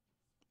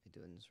 Am I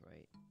doing this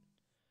right?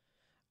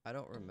 I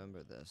don't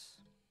remember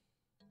this.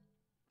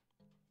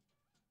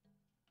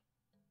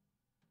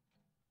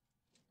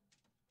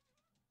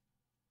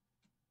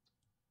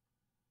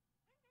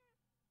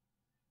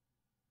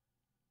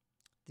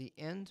 The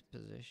end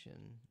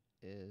position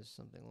is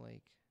something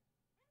like,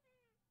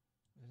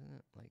 isn't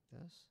it like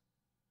this?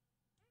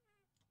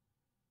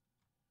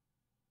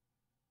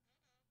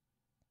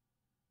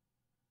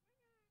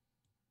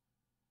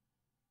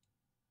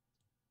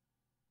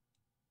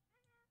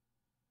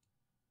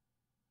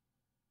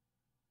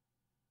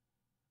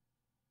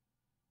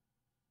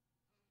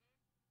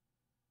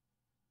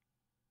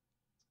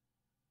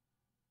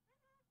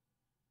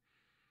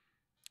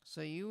 So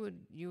you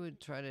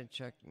would try to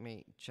check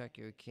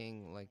your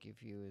king like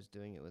if you was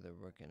doing it with a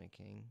rook and a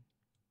king.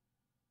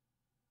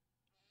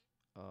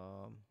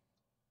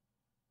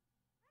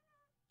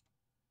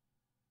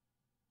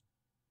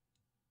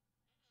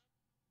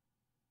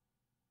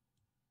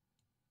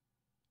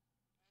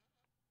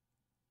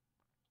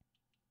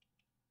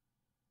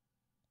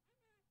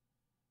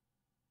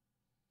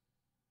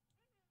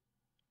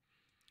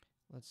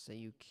 Let's say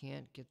you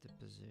can't get the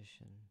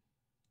position.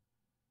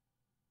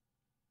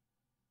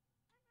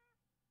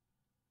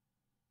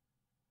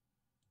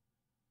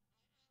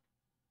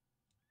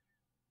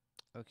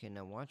 Okay,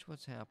 now watch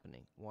what's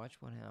happening.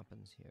 Watch what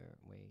happens here.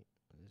 Wait,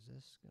 is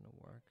this gonna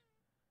work?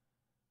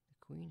 The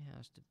queen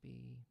has to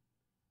be...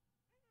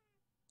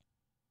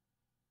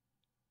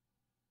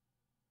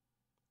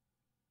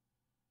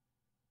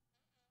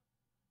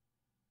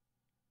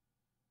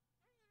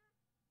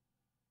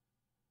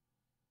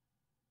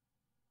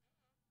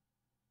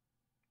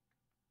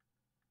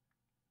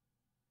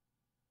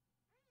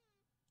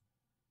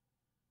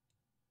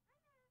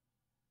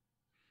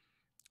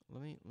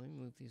 Let me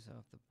move these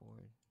off the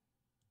board.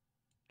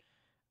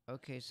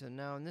 Okay, so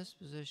now in this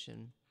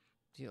position,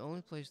 the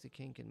only place the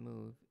king can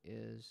move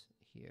is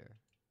here.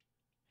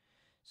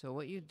 So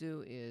what you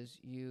do is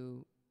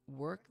you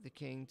work the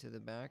king to the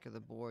back of the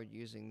board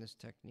using this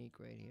technique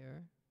right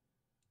here.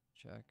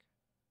 Check.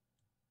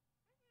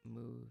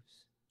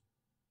 Moves.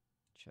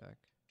 Check.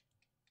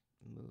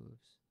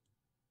 Moves.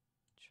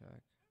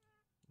 Check.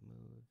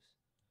 Moves.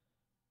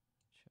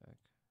 Check.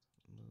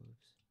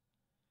 Moves.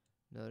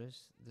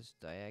 Notice this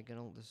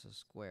diagonal, this is a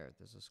square.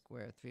 There's a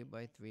square, 3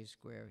 by 3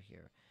 square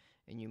here.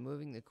 And you're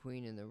moving the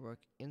queen and the rook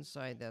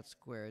inside that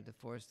square to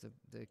force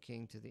the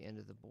king to the end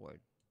of the board.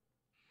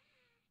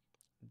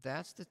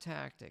 That's the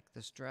tactic.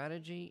 The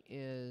strategy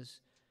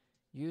is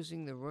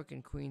using the rook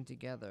and queen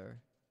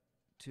together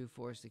to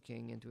force the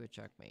king into a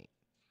checkmate.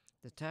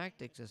 The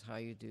tactics is how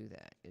you do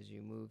that, is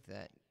you move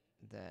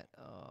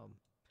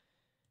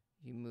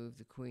you move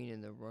the queen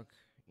and the rook,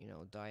 you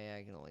know,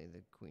 diagonally.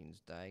 The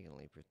queen's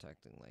diagonally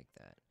protecting like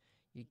that.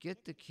 You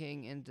get the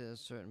king into a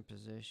certain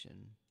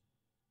position.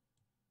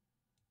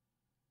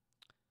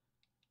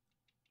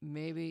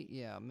 Maybe,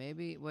 yeah,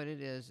 maybe what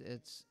it is,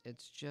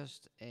 it's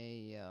just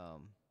a,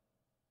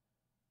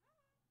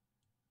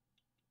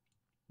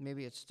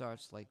 maybe it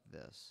starts like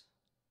this.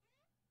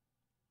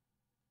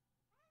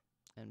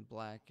 And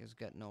black has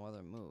got no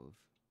other move.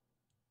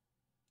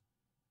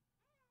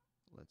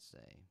 Let's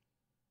say.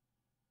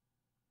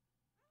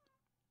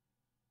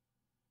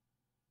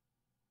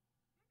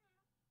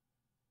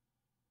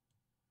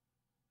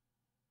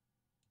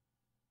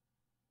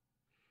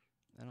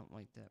 I don't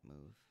like that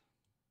move.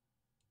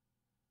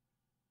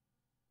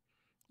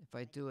 If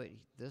I do it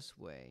this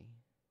way,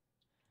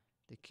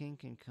 the king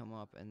can come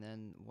up and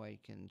then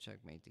white can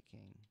checkmate the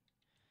king.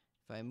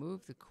 If I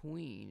move the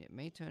queen, it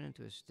may turn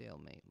into a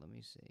stalemate. Let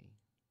me see.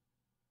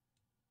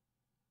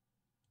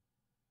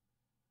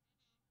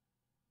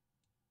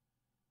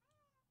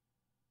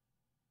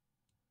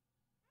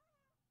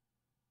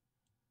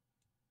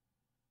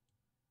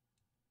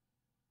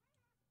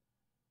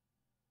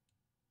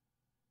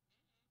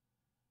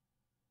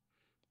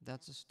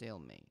 That's a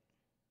stalemate,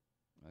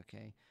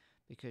 okay?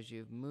 Because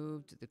you've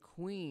moved the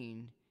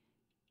queen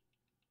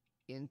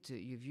into,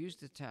 you've used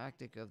the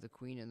tactic of the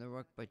queen and the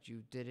rook, but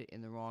you did it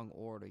in the wrong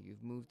order.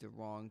 You've moved the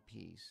wrong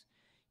piece.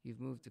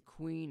 You've moved the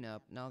queen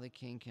up. Now the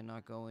king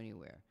cannot go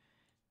anywhere.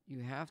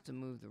 You have to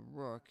move the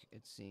rook,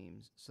 it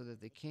seems, so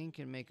that the king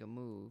can make a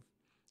move,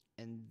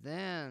 and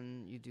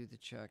then you do the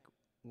check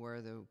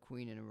where the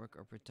queen and the rook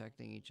are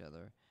protecting each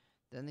other.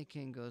 Then the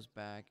king goes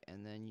back,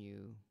 and then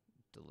you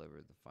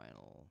deliver the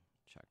final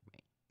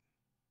checkmate.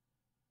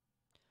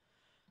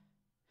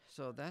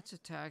 So that's a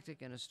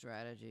tactic and a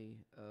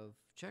strategy of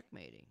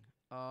checkmating.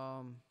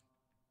 Um,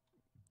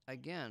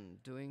 Again,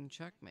 doing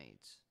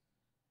checkmates.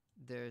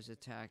 There's a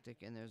tactic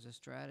and there's a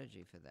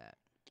strategy for that.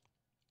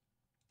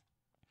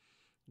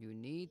 You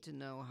need to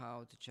know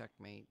how to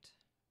checkmate,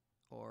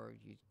 or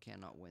you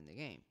cannot win the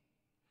game.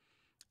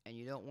 And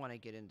you don't want to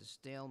get into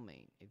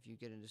stalemate. If you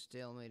get into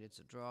stalemate, it's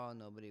a draw,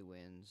 nobody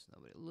wins,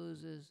 nobody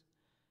loses,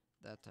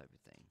 that type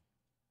of thing.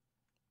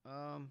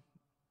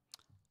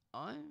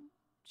 I'm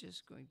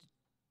just going to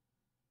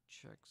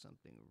check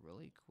something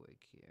really quick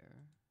here.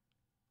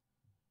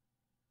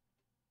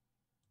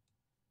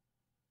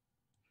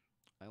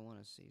 I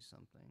want to see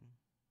something.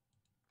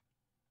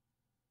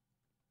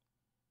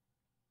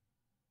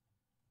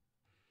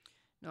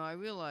 No, I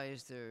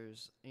realize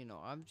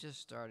I'm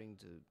just starting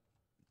to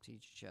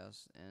teach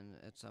chess, and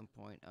at some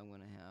point I'm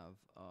going to have,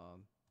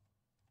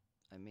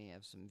 I may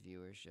have some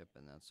viewership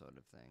and that sort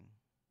of thing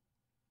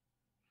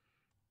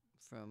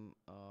from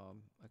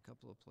a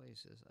couple of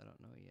places. I don't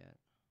know yet.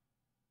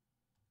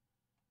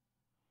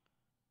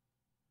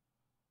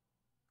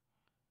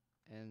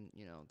 And,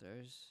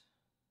 there's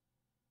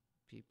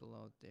people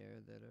out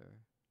there that are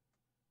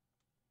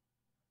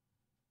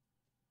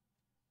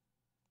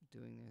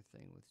doing their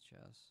thing with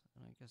chess,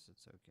 and I guess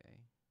it's okay.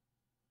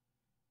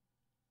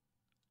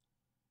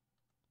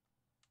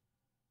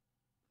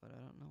 But I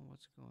don't know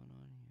what's going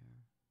on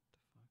here.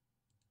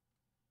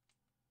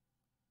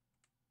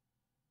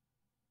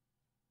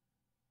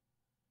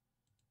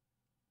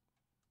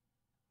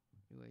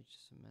 What the fuck? You wait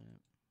just a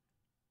minute.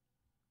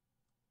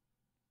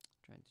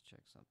 Trying to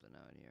check something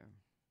out here.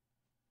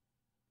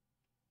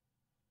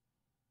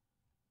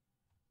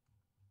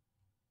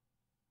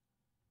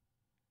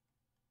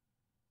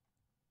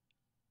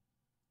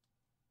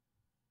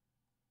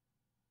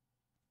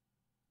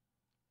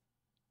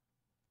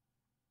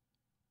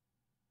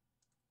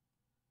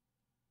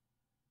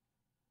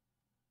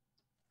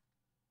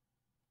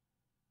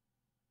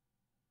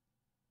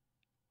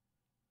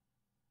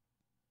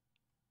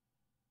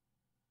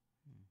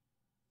 Hmm.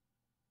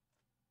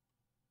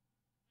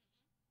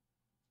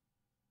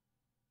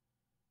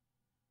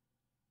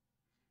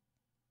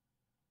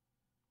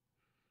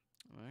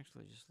 I'm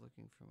actually just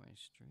looking for my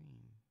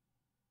stream.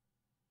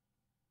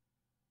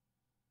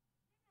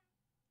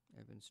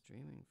 I've been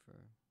streaming for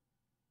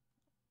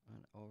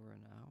over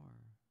an hour.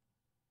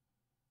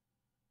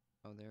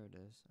 Oh, there it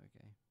is.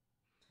 Okay.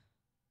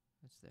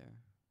 It's there.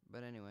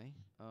 But anyway,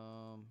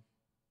 let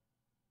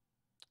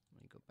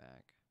me go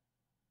back.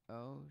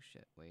 Oh,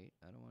 shit. Wait.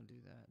 I don't want to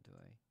do that, do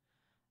I?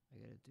 I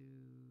gotta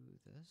do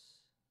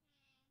this.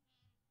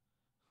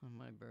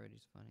 My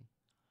birdie's funny.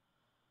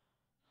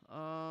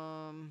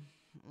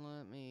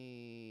 Let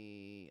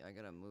me. I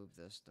gotta move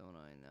this, don't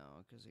I,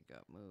 now? Because it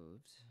got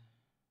moved.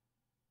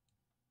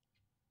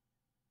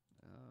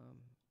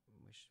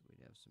 Wish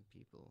we'd have some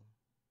people,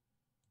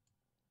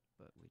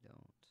 but we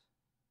don't.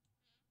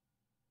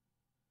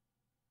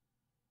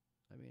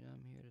 I mean,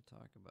 I'm here to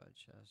talk about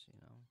chess,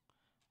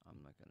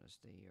 I'm not gonna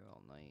stay here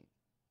all night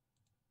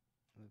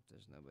if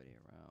there's nobody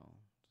around.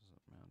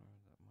 Doesn't matter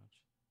that much.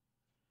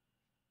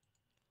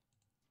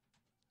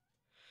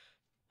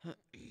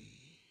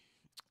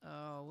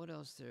 What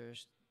else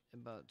there's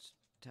about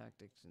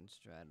tactics and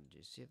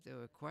strategies? See if there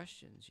were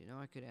questions.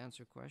 I could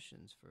answer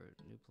questions for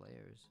new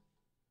players.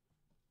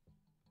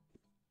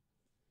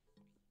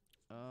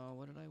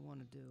 What did I want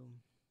to do?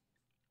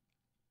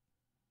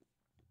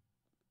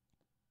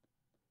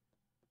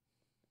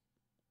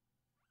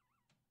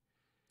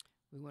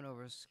 We went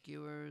over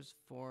skewers,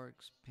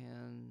 forks,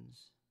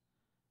 pins.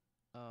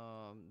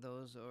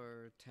 Those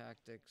are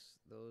tactics.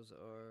 Those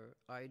are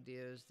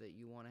ideas that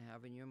you want to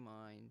have in your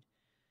mind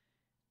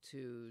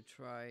to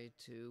try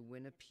to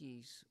win a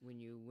piece.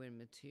 When you win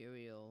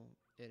material,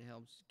 it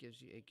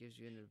gives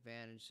you an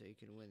advantage so you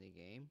can win the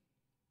game.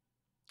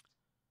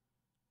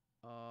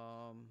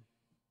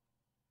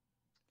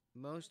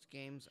 Most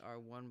games are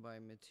won by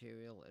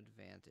material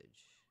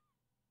advantage.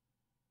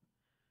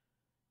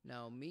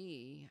 Now,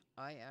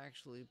 I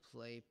actually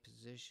play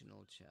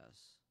positional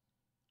chess.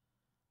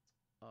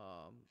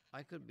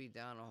 I could be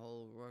down a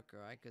whole rook,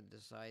 or I could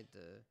decide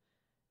to,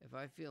 if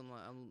I feel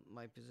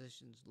my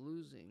position's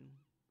losing,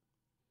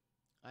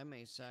 I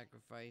may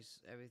sacrifice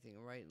everything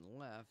right and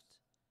left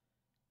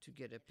to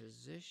get a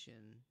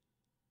position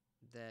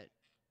that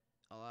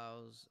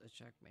allows a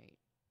checkmate.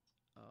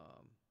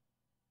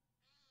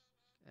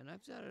 And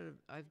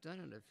I've done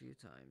it a few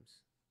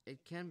times.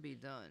 It can be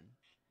done.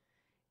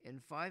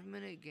 In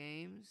 5-minute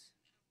games,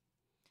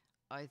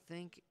 I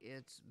think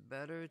it's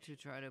better to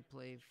try to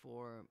play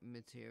for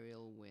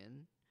material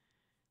win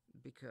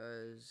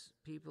because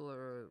people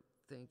are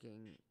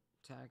thinking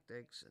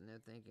tactics and they're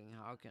thinking,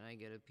 how can I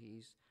get a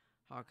piece?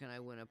 How can I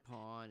win a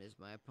pawn? Is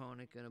my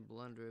opponent going to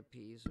blunder a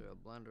piece or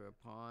blunder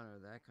a pawn or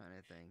that kind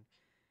of thing?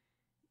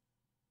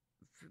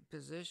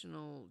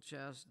 Positional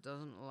chess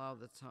doesn't allow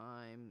the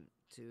time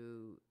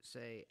to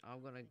say,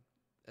 I'm going to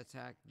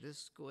attack this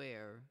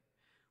square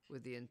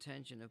with the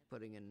intention of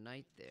putting a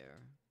knight there.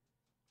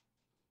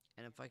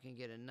 And if I can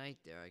get a knight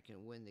there, I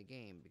can win the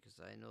game because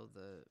I know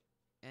the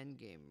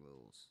endgame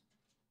rules.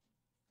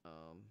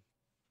 Um,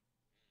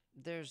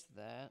 there's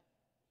that.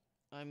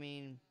 I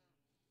mean,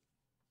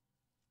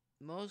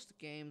 most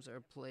games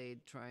are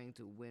played trying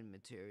to win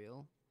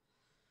material.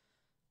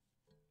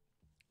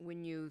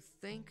 When you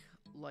think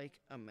like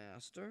a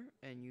master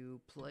and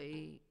you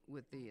play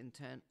with the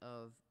intent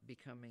of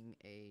becoming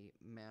a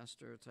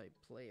master type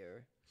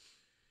player,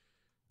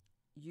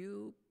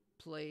 you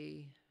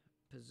play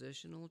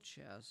positional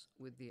chess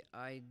with the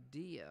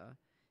idea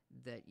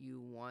that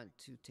you want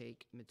to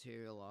take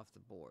material off the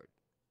board.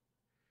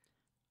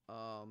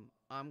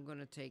 I'm going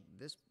to take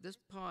this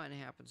pawn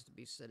happens to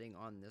be sitting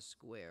on this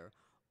square,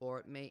 or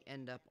it may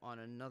end up on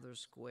another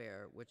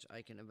square, which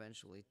I can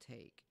eventually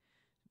take.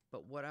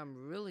 But what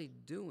I'm really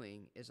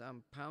doing is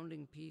I'm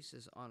pounding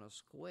pieces on a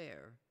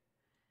square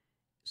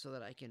so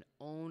that I can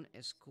own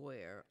a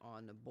square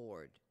on the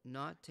board,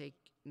 not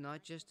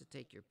just to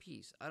take your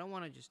piece. I don't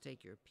want to just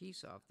take your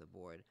piece off the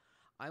board.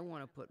 I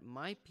want to put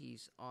my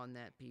piece on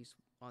that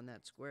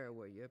square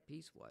where your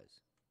piece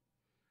was.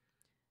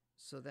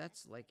 So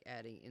that's like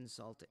adding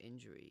insult to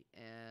injury.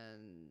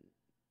 And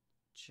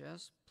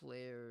chess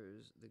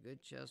players, the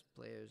good chess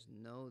players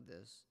know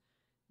this.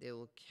 They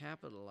will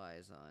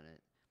capitalize on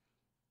it.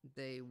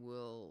 They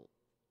will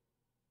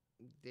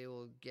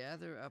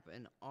gather up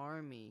an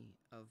army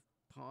of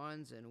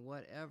pawns and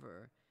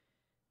whatever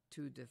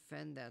to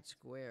defend that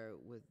square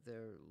with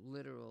their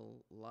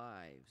literal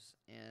lives.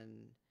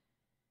 And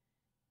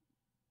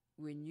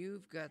when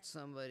you've got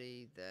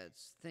somebody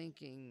that's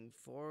thinking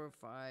 4 or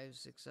 5,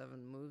 6,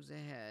 7 moves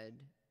ahead,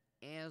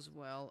 as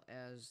well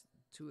as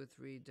 2 or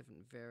 3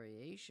 different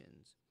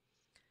variations,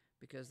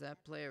 because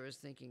that player is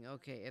thinking,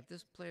 okay, if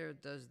this player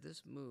does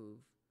this move,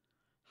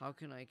 how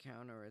can I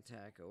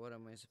counterattack, or what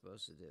am I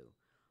supposed to do?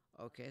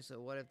 Okay, so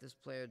what if this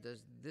player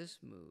does this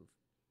move?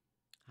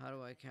 How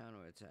do I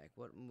counterattack?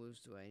 What moves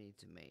do I need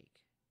to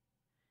make?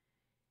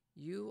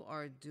 You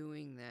are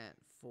doing that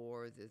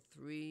for the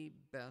 3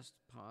 best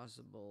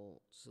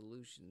possible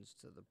solutions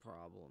to the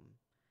problem.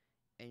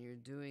 And you're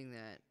doing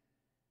that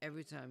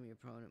every time your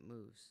opponent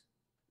moves,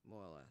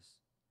 more or less.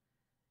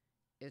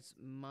 It's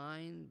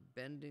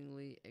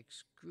mind-bendingly,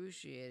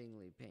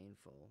 excruciatingly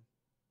painful.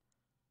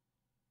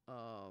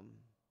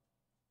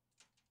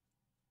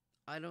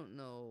 I don't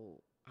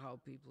know how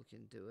people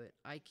can do it.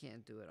 I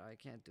can't do it. I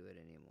can't do it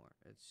anymore.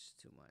 It's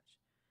too much.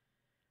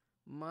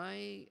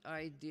 My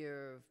idea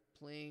of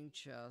playing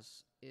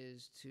chess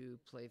is to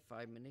play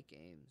 5-minute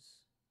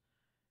games.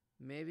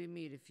 Maybe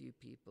meet a few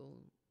people,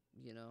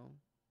 you know.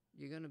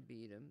 You're going to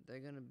beat them. They're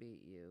going to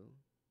beat you.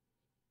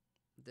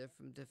 They're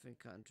from different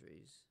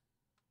countries.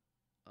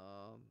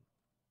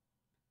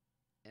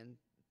 And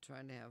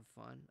trying to have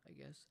fun, I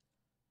guess.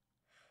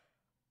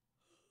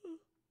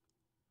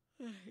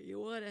 You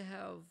want to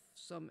have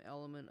some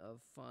element of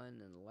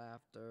fun and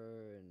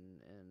laughter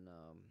and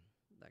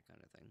that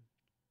kind of thing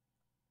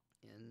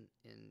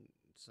in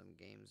some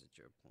games that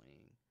you're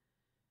playing.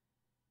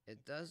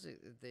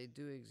 They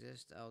do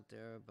exist out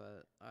there,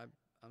 but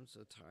I'm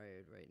so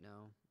tired right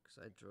now because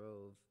I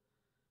drove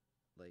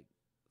like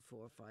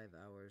 4 or 5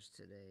 hours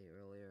today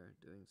earlier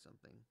doing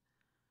something.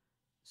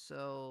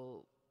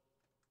 So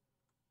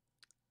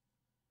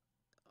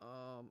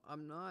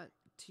I'm not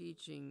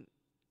teaching.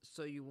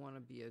 So you want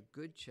to be a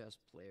good chess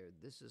player.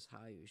 This is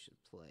how you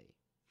should play.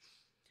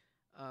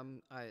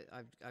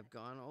 I've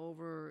gone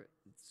over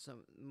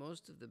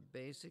most of the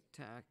basic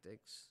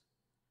tactics.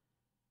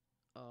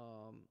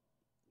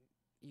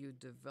 You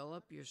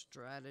develop your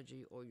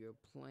strategy or your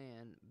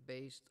plan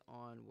based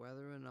on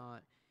whether or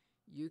not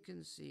you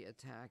can see a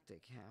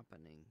tactic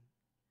happening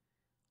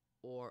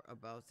or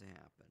about to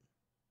happen,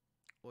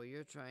 or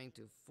you're trying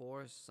to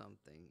force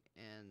something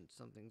and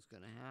something's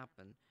going to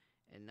happen,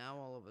 and now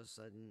all of a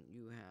sudden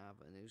you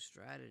have a new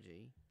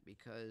strategy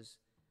because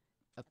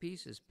a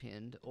piece is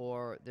pinned,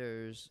 or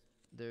there's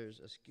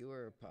a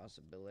skewer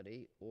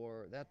possibility,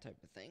 or that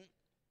type of thing.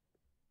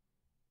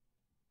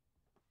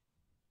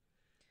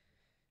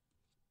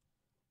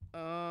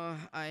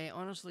 I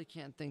honestly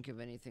can't think of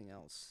anything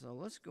else. So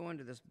let's go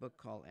into this book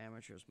called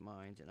Amateur's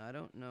Mind, and I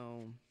don't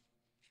know.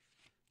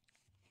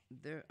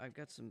 I've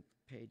got some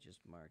pages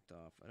marked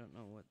off. I don't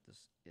know what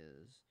this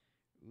is.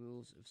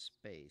 Rules of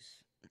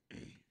Space.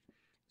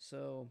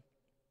 So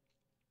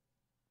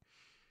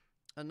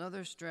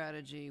another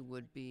strategy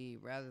would be,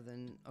 rather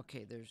than,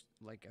 okay, there's,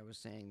 like I was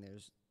saying,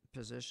 there's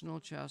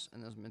positional chess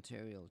and there's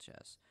material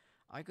chess.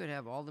 I could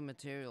have all the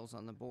materials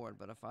on the board,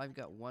 but if I've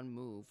got one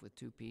move with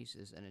two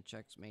pieces and it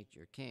checkmates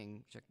your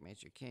king,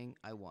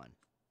 I won.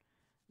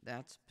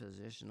 That's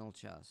positional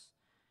chess.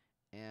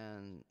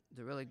 And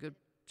the really good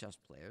chess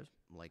players,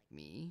 like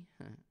me,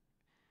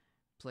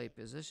 play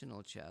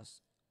positional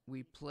chess.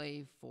 We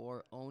play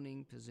for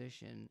owning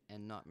position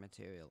and not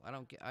material. I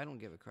don't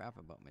give a crap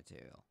about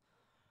material.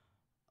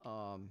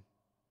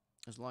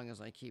 As long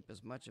as I keep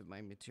as much of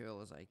my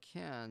material as I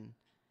can,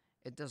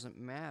 it doesn't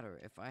matter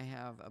if I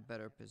have a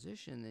better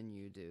position than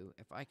you do.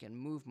 If I can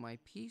move my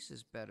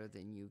pieces better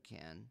than you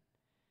can,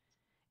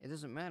 it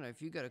doesn't matter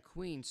if you got a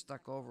queen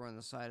stuck over on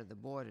the side of the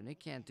board and it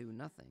can't do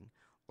nothing,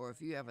 or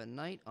if you have a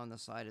knight on the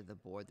side of the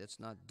board that's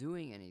not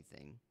doing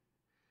anything,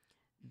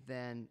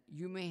 then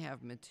you may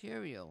have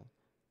material,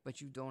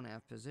 but you don't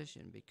have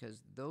position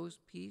because those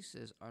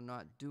pieces are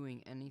not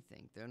doing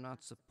anything. They're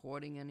not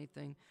supporting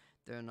anything.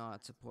 They're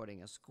not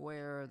supporting a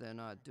square. They're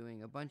not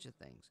doing a bunch of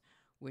things.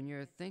 When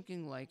you're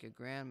thinking like a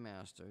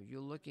grandmaster,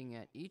 you're looking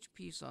at each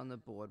piece on the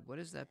board. What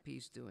is that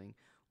piece doing?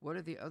 What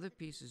are the other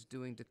pieces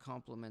doing to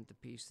complement the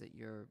piece that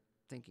you're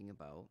thinking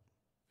about?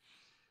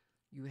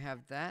 You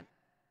have that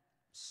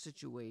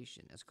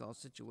situation. It's called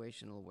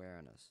situational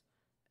awareness.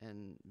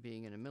 And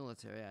being in the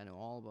military, I know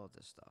all about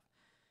this stuff.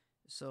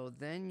 So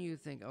then you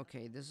think,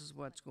 okay, this is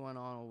what's going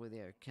on over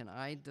there. Can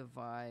I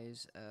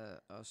devise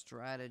a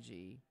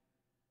strategy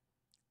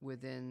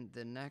within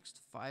the next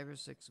 5 or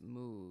 6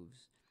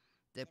 moves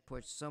that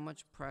puts so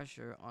much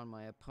pressure on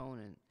my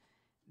opponent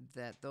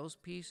that those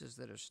pieces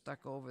that are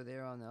stuck over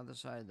there on the other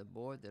side of the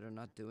board that are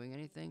not doing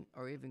anything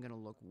are even going to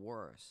look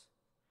worse?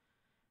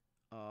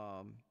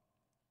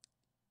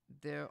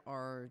 There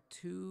are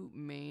 2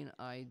 main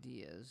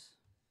ideas.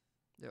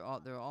 There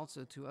are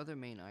also 2 other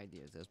main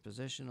ideas. There's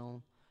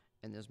positional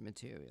and there's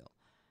material.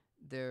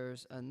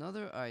 There's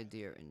another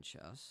idea in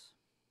chess,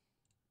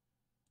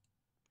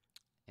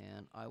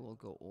 and I will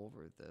go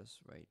over this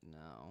right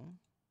now,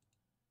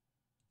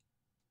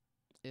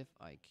 if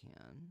I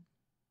can.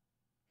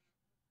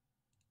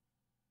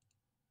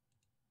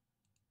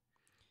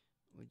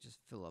 We just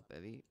fill up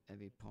every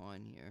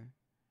pawn here,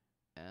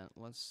 and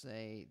let's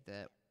say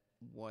that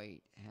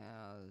white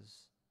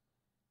has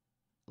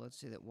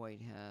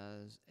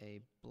a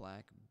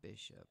black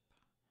bishop,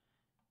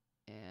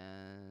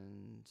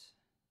 and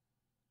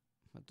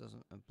what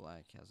doesn't a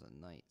black has a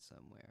knight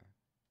somewhere.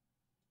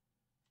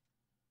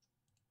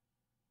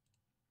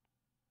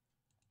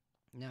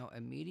 Now,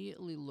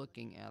 immediately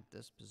looking at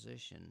this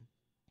position,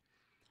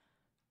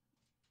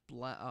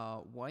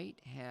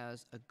 white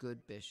has a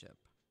good bishop.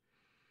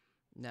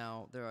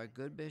 Now, there are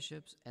good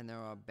bishops and there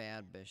are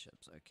bad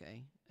bishops,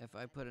 okay? If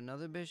I put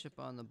another bishop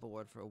on the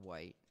board for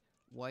white,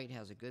 white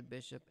has a good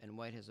bishop and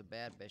white has a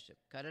bad bishop.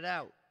 Cut it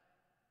out.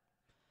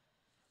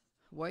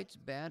 White's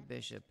bad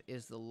bishop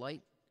is the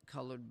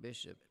light-colored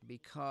bishop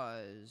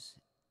because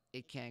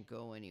it can't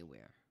go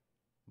anywhere.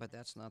 But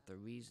that's not the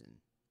reason.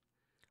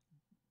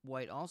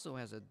 White also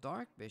has a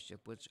dark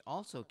bishop, which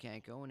also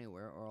can't go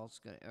anywhere, or else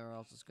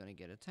it's going to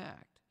get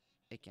attacked.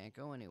 It can't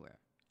go anywhere.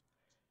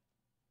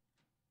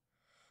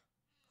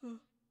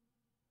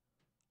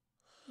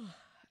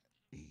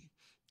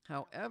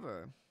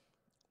 However,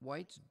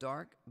 white's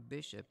dark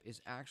bishop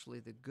is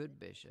actually the good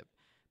bishop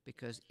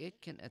because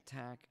it can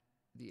attack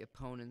the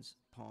opponent's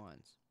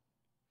pawns.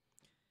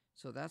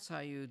 So that's how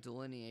you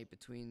delineate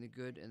between the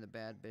good and the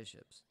bad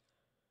bishops.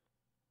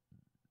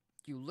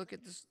 You look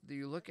at this.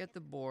 You look at the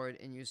board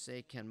and you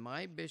say, "Can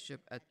my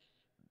bishop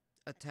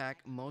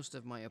attack most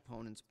of my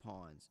opponent's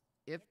pawns?"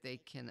 If they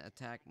can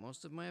attack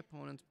most of my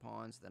opponent's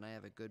pawns, then I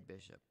have a good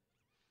bishop.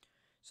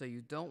 So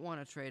you don't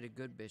want to trade a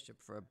good bishop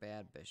for a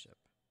bad bishop.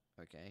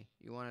 Okay?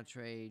 You want to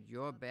trade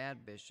your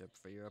bad bishop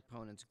for your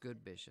opponent's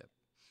good bishop.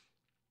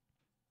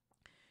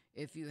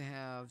 If you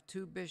have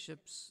 2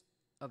 bishops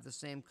of the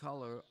same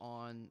color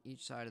on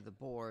each side of the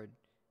board,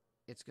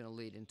 it's going to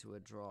lead into a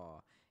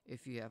draw.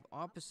 If you have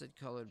opposite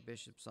colored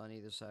bishops on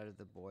either side of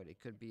the board, it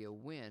could be a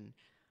win.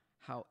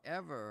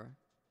 However,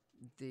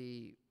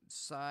 the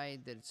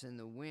side that's in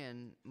the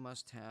win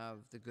must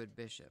have the good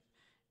bishop.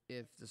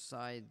 If the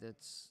side that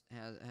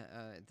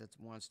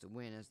wants to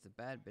win is the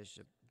bad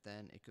bishop,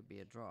 then it could be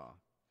a draw.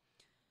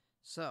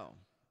 So,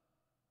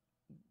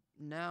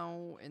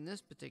 now in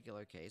this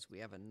particular case, we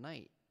have a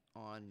knight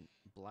on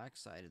black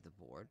side of the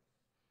board,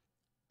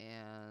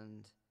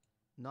 and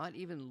not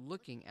even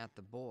looking at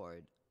the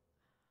board,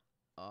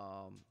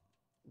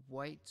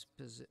 black's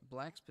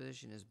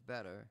position is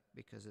better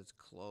because it's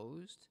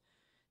closed.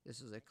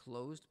 This is a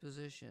closed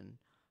position.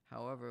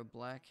 However,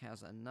 black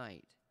has a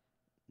knight.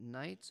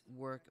 Knights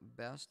work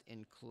best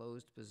in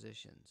closed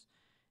positions.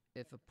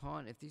 If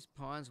these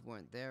pawns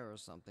weren't there or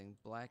something,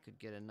 black could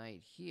get a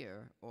knight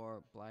here,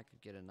 or black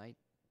could get a knight,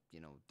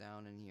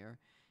 down in here,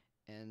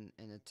 and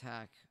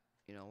attack.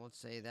 Let's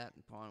say that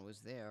pawn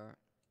was there,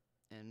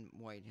 and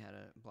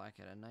black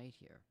had a knight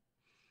here.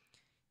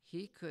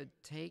 He could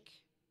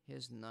take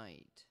his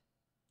knight,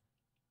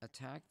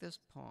 attack this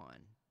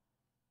pawn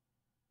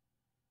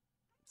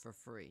for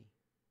free,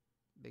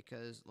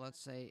 because let's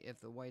say if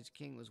the white's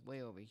king was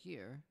way over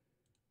here,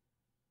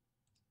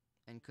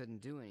 and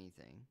couldn't do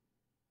anything.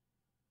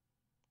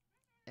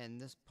 And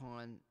this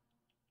pawn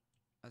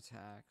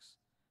attacks.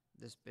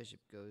 This bishop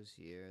goes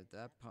here.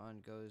 That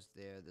pawn goes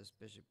there. This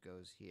bishop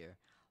goes here.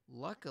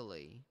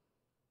 Luckily,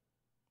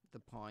 the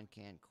pawn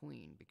can't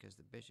queen because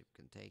the bishop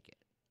can take it.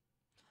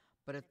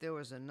 But if there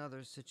was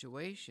another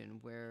situation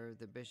where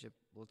the bishop,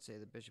 let's say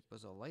the bishop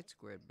was a light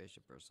squared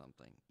bishop or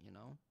something, you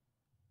know?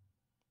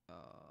 What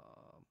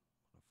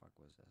the fuck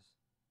was this?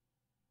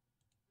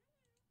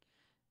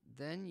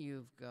 Then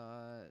you've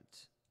got,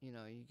 you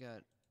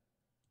got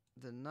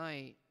the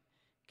knight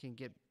can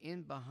get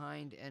in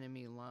behind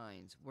enemy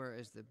lines,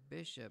 whereas the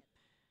bishop,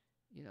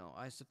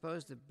 I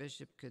suppose the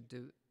bishop could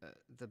do,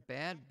 the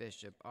bad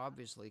bishop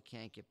obviously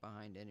can't get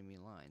behind enemy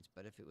lines,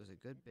 but if it was a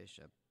good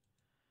bishop,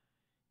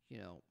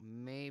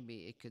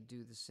 maybe it could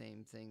do the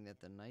same thing that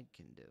the knight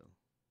can do.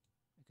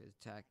 It could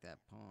attack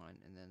that pawn,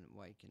 and then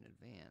white can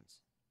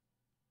advance.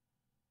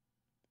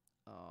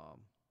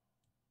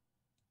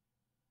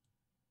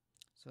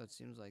 So it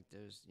seems like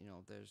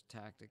there's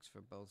tactics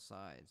for both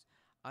sides.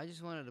 I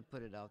just wanted to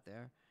put it out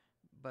there.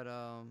 But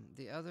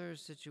the other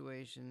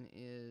situation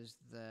is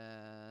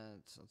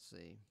that, let's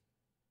see.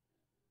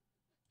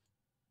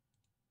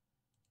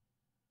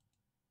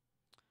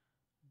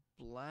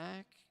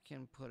 Black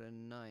can put a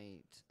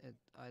knight.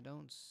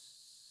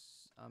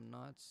 I'm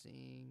not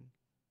seeing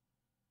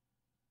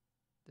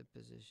the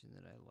position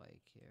that I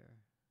like here.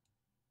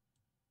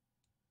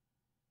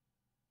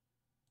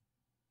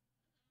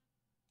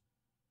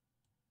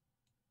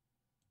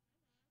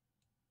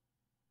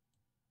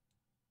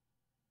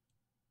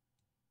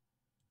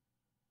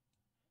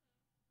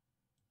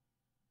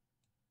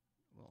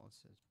 Well,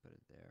 let's just put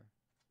it there.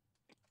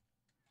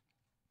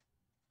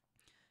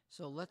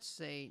 So let's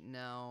say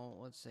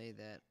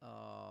that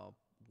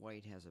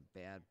white has a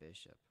bad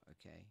bishop,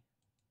 okay?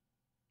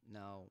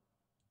 Now,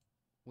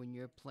 when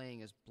you're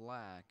playing as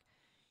black,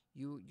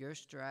 your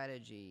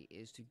strategy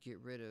is to get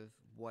rid of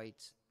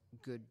white's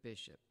good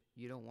bishop.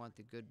 You don't want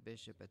the good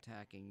bishop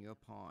attacking your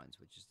pawns,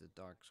 which is the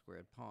dark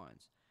squared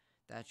pawns.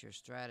 That's your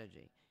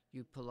strategy.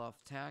 You pull off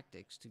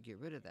tactics to get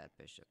rid of that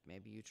bishop.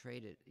 Maybe you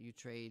trade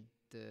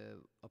the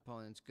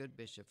opponent's good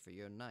bishop for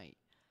your knight.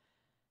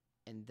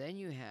 And then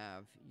you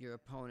have your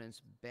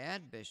opponent's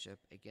bad bishop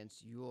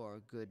against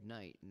your good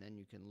knight. And then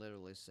you can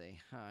literally say,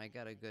 I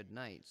got a good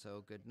knight,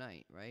 so good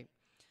knight, right?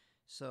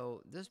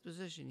 So this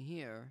position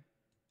here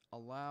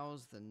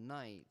allows the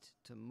knight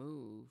to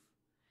move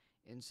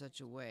in such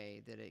a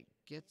way that it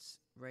gets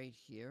right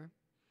here.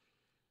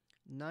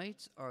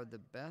 Knights are the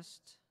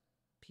best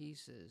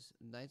pieces.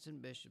 Knights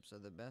and bishops are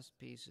the best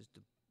pieces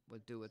to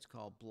do what's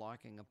called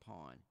blocking a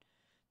pawn,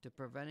 to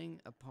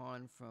preventing a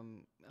pawn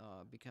from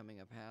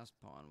becoming a passed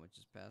pawn, which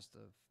is past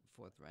the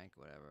fourth rank,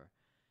 whatever.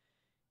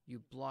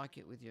 You block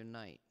it with your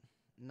knight.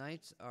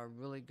 Knights are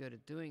really good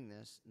at doing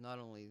this. Not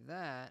only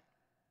that,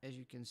 as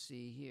you can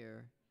see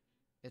here,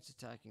 it's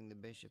attacking the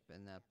bishop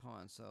and that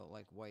pawn. So,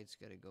 like, white's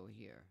got to go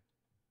here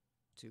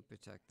to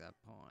protect that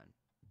pawn.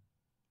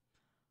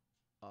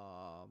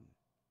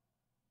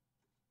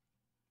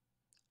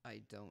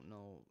 I don't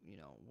know,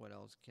 what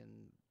else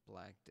can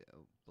black do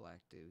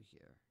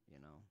here, I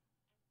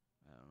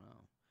don't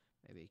know.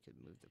 Maybe he could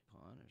move the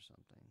pawn or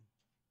something.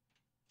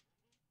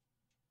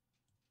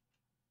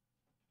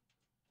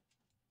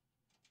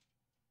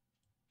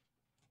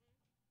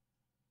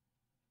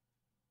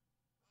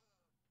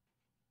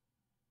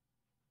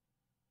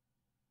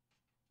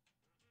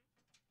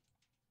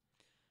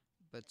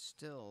 But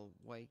still,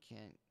 white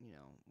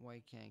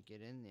can't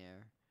get in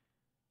there.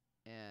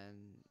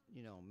 And,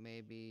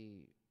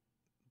 maybe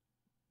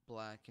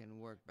black can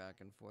work back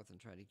and forth and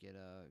try to get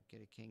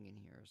a king in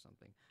here or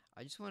something.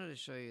 I just wanted to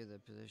show you the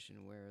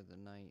position where the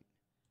knight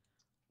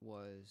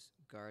was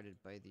guarded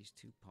by these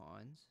two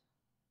pawns.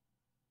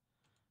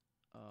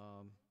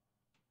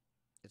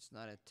 It's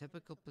not a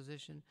typical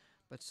position,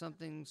 but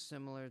something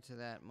similar to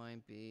that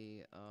might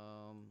be,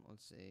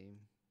 let's see.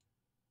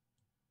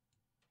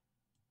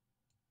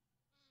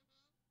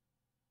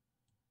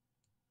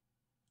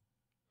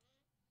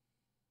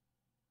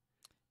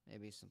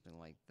 Maybe something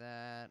like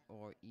that,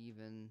 or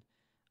even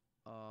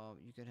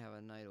you could have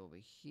a knight over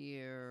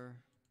here.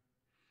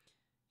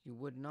 You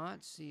would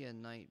not see a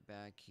knight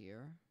back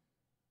here.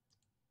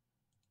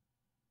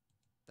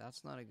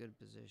 That's not a good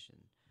position.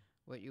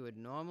 What you would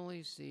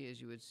normally see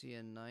is you would see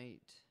a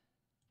knight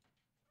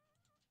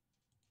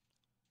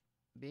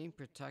being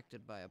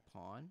protected by a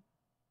pawn,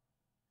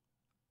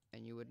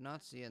 and you would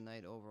not see a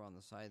knight over on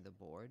the side of the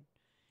board.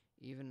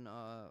 Even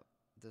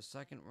the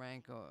second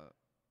rank or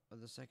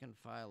the second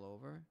file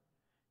over,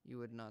 you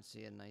would not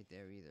see a knight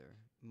there either,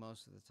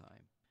 most of the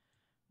time.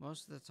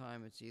 Most of the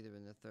time, it's either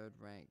in the third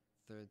rank,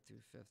 third through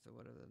fifth, or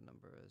whatever the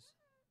number is.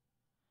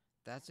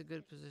 That's a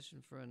good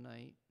position for a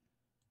knight.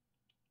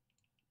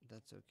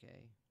 That's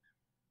okay.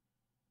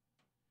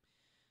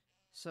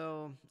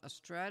 So, a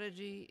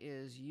strategy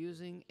is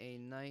using a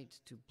knight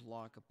to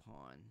block a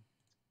pawn.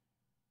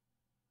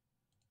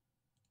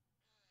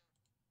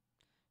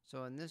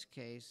 So in this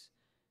case,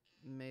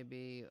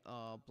 maybe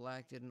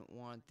black didn't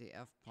want the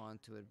f pawn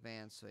to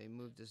advance, so he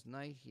moved his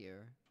knight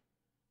here.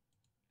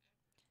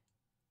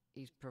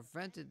 He's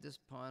prevented this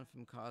pawn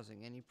from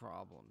causing any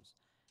problems,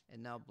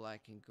 and now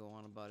black can go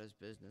on about his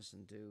business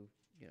and do,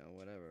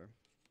 whatever.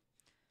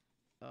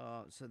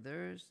 So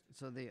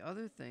the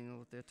other thing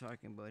what they're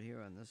talking about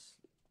here on this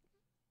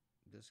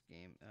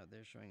game,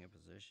 they're showing a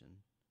position.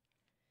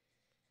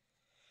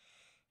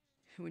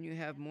 When you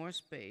have more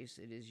space,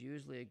 it is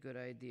usually a good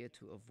idea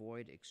to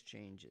avoid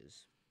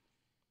exchanges.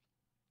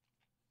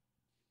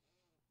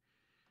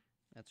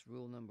 That's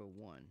rule number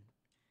 1.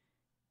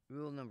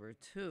 Rule number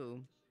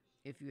 2,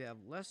 if you have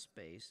less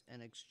space,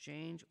 an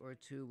exchange or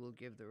two will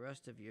give the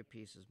rest of your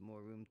pieces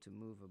more room to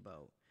move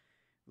about.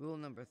 Rule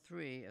number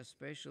 3, a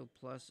spatial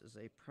plus is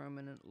a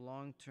permanent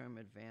long-term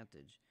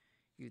advantage.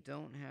 You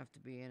don't have to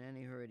be in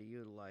any hurry to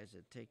utilize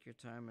it. Take your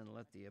time and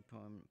let the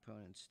opponent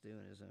stew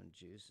in his own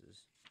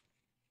juices.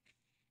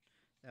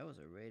 That was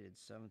a rated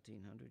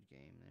 1700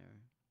 game there.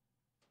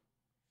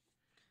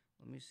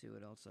 Let me see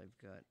what else I've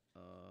got.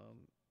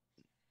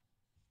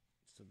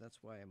 So that's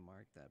why I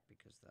marked that,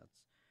 because that's...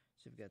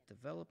 So you've got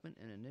development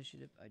and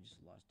initiative. I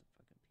just lost a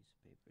fucking piece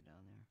of paper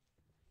down there.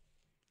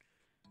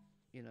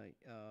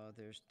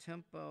 There's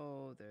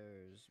tempo,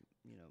 there's,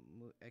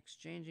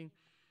 exchanging.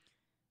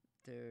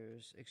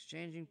 There's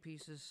exchanging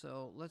pieces.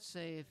 So let's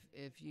say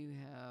if you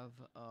have,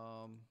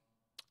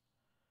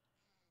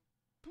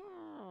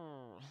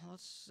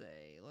 let's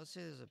say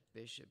there's a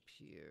bishop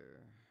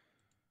here.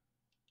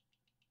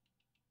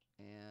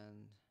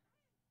 And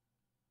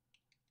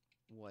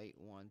white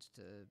wants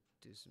to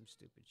do some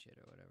stupid shit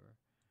or whatever.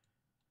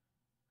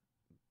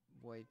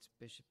 White's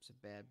bishop's a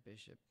bad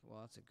bishop.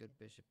 Well, it's a good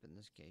bishop in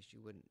this case.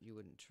 You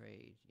wouldn't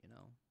trade,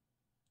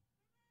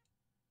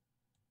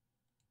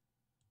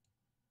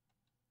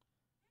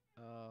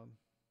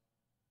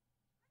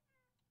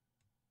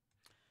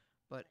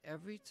 But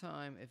every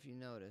time, if you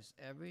notice,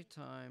 every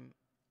time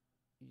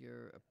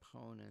your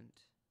opponent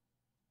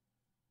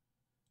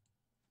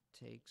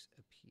takes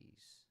a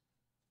piece,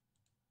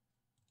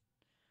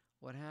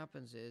 what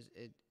happens is,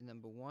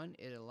 number 1,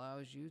 it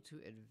allows you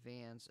to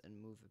advance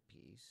and move a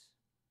piece.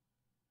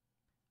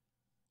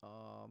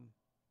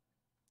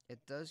 It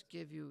does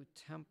give you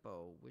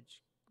tempo, which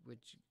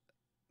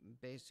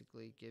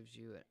basically gives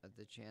you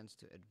the chance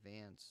to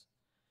advance,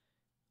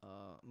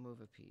 move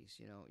a piece.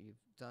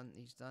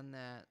 He's done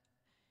that.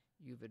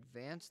 You've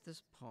advanced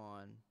this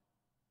pawn,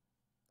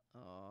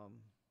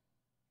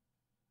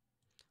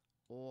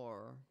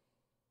 or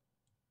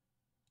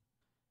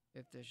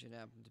if there should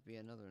happen to be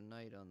another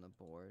knight on the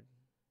board,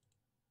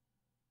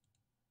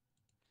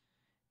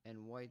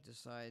 and white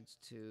decides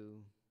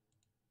to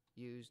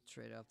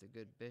trade off the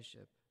good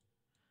bishop,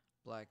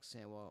 black's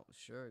saying, well,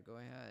 sure, go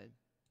ahead.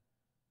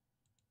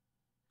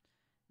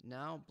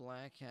 Now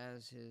black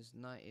has his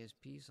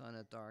piece on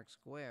a dark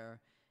square,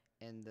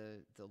 and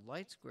the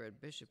light squared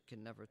bishop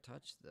can never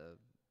touch the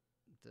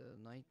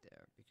knight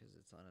there because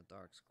it's on a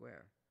dark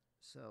square.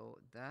 So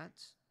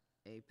that's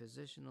a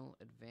positional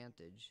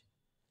advantage,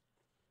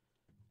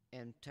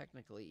 and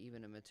technically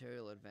even a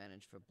material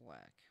advantage for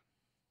black.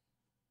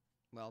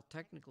 Well,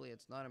 technically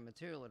it's not a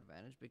material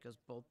advantage because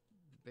both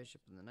the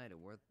bishop and the knight are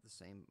worth the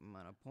same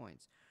amount of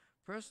points.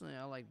 Personally,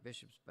 I like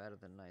bishops better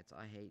than knights.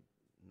 I hate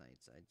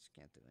knights. I just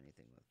can't do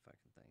anything with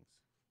fucking things.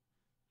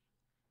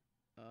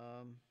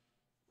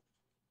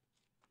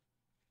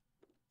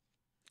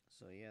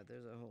 So yeah,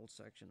 there's a whole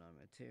section on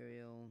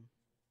material.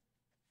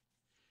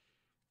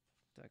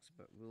 Talks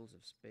about rules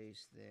of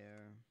space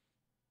there.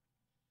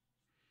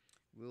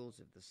 Rules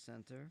of the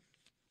center.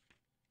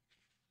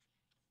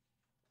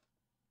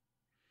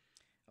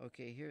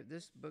 Okay, here,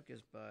 this book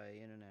is by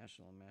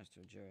International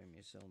Master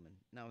Jeremy Silman.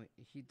 Now,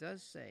 he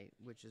does say,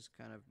 which is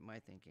kind of my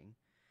thinking,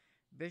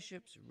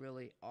 bishops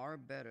really are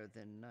better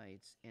than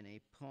knights in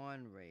a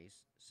pawn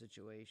race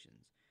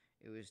situations.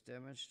 It was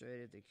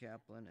demonstrated to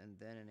Kaplan, and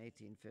then in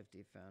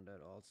 1850 found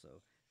out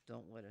also.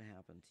 Don't let it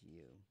happen to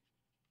you.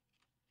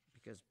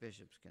 Because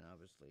bishops can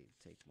obviously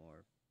take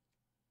more,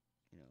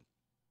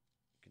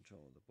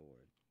 control of the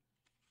board.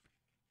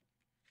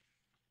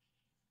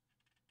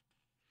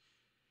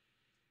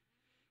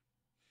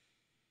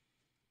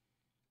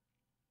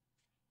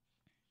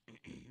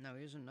 Now,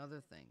 here's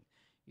another thing.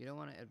 You don't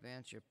want to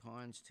advance your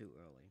pawns too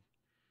early.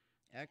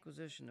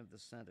 Acquisition of the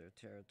center,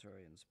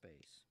 territory, and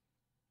space.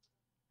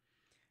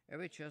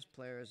 Every chess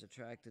player is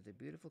attracted to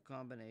beautiful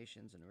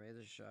combinations and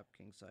razor-sharp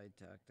kingside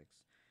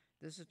tactics.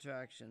 This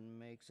attraction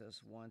makes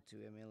us want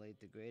to emulate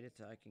the great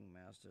attacking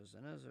masters,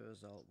 and as a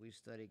result, we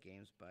study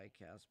games by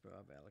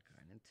Kasparov,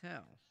 Alekhine, and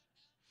Tal.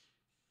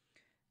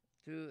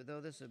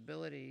 Though this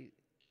ability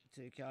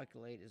to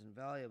calculate is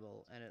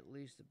invaluable, and at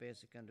least a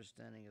basic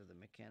understanding of the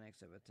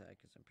mechanics of attack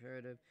is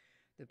imperative,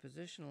 the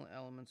positional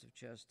elements of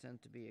chess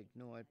tend to be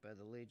ignored by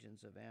the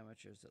legions of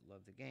amateurs that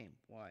love the game.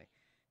 Why?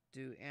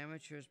 Do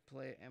amateur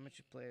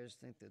players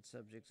think that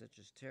subjects such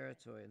as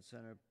territory and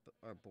center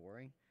are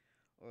boring?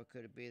 Or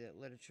could it be that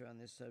literature on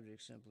this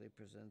subject simply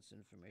presents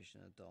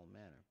information in a dull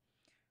manner?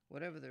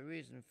 Whatever the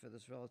reason for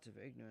this relative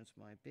ignorance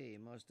might be,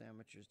 most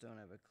amateurs don't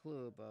have a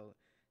clue about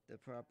the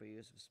proper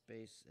use of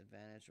space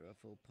advantage or a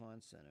full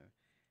pawn center.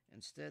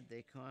 Instead,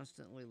 they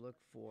constantly look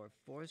for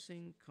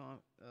forcing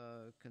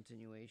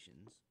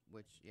continuations,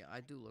 which, yeah, I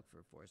do look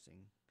for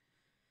forcing,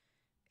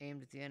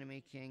 aimed at the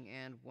enemy king,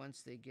 and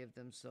once they give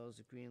themselves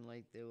a green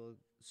light, they will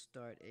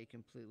start a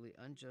completely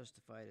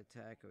unjustified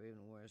attack, or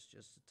even worse,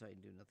 just to tight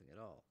and do nothing at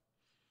all.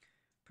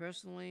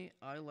 Personally,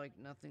 I like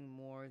nothing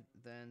more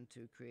than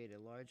to create a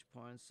large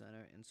pawn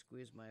center and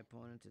squeeze my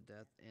opponent to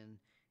death in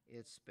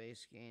its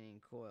space-gaining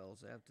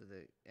coils.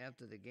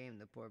 After the game,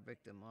 the poor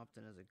victim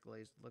often has a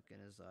glazed look in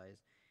his eyes.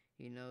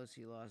 He knows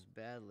he lost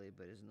badly,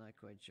 but is not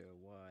quite sure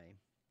why.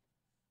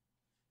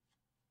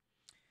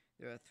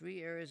 There are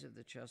 3 areas of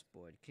the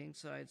chessboard: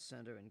 kingside,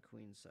 center, and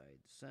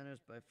queenside. Center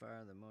is by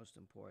far the most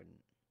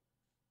important.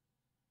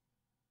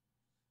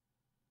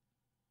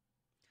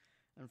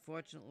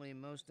 Unfortunately,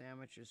 most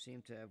amateurs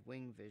seem to have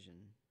wing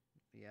vision.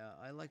 Yeah,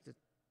 I like to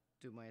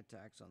do my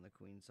attacks on the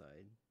queen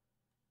side.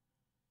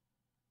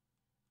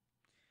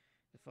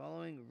 The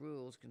following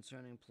rules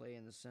concerning play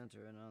in the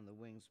center and on the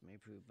wings may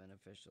prove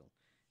beneficial.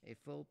 A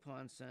full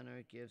pawn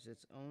center gives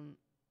its own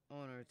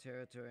owner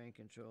territory and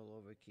control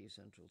over key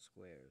central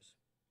squares.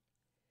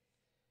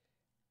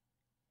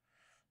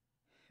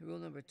 Rule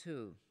number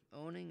 2.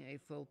 Owning a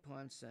full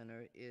pawn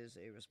center is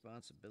a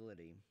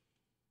responsibility.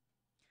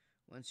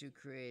 Once you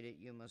create it,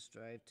 you must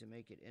strive to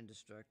make it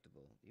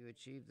indestructible. You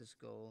achieve this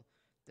goal,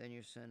 then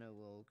your center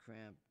will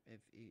cramp.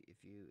 If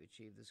you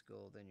achieve this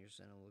goal, then your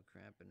center will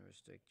cramp and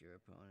restrict your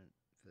opponent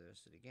for the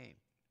rest of the game.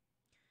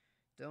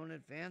 Don't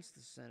advance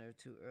the center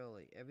too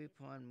early. Every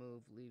pawn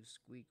move leaves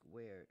weak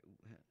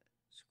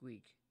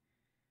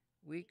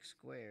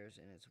squares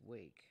in its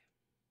wake.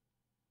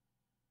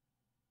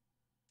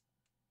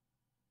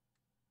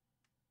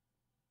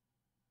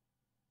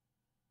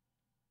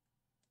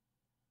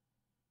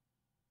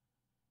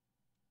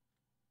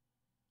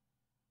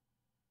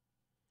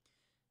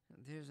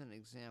 Here's an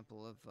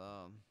example of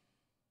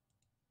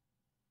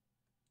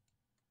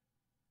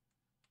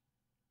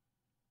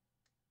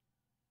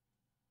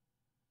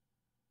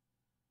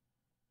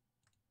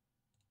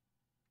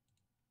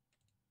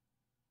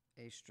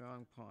a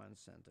strong pawn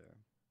center.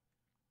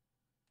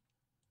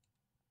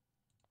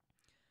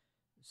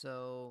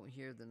 So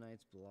here the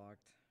knight's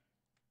blocked.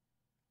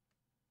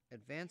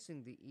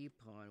 Advancing the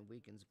e-pawn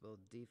weakens both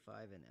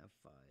d5 and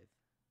f5.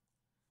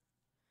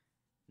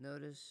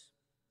 Notice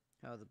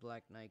how the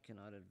black knight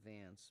cannot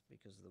advance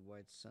because of the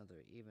white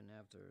center. Even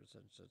after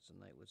such a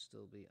knight would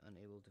still be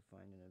unable to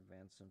find an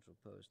advanced central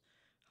post.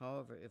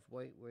 However, if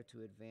white were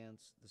to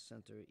advance the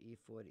center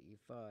e4 to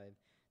e5,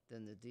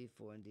 then the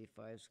d4 and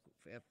d5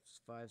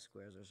 f5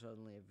 squares are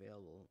suddenly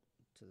available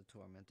to the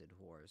tormented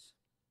horse.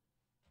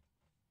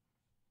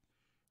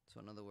 So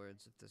in other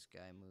words, if this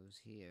guy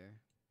moves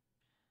here,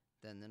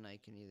 then the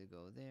knight can either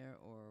go there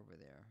or over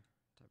there,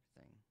 type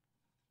of thing.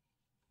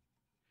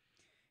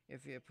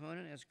 If your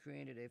opponent has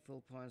created a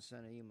full pawn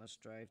center, you must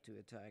strive to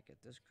attack it.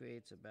 This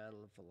creates a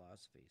battle of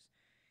philosophies.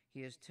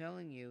 He is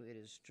telling you it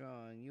is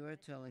strong. You are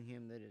telling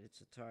him that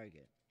it's a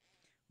target.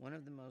 One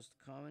of the most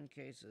common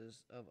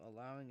cases of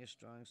allowing a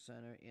strong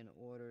center in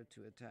order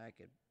to attack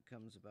it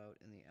comes about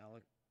in the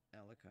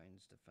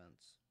Alekhines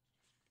defense.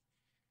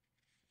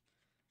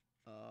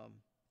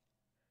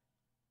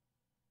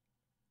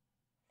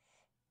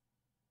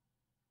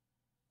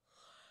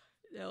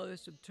 Now,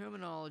 there's some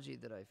terminology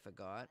that I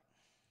forgot,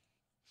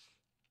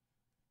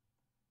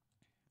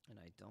 and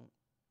I don't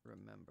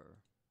remember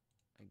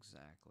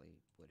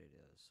exactly what it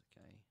is,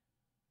 okay?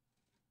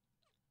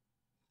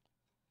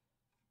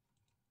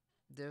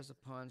 There's a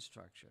pawn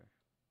structure,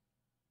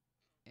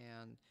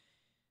 and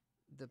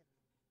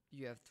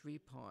you have 3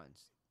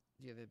 pawns.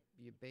 You have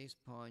your base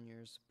pawn,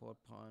 your support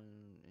pawn,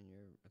 and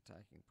your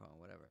attacking pawn,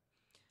 whatever.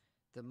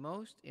 The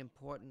most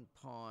important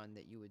pawn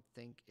that you would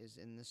think is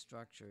in this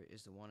structure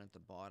is the one at the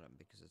bottom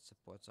because it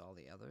supports all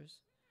the others,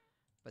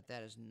 but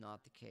that is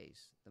not the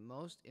case. The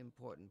most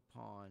important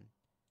pawn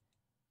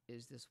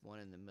is this one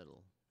in the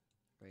middle,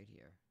 right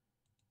here.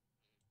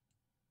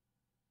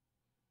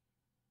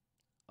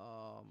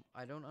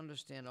 I don't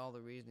understand all the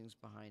reasonings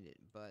behind it,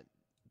 but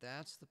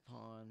that's the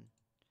pawn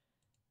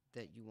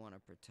that you want to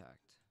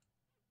protect.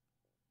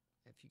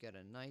 If you got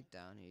a knight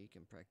down here, you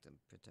can protect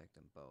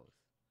them both.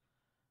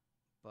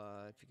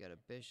 But if you got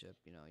a bishop,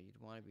 you'd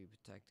want to be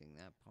protecting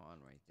that pawn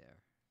right there.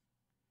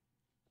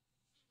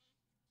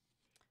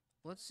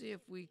 Let's see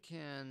if we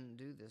can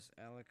do this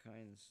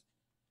Alekhines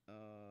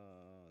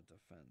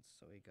defense.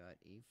 So we got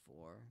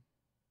e4.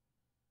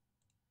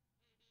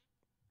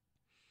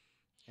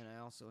 And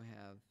I also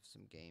have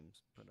some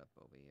games put up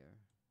over here.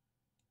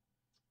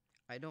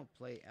 I don't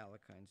play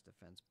Alekhines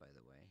defense, by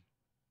the way.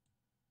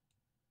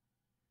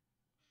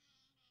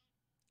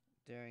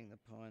 Daring the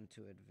pawn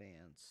to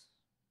advance.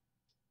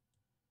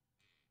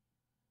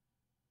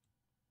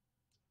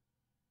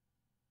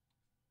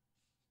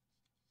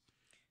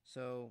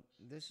 So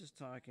this is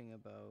talking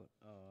about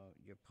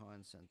your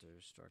pawn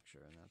center structure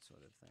and that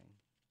sort of thing.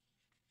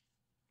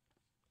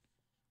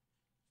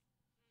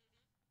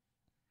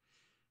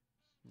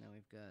 Now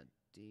we've got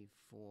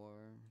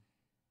d4,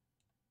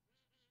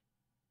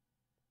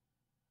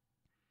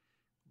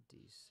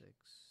 d6,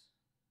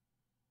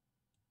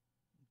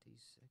 d6,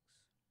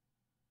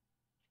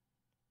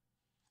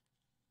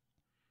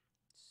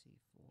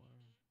 c4.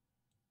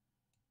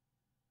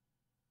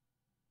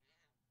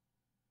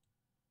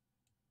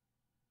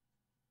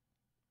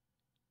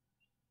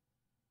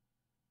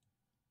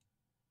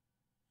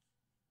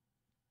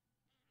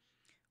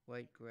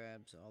 White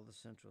grabs all the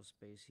central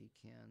space he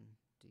can,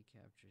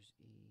 decaptures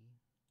E.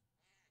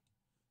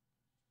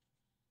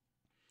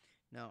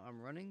 Now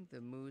I'm running the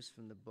moves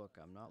from the book.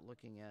 I'm not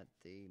looking at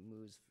the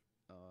moves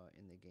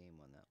in the game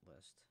on that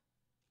list.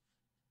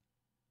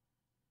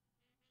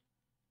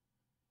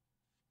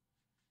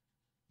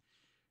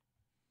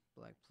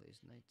 Black plays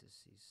knight to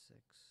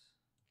c6.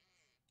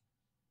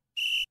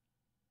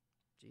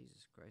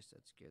 Jesus Christ,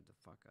 that scared the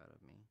fuck out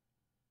of me.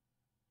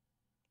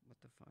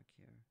 What the fuck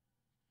here?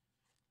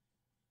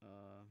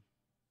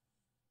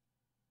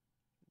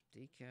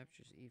 D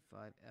captures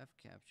e5, F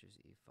captures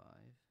e5.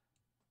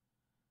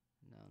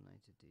 Now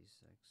knight to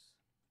d6.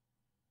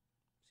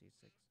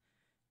 c6.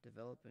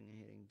 Developing and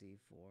hitting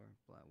d4.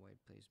 Black white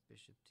plays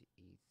bishop to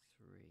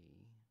e3.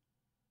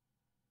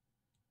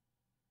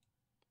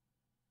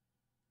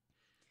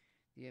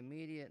 The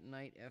immediate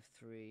knight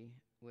f3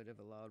 would have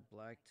allowed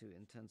black to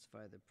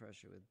intensify the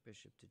pressure with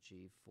bishop to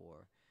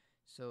g4.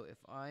 So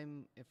if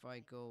I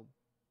go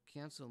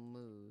cancel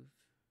move,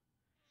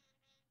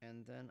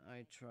 and then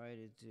I try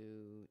to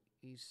do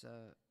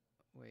Isa,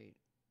 wait.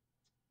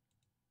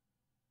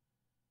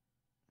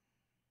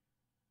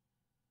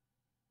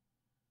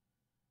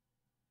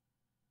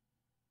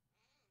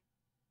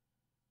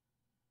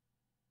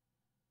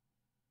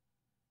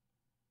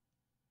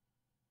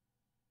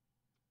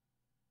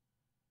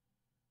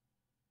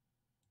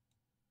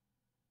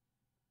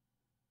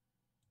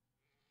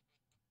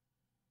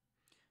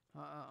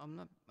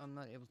 I'm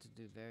not able to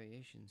do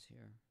variations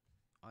here.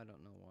 I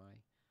don't know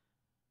why.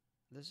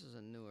 This is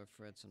a newer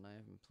Fritz, and I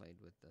haven't played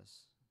with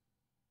this.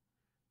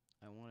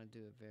 I want to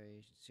do a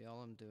variation. See,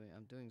 all I'm doing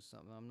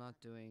something. I'm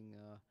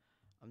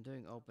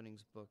doing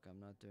openings book. I'm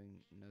not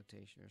doing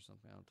notation or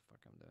something. I don't know what the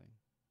fuck I'm doing.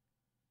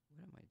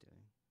 What am I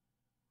doing?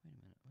 Wait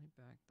a minute. Let me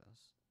back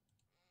this.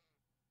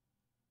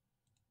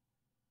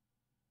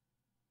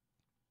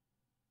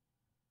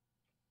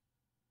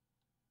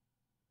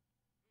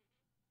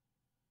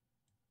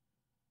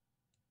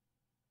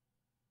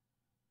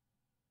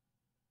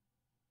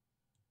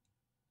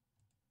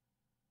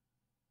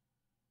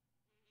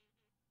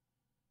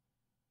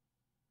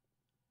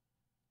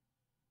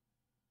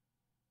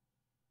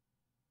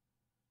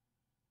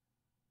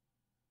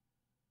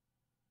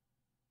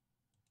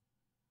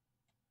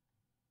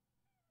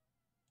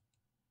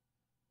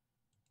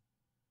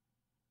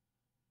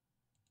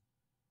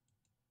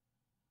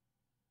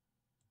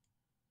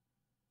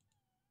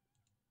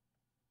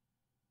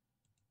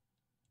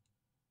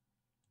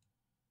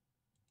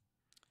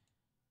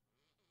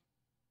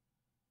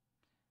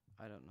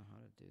 I don't know how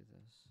to do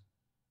this.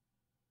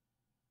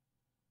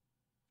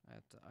 I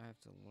have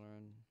to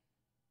learn.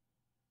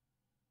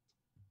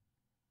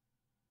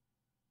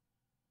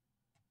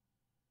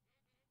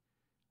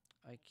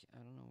 I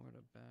don't know where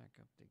to back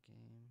up the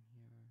game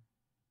here.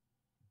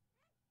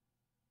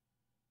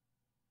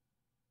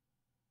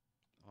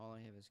 All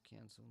I have is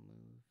cancel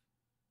move.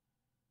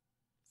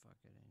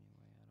 Fuck it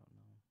anyway, I don't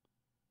know.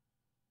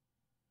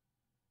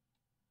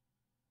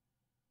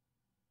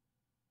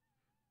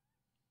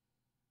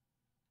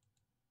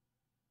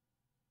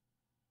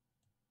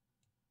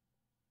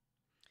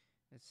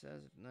 It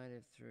says if knight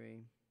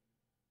f3,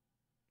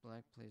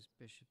 black plays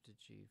bishop to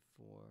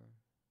g4.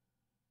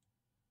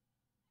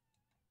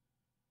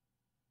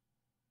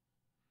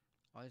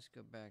 I'll just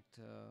go back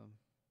to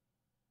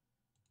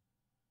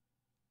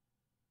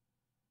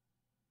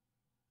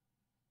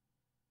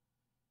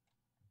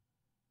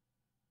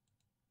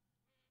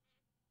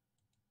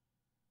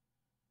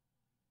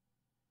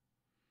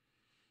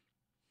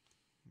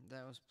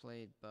that was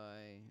played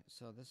by,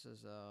 so this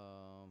is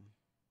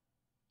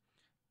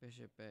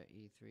bishop at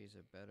e3 is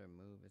a better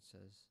move. It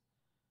says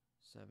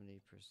 70%,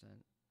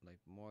 like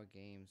more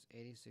games,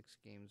 86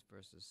 games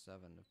versus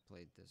 7 have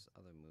played this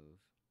other move.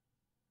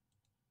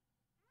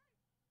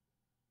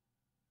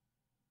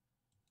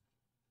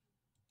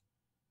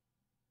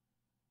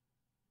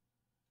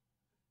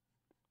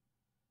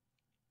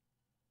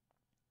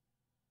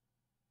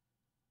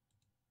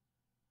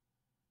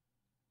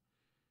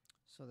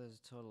 So there's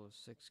a total of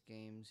 6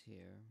 games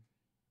here.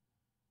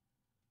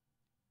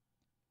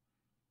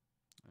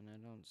 And I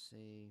don't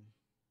see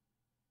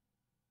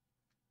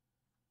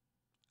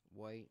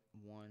white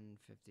won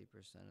 50%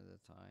 of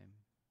the time.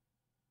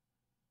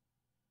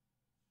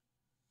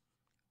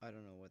 I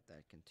don't know what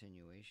that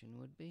continuation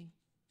would be.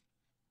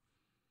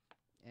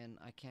 And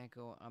I can't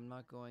go, I'm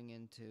not going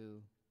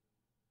into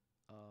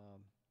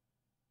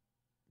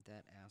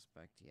that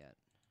aspect yet.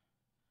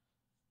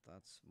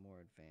 That's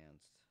more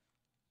advanced.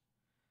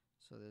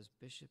 So there's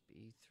bishop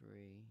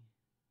e3.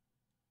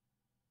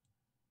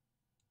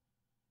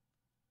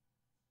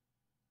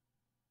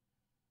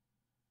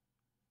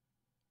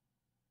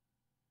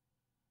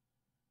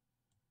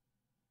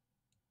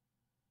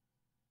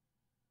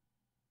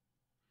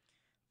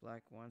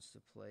 Black wants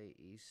to play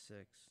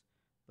e6,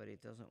 but he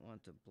doesn't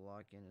want to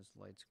block in his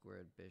light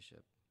squared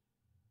bishop.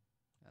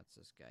 That's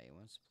this guy. He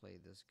wants to play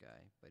this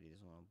guy, but he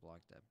doesn't want to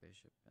block that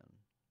bishop in.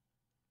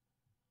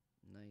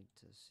 Knight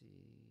to c3,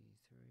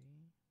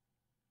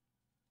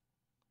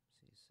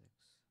 c6,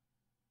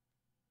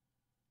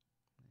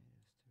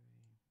 knight f3,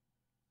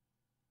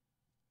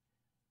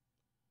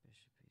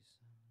 bishop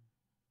e7.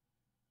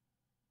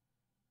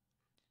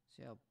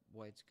 See how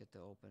whites get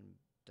the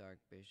open dark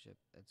bishop?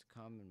 That's a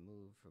common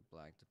move for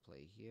black to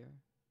play here.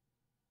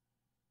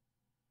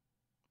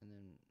 And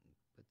then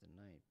with the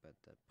knight, but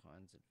that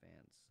pawn's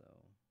advanced, so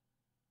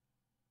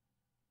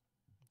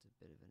it's a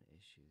bit of an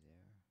issue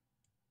there.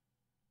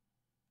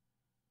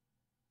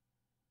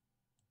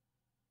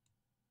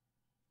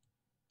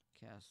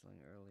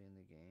 Castling early in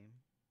the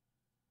game.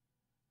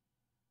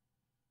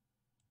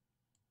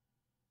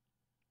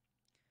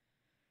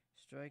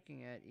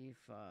 Striking at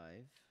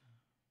e5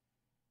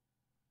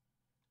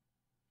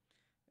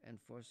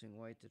 and forcing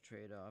white to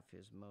trade off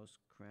his most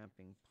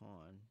cramping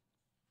pawn.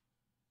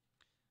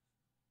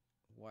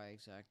 Why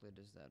exactly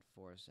does that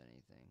force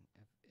anything?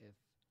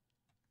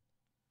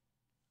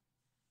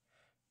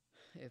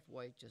 If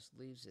white just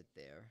leaves it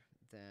there,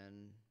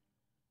 then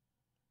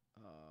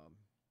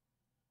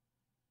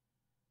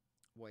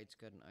white's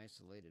got an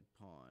isolated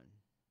pawn.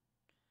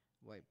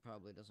 White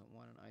probably doesn't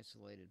want an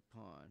isolated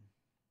pawn.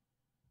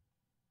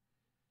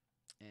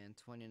 And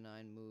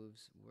 29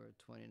 moves, where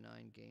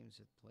 29 games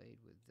have played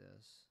with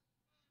this.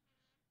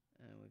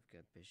 And we've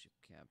got bishop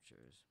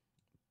captures.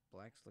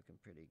 Black's looking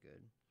pretty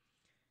good.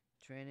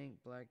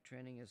 Black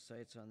training his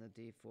sights on the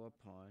d4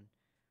 pawn.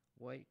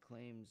 White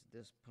claims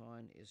this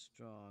pawn is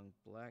strong.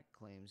 Black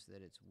claims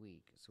that it's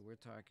weak. So we're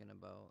talking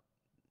about,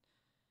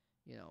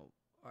 you know,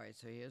 alright,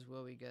 so here's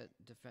where we get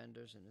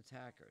defenders and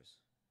attackers.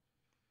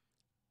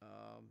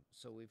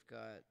 So we've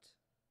got,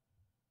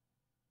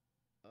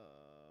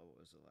 what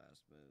was the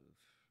last move?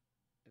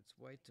 It's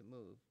white to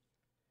move.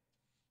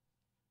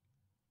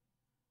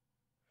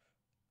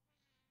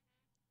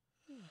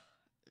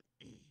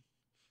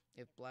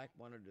 If black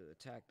wanted to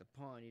attack the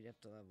pawn, he'd have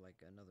to have like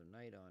another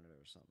knight on it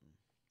or something.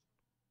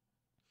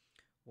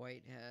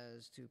 White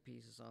has 2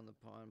 pieces on the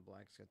pawn.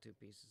 Black's got 2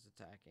 pieces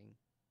attacking.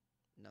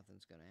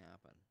 Nothing's going to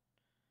happen.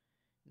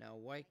 Now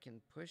white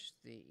can push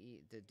the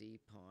d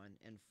pawn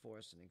and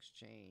force an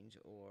exchange,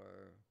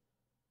 or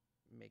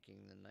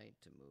making the knight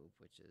to move,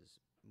 which is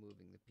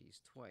moving the piece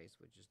twice,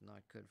 which is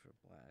not good for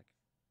black.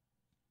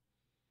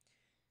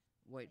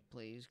 White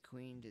plays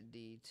queen to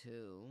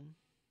d2.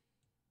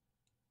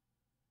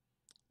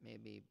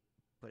 Maybe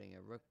putting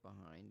a rook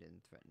behind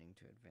and threatening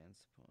to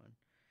advance the pawn.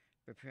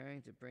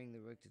 Preparing to bring the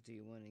rook to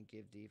d1 and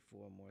give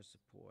d4 more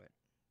support.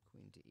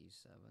 Queen to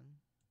e7.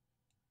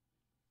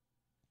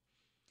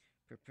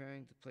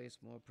 Preparing to place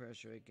more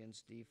pressure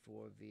against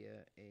d4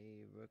 via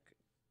a rook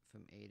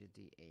from a to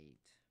d8.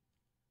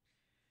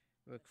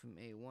 Rook from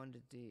a1 to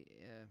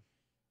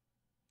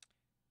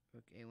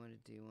rook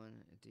a1 to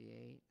d1,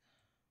 d8.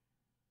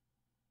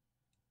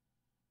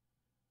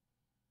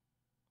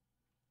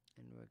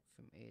 And rook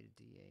from a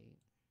to d8.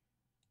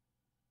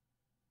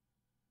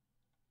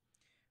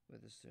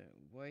 With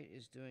white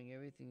is doing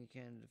everything he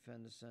can to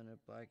defend the center.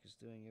 Black is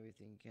doing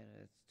everything he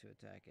can to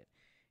attack it.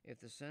 If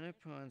the center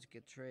pawns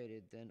get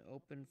traded, then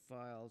open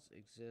files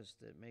exist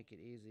that make it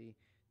easy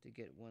to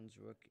get one's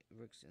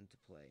rooks into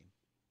play.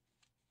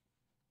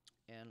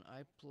 And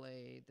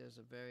there's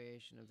a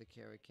variation of the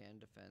Caro-Kann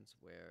defense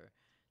where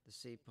the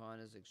c pawn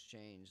is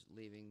exchanged,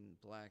 leaving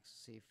black's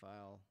c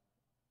file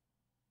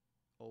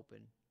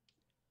open.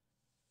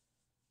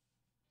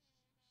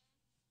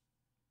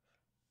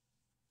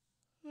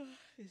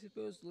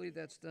 Supposedly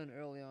that's done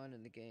early on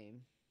in the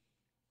game.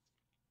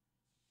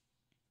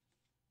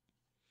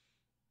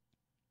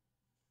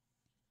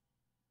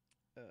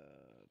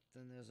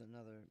 Then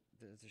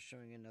they're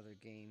showing another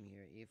game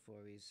here.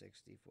 e4,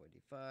 e6, d4,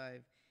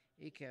 d5.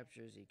 E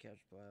captures,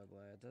 blah,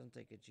 blah. It doesn't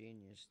take a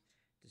genius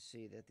to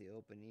see that the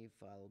open e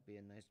file will be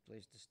a nice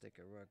place to stick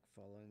a rook,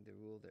 following the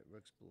rule that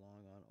rooks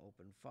belong on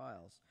open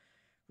files.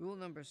 Rule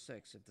number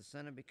 6, if the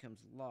center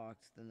becomes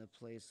locked, then the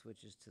play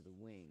switches to the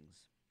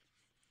wings.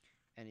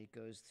 And it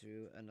goes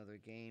through another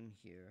game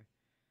here.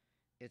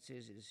 It's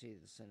easy to see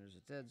that the center is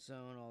a dead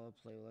zone. All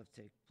the play will have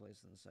to take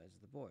place on the sides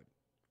of the board.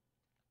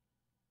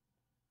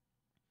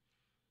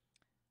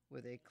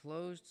 With a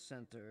closed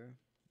center,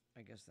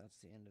 I guess that's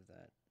the end of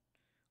that.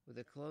 With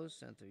a closed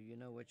center, you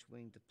know which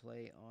wing to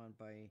play on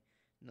by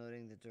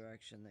noting the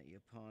direction that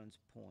your pawns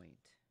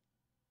point.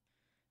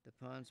 The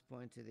pawns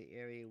point to the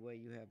area where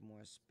you have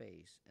more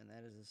space, and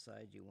that is the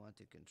side you want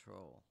to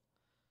control.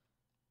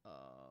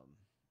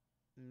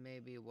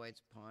 Maybe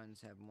white's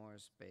pawns have more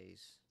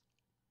space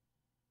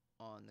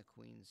on the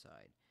queen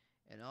side.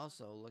 And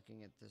also,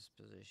 looking at this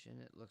position,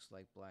 it looks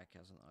like black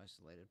has an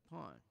isolated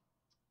pawn.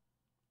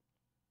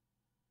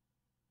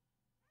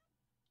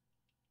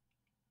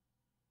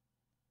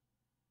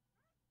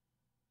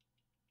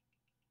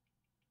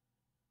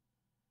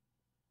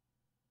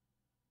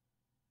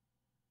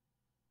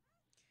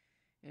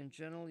 In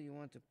general, you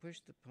want to push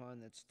the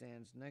pawn that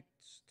stands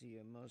next to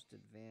your most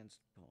advanced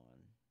pawn.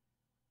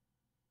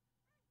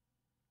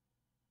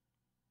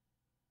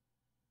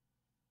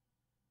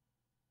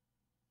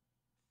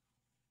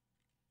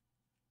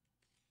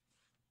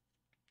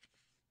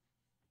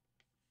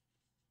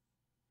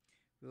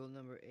 Rule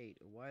number 8.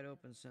 A wide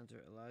open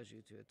center allows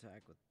you to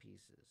attack with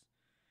pieces.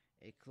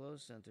 A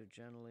closed center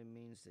generally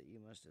means that you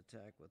must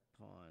attack with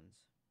pawns.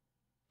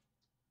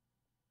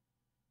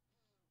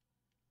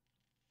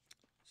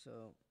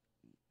 So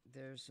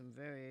there's some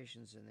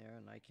variations in there,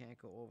 and I can't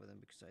go over them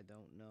because I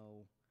don't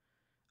know.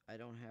 I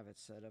don't have it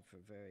set up for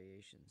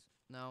variations.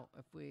 Now,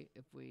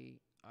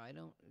 I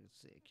don't, let's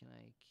see, can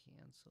I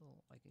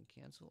cancel? I can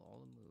cancel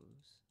all the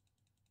moves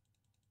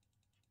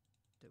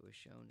that were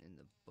shown in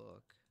the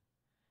book.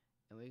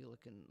 And we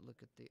can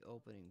look at the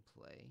opening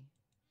play.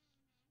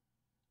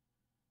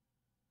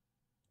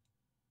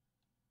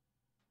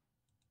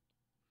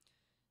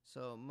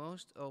 So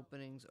most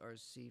openings are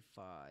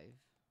C5.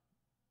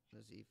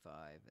 There's E5,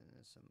 and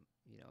there's some,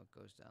 it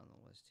goes down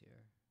the list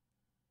here.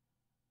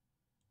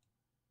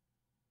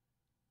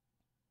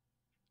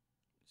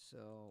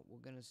 So we're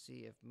going to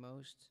see if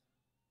most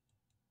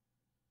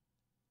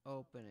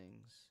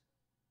openings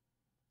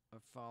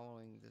are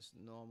following this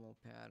normal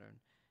pattern.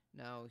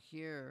 Now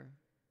here,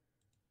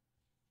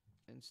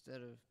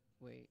 instead of,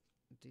 wait,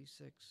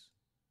 D6,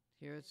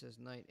 here it says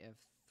knight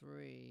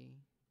F3.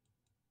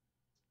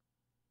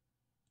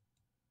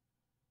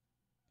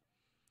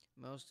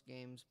 Most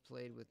games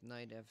played with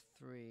knight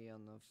F3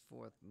 on the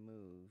fourth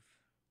move.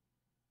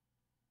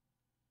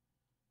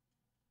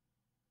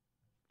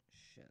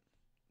 Shit.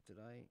 Did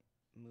I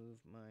move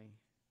my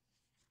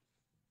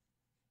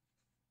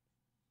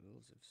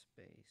rules of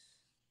space?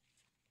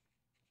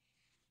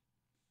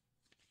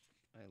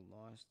 I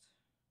lost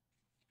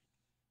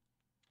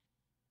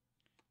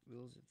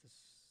rules of this.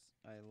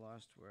 I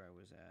lost where I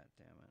was at,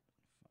 damn it.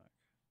 Fuck.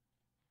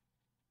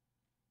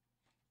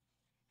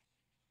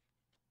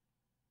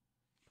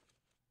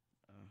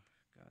 Oh,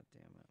 god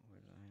damn it.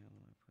 Where the hell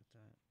did I put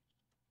that?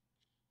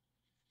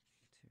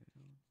 2.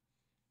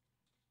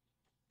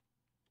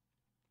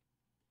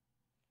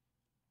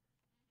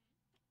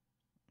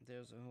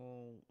 There's a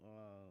whole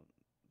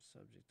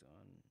subject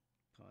on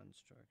pawn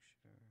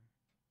structure.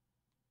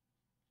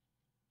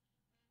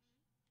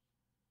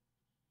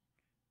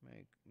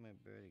 My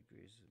bird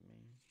agrees with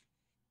me.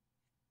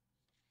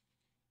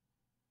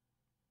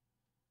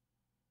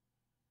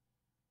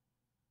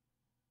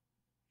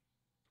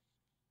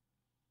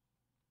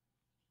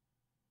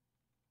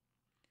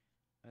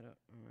 I don't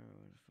remember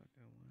where the fuck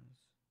I was.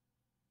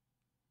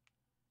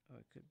 Oh,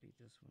 it could be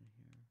this one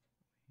here.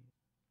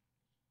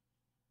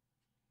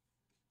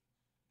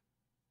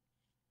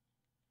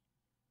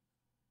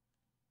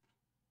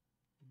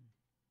 Wait.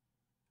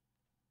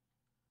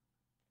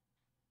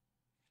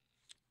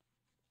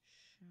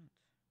 Shit.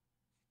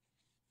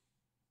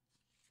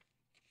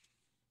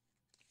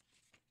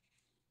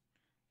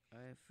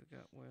 I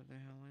forgot where the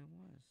hell I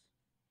was.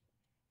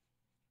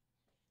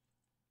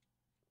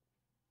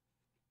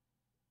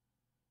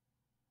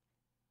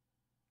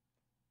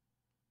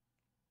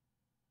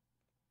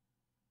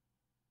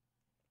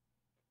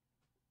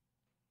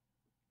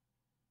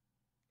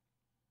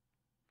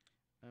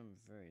 I'm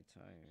very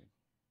tired.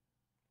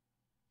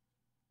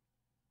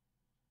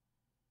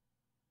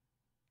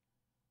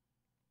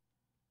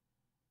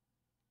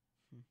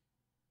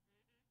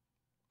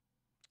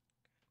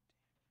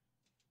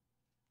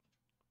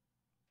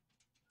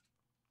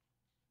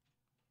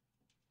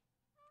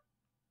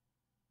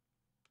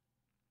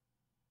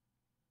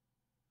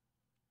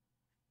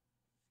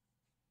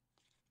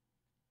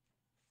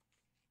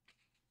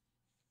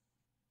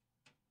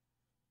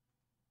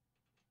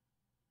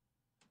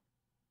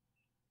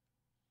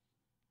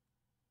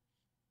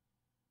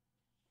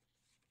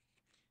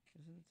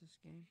 Isn't it this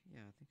game?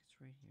 Yeah, I think it's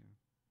right here.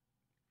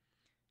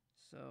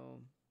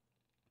 So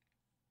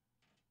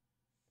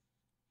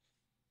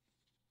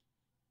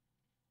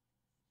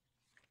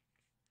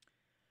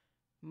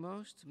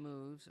most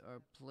moves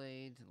are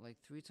played, like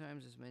 3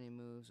 times as many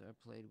moves are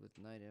played with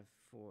knight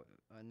F4,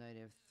 knight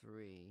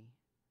F3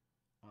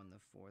 on the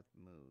 4th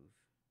move.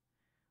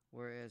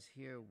 Whereas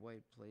here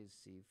white plays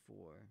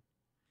C4.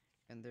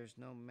 And there's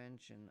no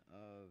mention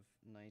of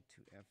knight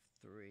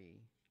to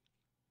F3.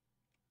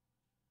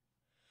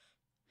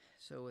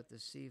 So with the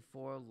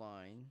C4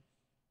 line,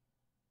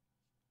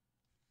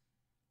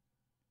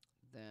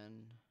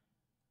 then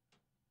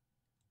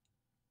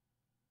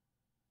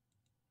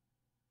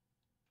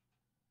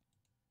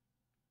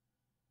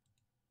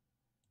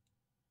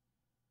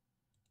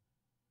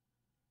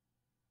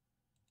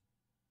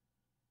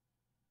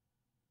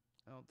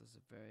oh, there's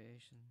a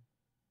variation.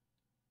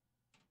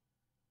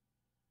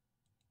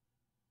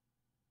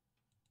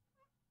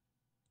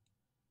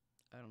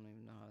 I don't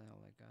even know how the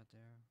hell I got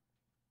there.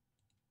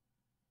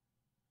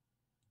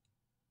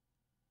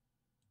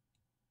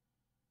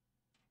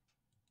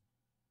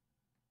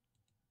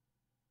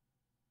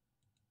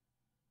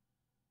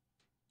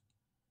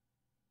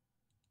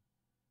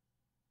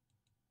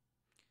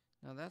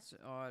 Now that's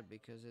odd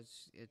because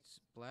it's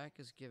black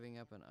is giving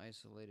up an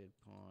isolated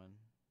pawn.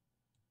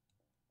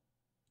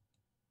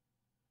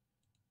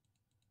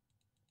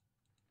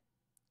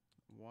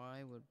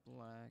 Why would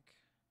black?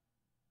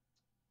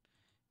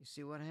 You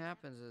see, what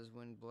happens is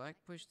when black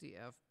pushed the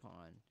f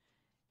pawn,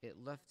 it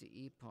left the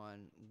e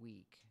pawn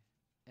weak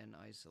and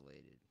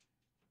isolated.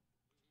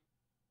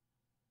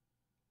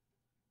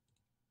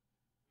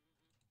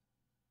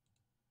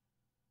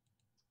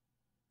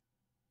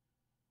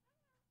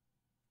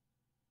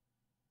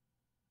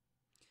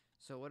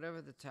 So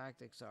whatever the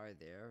tactics are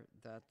there,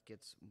 that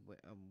gets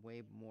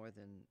way more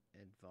than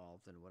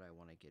involved than what I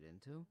want to get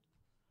into.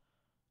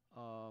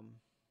 Um,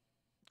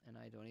 and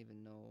I don't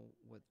even know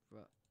what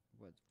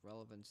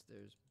relevance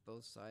there's.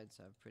 Both sides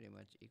have pretty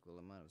much equal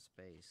amount of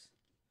space.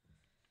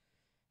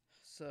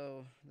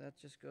 So that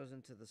just goes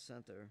into the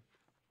center.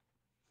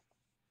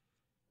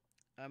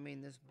 I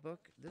mean, this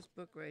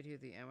book right here,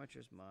 The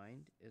Amateur's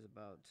Mind, is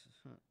about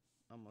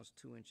almost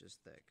 2 inches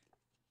thick,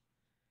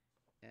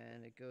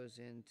 and it goes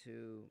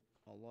into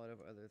a lot of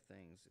other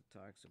things. It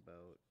talks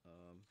about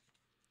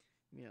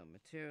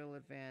material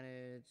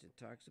advantage. It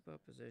talks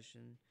about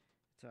position.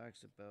 It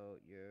talks about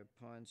your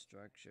pawn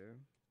structure.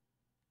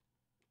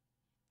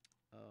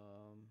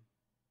 Um,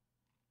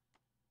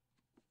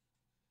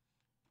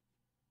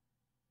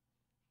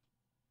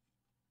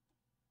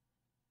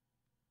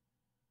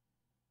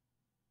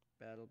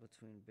 Battle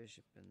between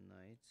bishop and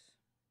knights.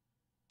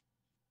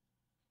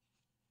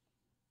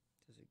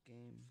 There's a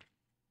game.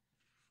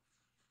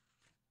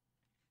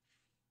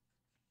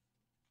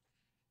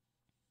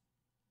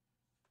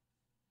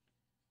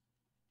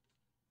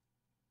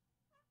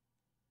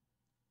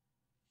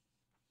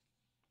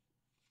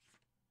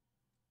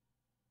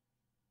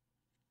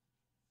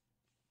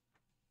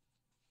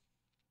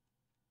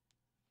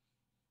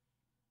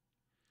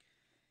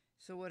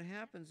 So what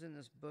happens in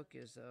this book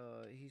is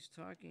he's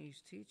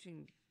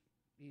teaching,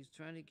 he's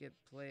trying to get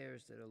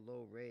players that are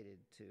low rated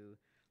to,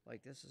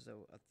 like this is a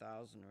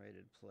 1,000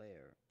 rated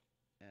player,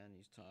 and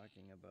he's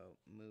talking about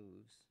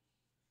moves.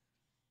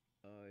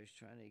 He's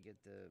trying to get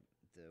the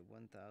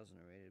 1,000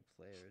 rated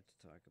player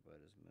to talk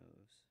about his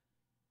moves.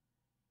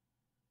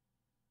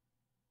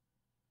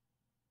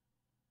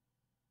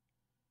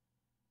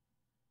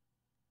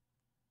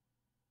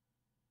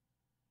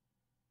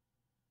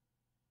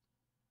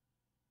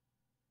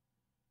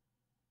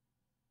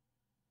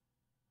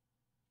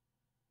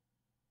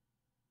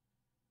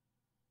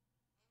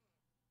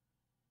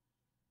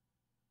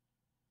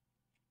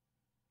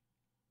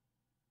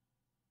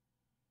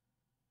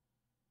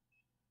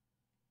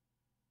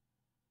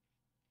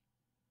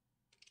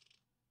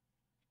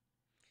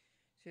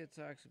 See, it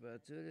talks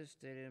about due to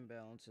state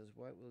imbalances,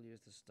 white will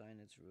use the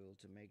Steinitz rule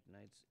to make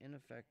knights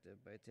ineffective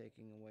by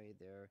taking away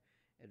their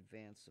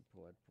advanced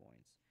support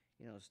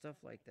points. Stuff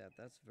like that.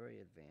 That's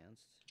very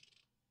advanced.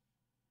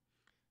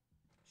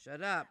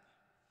 Shut up!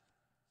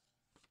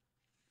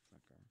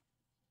 Fucker.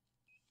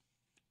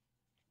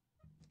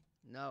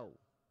 No.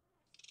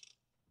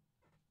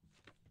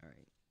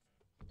 Alright.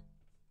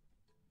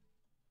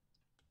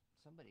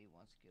 Somebody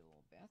wants to get a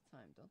little bath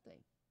time, don't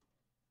they?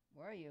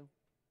 Where are you?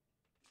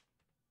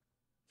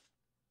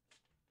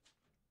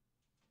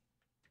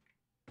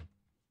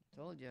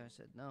 Told you, I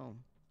said no.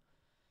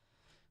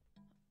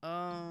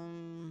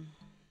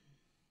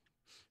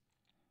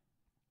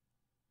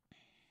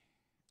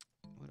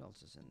 What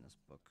else is in this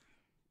book?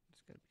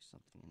 There's got to be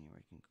something in here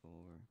I can go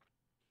over.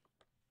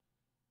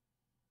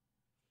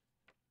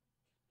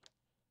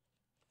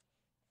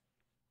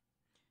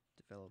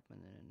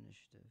 Development and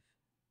initiative.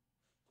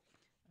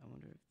 I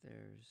wonder if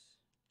there's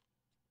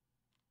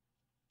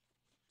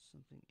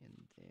something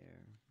in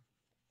there.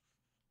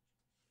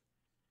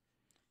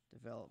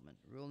 Development.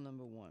 Rule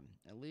number 1.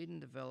 A lead in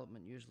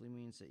development usually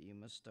means that you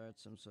must start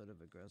some sort of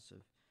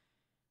aggressive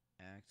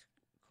act.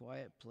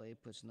 Quiet play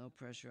puts no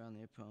pressure on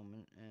the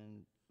opponent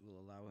and will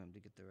allow him to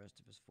get the rest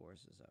of his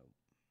forces out.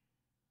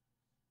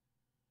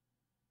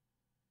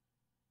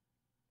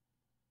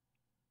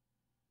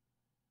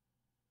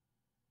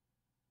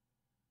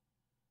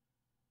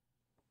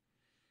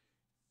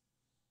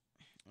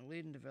 A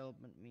lead in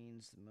development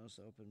means the most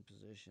open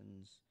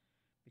positions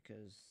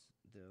because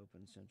the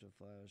open central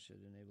file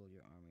should enable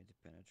your army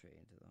to penetrate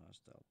into the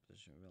hostile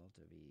position with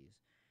relative ease.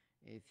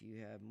 If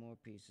you have more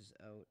pieces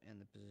out and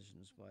the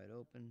position is wide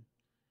open,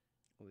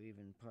 or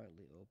even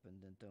partly open,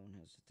 then don't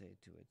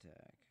hesitate to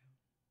attack.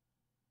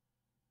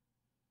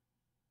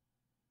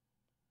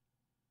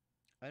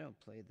 I don't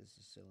play the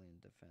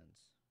Sicilian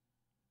defense,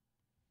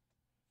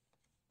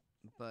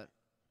 but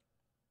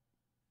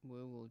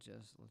we will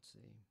just, let's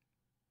see.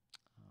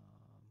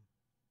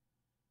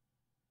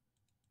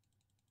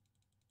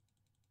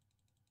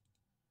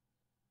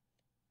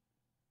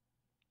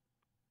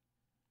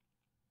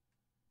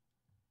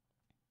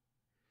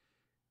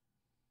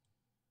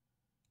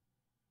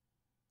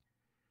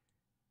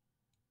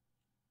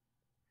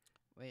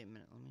 Wait a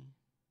minute,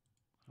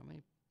 how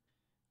many,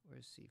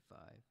 where's C5?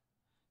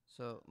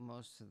 So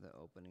most of the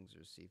openings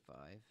are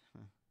C5.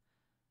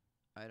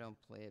 I don't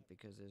play it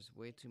because there's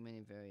way too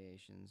many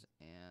variations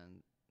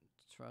and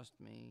trust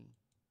me,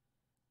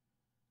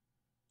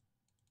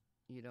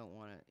 you don't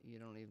want to. You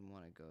don't even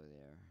want to go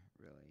there.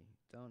 Really,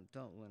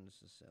 don't win the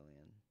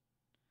Sicilian.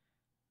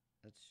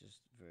 That's just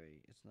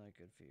very. It's not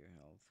good for your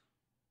health.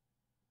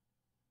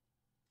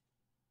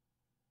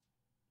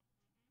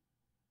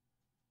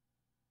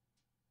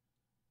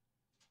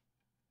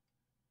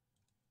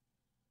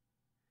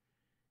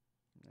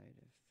 Knight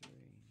f3,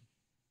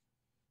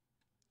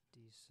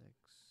 d6,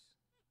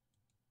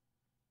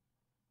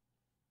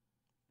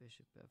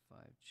 bishop f5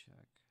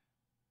 check.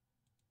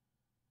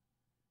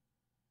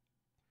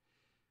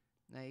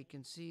 Now you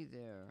can see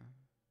there,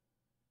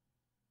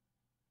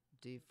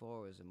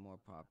 d4 is a more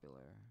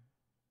popular,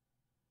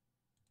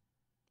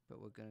 but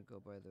we're going to go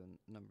by the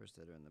numbers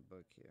that are in the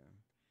book here.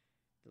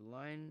 The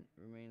line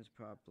remains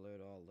popular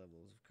at all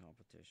levels of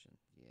competition.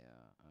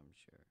 Yeah, I'm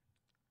sure.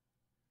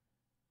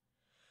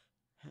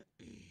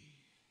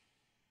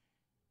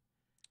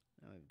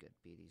 Now we've got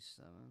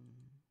bd7.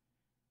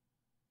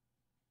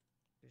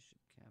 Bishop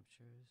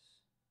captures.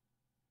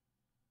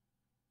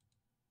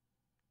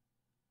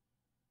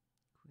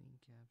 Queen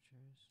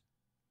captures.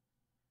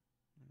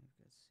 Now we've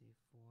got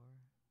c4.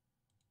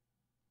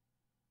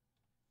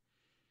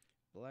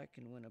 Black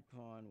can win a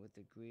pawn with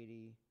a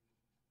greedy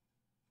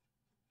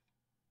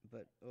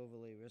but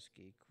overly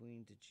risky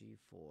queen to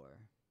g4.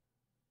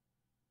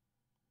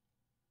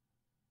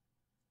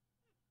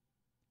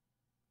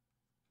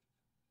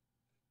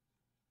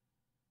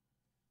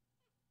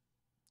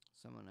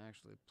 Someone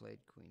actually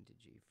played queen to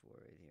g4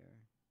 right here.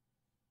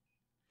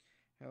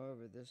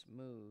 However, this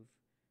move,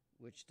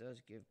 which does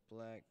give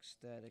black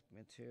static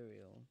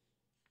material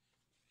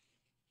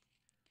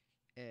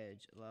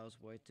edge, allows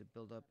white to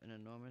build up an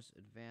enormous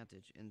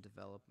advantage in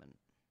development.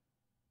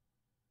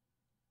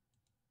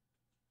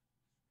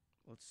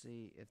 Let's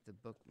see if the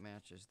book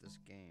matches this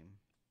game.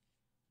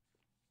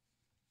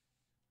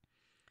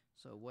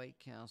 So white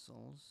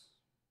castles.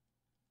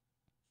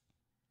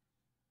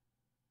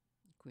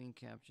 Queen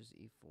captures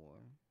e4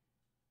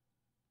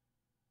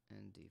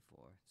 and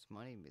d4. This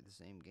might even be the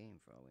same game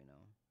for all we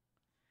know.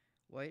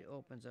 White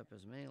opens up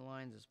as many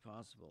lines as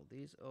possible.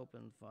 These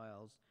open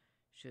files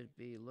should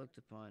be looked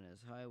upon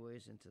as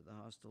highways into the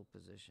hostile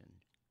position.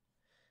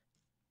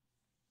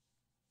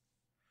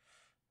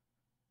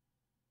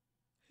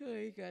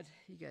 You got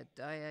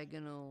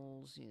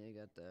diagonals. You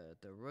got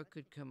the rook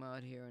could come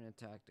out here and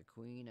attack the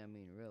queen. I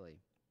mean, really,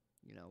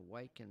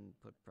 white can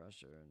put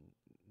pressure, and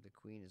the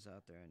queen is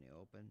out there in the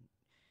open.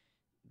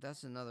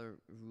 That's another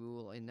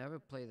rule. I never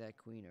play that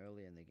queen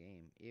early in the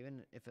game,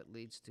 even if it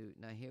leads to.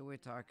 Now here we're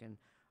talking.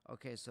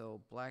 Okay,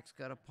 so black's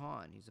got a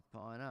pawn. He's a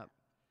pawn up,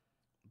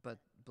 but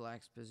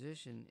black's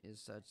position is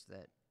such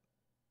that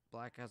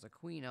black has a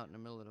queen out in the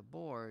middle of the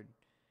board,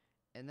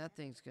 and that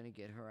thing's going to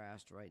get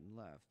harassed right and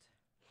left.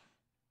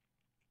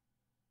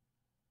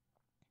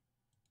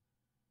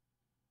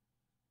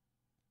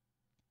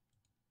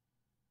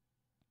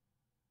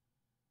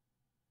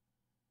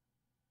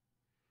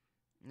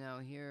 Now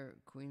here,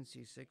 queen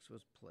c6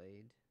 was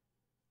played.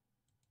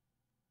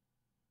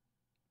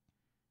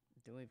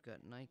 Then we've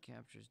got knight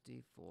captures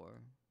d4.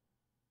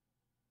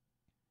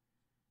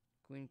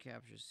 Queen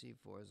captures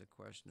c4 is a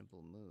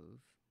questionable move.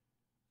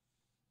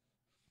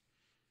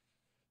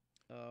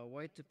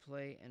 White to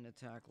play and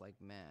attack like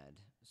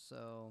mad.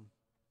 So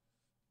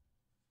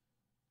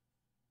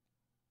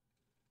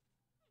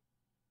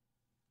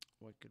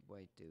what could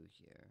white do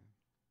here?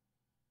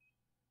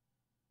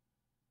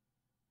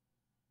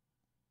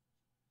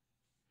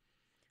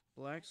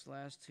 Black's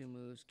last two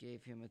moves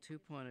gave him a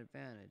 2-pawn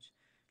advantage.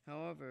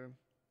 However,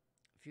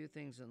 few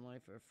things in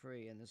life are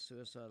free, and the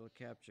suicidal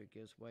capture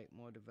gives white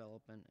more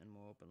development and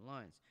more open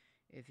lines.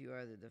 If you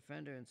are the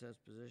defender in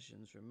such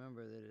positions,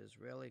 remember that it is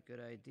rarely a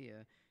good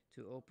idea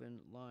to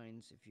open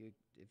lines if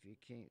your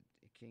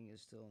king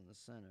is still in the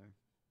center.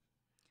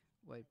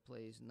 White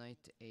plays knight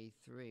to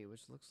a3,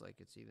 which looks like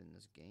it's even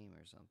this game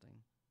or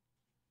something.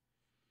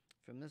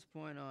 From this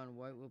point on,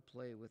 white will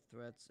play with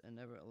threats and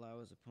never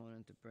allow his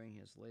opponent to bring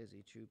his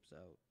lazy troops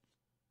out.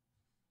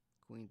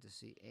 Queen to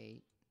c8.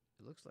 It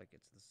looks like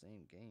it's the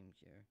same game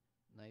here.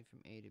 Knight from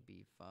a to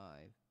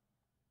b5.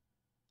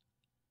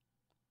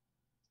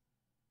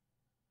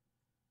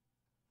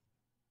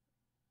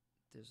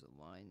 There's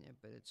a line there,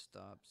 but it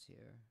stops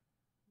here.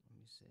 Let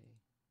me see.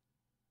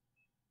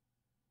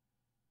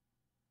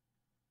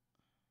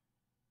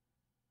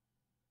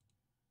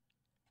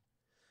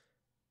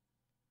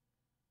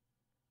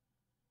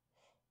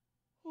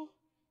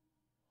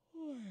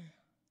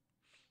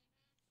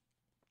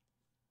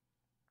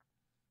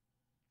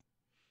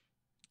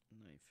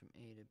 Knight from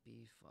a to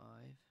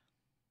b5.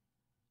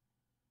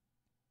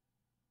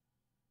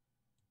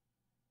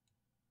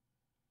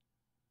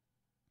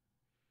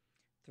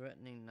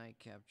 Threatening knight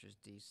captures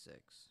d6.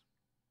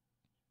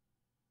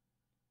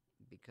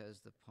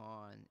 Because the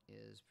pawn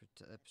is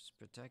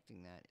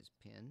protecting that is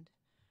pinned.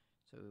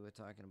 So we were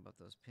talking about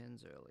those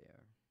pins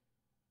earlier.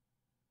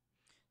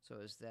 So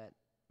is that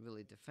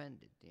really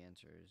defended? The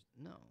answer is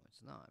no,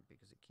 it's not,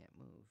 because it can't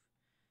move.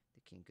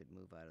 The king could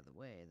move out of the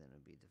way, then it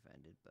would be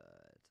defended, but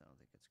I don't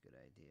think it's a good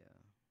idea.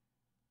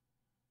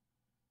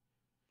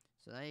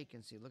 So now you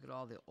can see, look at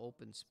all the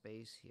open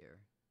space here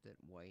that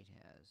white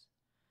has.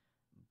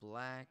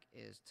 Black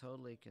is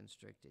totally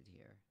constricted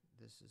here.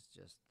 This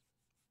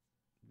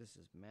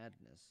is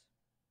madness.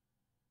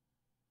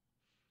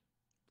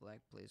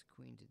 Black plays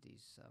queen to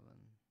d7.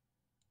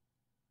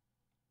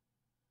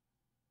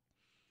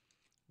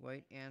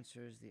 White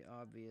answers the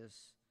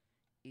obvious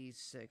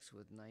e6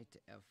 with knight to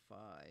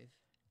f5.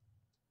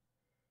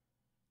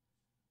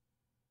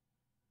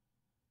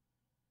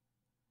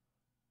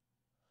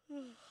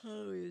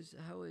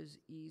 How is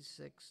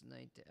e6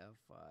 knight to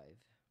f5?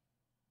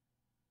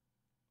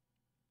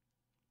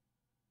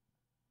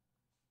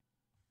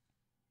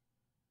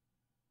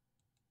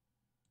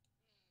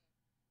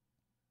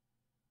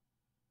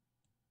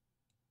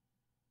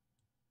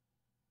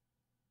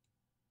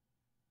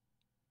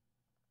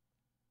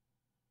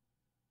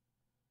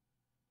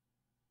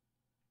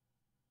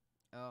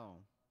 Oh,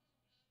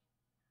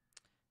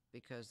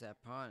 because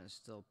that pawn is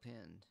still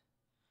pinned.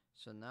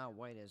 So now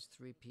white has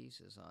 3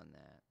 pieces on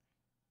that.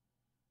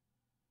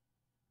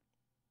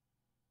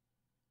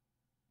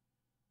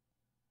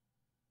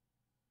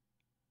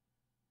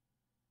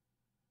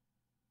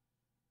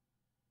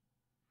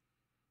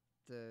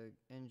 The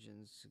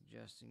engine's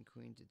suggesting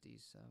queen to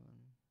d7.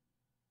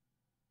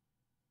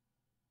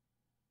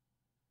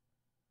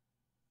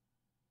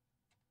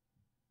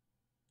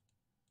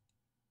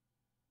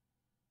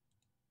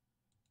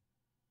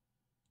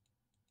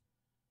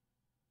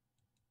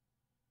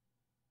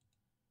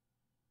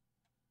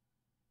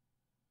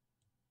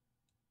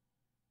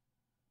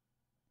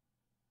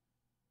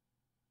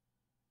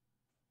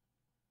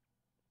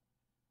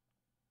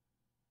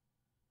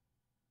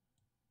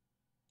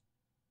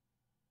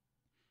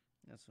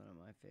 That's one of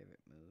my favorite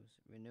moves.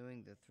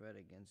 Renewing the threat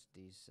against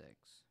d6.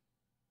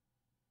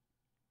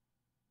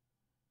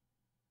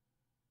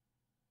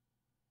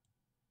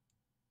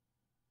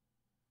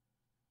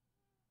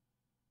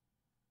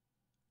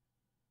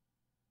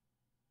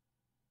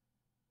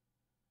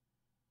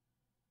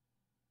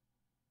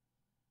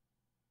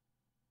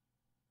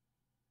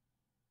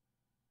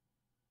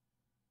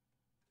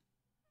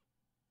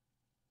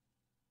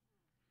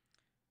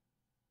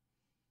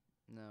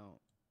 Now,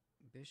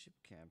 bishop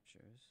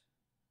captures.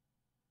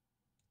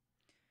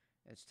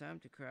 It's time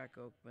to crack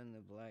open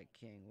the black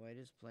king. White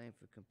is playing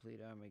for complete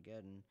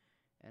Armageddon,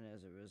 and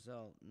as a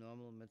result,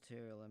 normal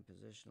material and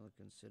positional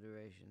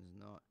considerations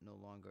no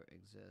longer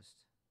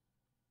exist.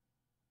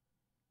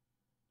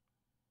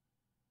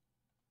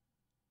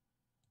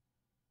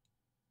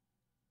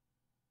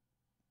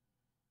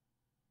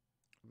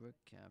 Rook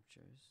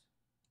captures.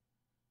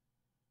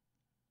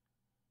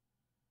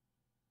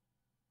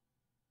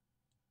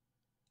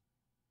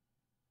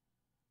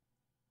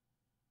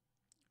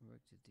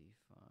 Rook to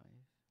d5.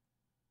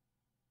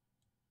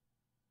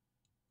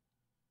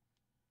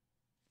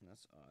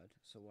 That's odd.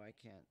 So why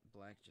can't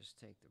black just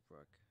take the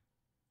rook?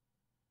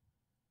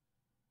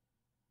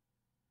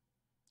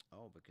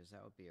 Oh, because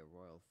that would be a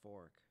royal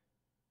fork.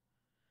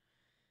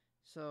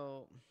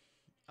 So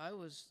I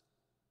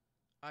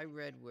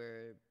read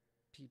where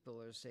people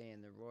are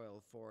saying the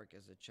royal fork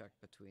is a check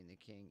between the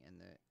king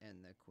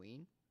and the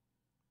queen,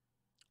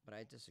 but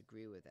I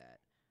disagree with that.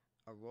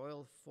 A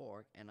royal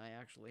fork, and I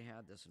actually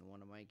had this in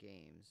one of my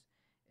games,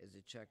 is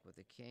a check with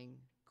the king,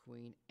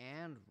 queen,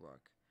 and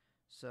rook.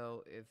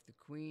 So if the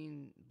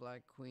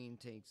black queen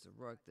takes the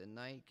rook, the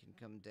knight can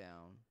come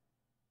down.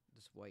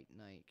 This white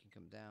knight can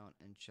come down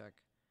and check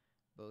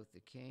both the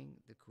king,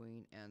 the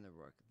queen, and the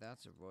rook.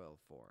 That's a royal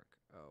fork.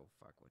 Oh,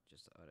 fuck, what did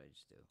I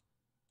just do?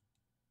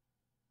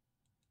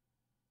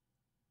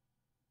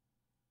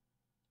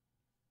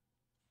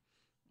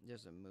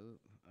 There's a move.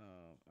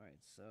 Oh, alright,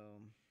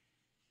 so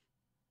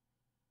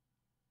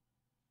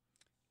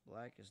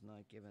black is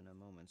not given a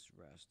moment's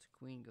rest.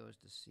 Queen goes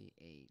to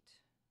c8.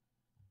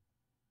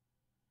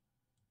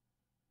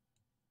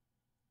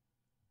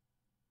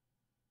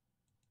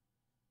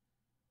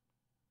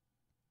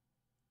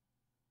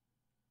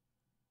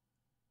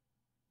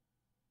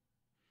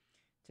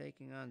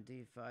 Taking on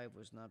d5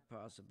 was not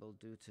possible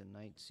due to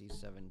knight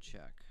c7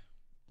 check.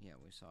 Yeah,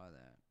 we saw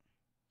that.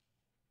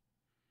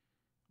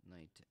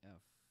 Knight to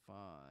f5.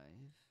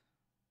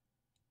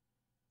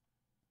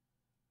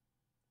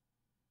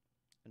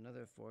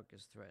 Another fork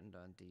is threatened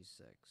on d6.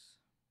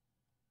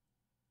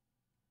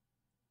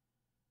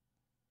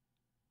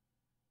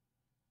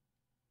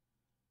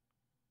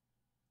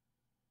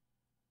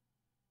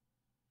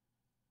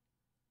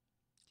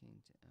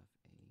 King to f8.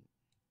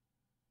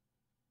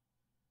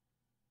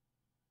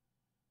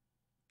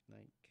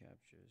 Knight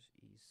captures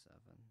e7.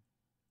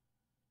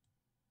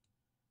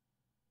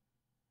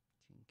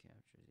 King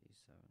captures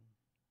e7.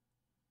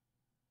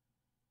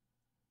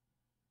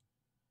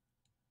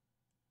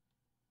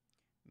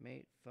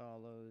 Mate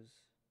follows.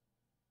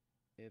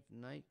 If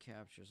knight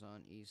captures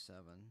on e7,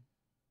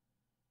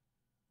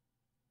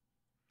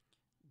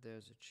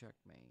 there's a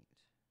checkmate.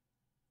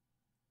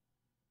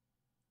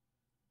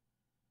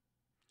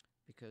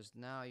 Because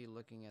now you're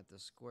looking at the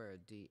square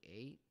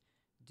d8.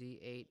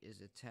 d8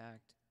 is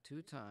attacked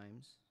 2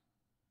 times.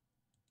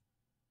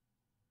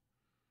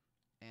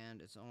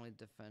 and it's only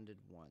defended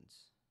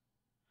once.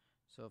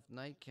 So if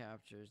knight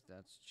captures,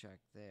 that's check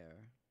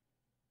there.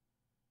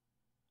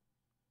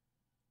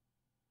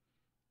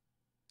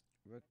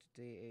 Rook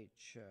to d8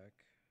 check.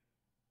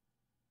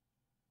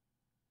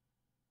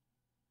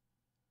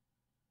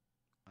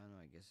 I don't know,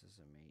 I guess there's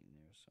a mate in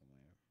there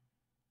somewhere.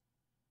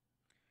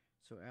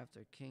 So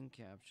after king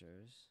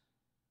captures,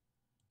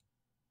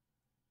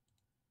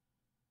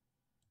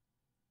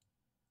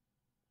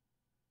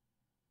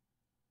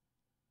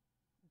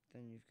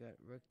 then you've got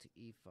rook to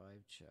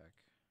e5 check.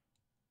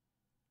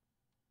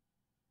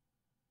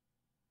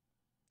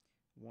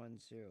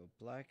 1-0.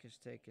 Black has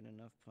taken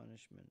enough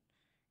punishment.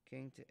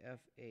 King to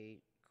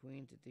f8,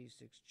 queen to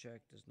d6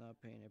 check does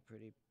not paint a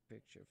pretty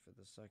picture for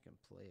the second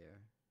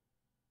player.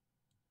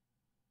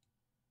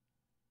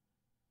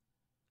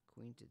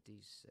 Queen to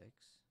d6.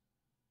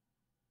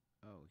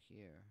 Oh,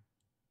 here.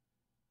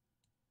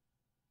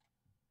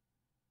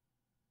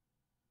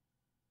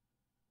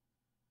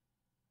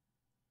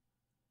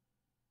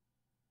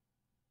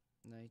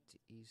 Knight to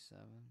e7.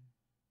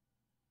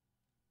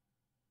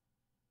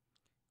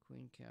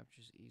 Queen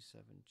captures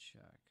e7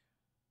 check.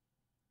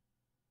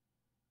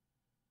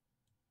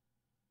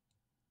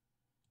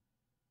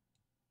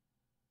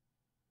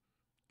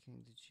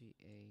 King to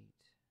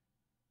g8.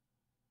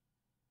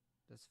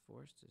 That's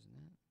forced, isn't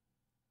it?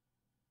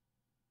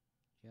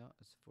 Yeah,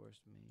 it's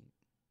forced mate.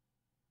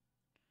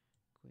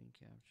 Queen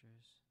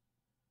captures.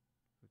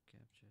 Rook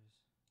captures.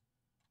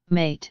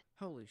 Mate.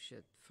 Holy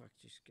shit, fuck,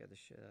 you scared the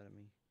shit out of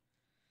me.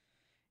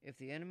 If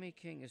the enemy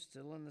king is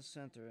still in the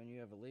center and you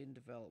have a lead in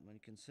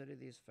development, consider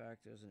these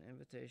factors an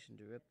invitation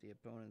to rip the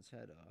opponent's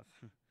head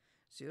off.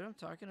 See what I'm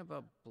talking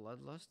about?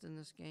 Bloodlust in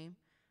this game?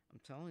 I'm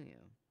telling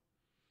you.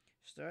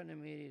 Start an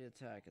immediate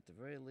attack. At the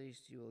very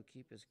least, you will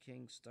keep his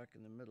king stuck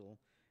in the middle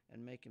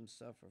and make him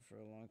suffer for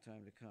a long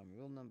time to come.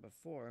 Rule number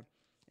 4,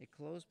 a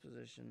closed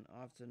position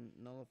often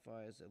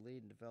nullifies a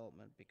lead in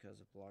development because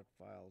of blocked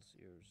files.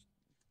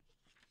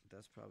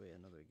 That's probably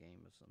another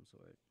game of some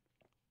sort.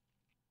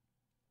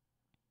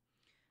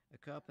 A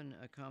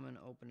common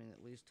opening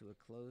that leads to a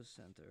closed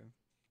center.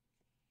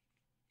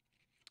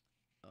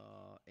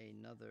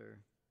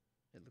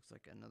 It looks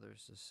like another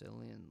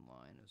Sicilian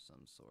line of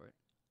some sort.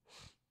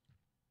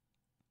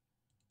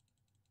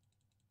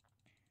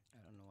 I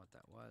don't know what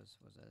that was.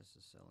 Was that a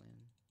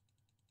Sicilian?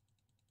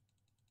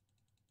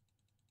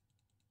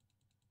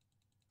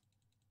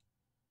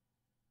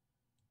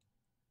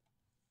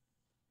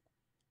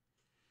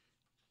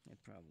 It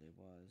probably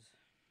was.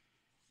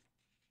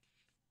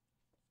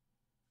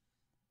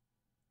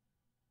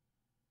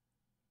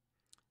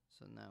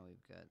 So now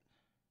we've got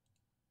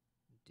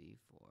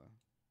d4,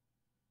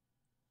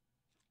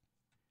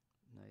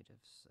 knight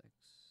f6,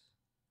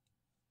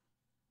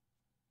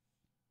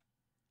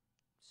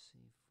 c4,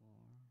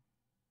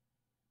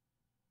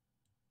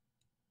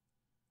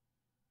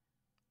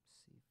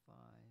 c5.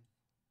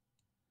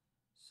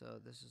 So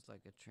this is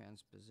like a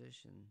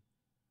transpositional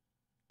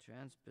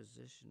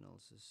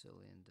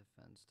Sicilian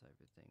defense type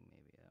of thing,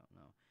 maybe. I don't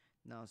know.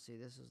 No, see,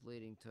 this is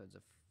leading towards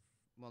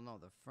well, no,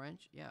 the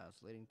French. Yeah,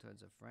 it's leading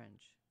towards a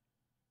French.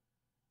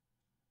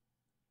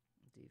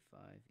 d5,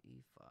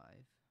 e5.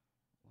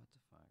 What the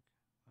fuck?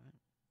 What?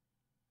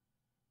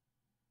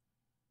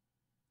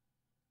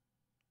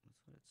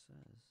 That's what it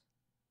says.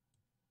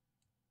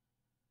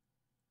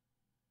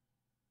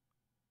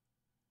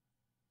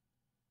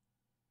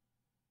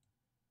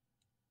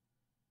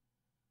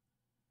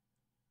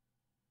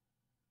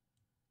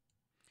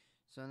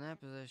 So in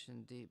that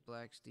position,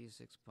 black's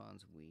d6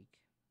 pawn's weak.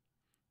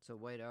 So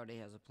white already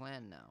has a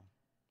plan now.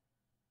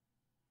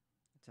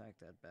 Attack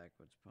that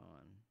backwards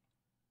pawn.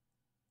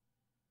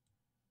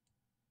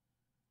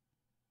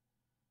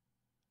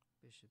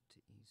 Bishop to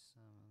e7.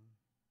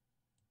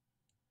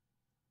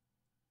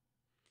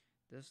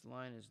 This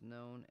line is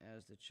known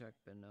as the Chuck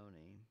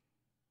Benoni.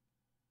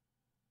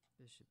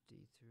 Bishop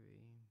d3.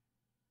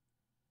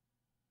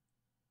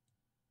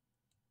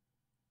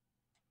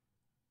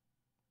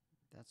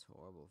 That's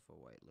horrible for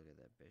white. Look at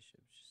that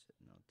bishop just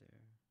sitting out there.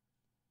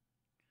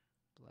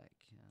 Black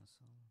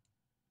castle.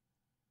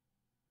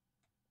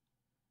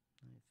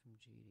 Knight from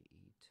g to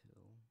e2.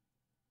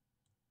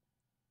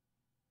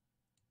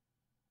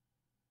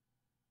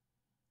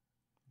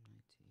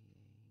 Knight to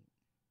e8.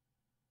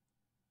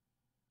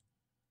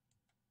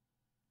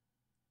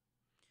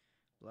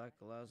 Black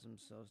allows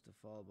himself to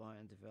fall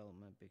behind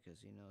development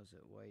because he knows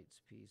that white's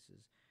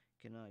pieces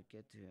cannot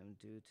get to him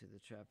due to the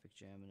traffic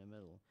jam in the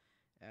middle.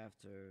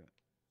 After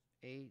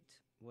 8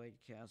 white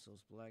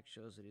castles, black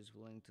shows that he's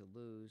willing to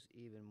lose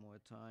even more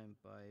time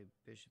by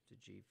bishop to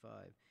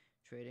g5,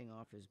 trading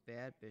off his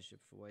bad bishop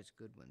for white's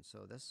good one.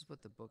 So this is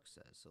what the book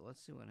says. So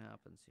let's see what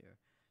happens here.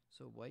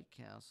 So white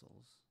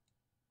castles.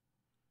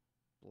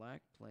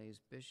 Black plays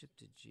bishop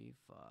to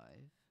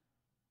g5.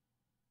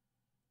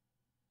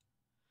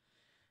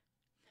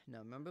 Now,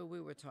 remember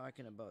we were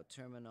talking about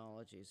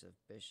terminologies of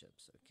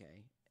bishops,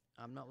 okay?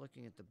 I'm not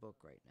looking at the book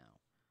right now.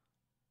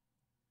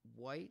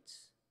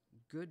 White's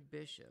good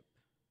bishop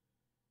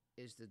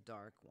is the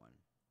dark one.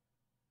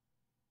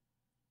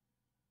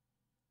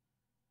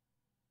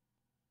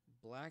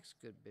 Black's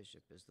good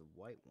bishop is the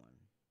white one.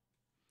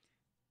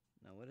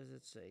 Now, what does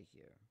it say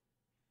here?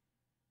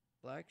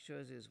 Black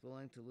shows he is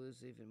willing to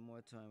lose even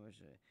more time,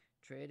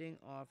 trading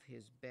off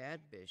his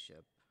bad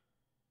bishop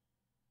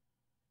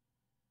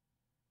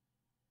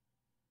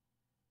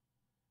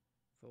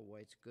for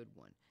white's good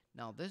one.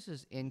 Now, this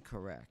is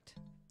incorrect.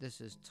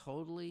 This is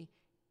totally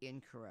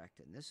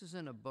incorrect. And this is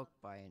in a book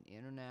by an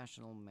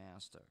international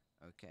master,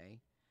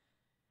 okay?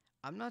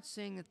 I'm not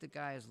saying that the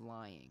guy is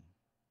lying,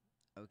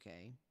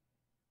 okay?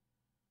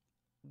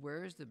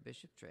 Where is the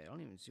bishop trade? I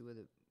don't even see where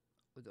the...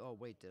 Oh,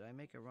 wait, did I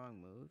make a wrong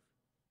move?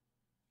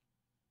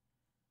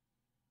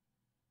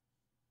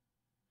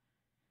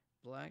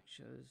 Black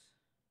shows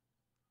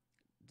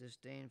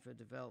disdain for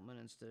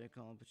development instead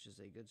accomplishes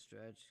a good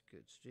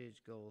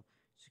strategic goal,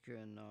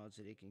 securing nods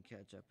that he can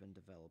catch up in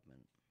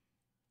development.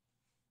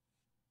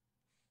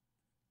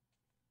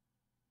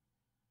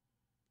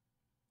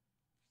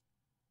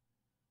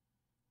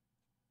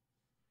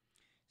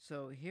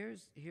 So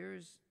here's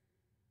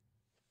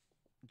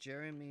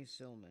Jeremy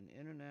Silman,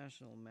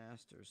 international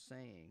master,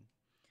 saying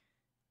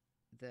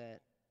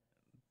that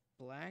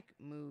black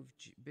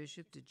moved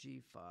bishop to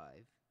g5,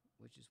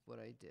 which is what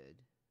I did.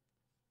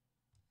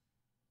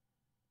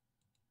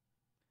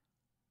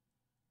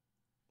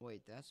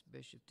 Wait, that's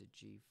bishop to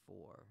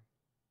g4.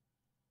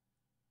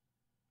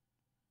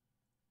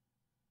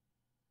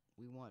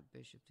 We want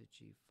bishop to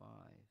g5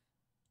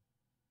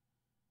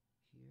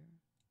 here.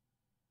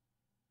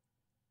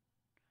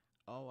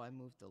 Oh, I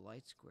moved the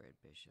light squared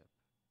bishop.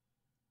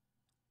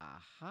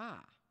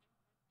 Aha.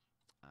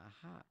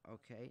 Aha.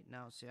 Okay.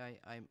 Now, see,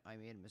 I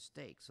made a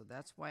mistake. So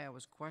that's why I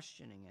was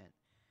questioning it.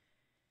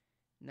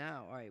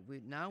 Now, all right.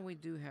 Now we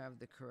do have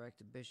the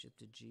correct bishop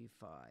to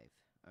g5.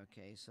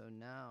 Okay. So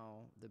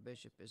now the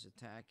bishop is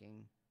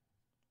attacking.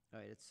 All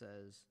right. It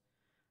says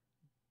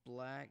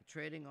black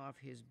trading off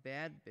his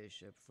bad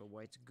bishop for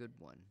white's good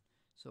one.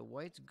 So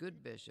white's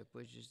good bishop,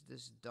 which is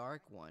this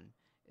dark one,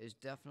 is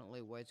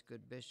definitely white's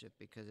good bishop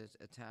because it's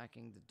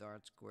attacking the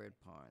dark squared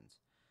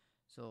pawns.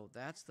 So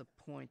that's the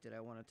point that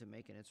I wanted to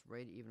make, and it's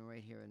even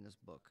right here in this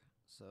book.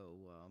 So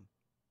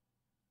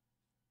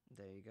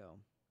there you go.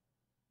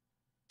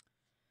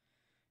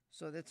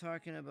 So they're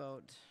talking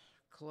about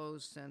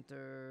closed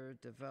center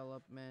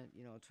development,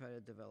 try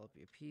to develop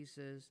your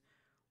pieces.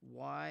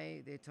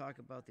 Why they talk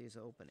about these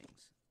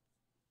openings.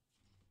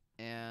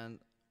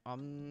 And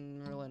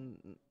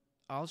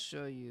I'll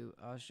show you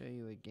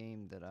a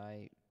game that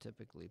I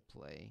typically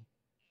play,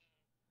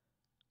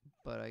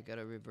 but I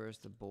gotta reverse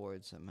the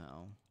board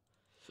somehow.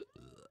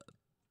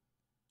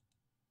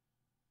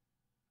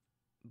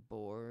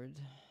 Board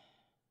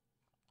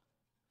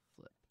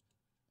flip.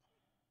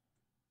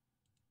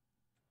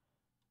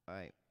 All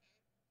right.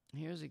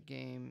 Here's a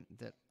game.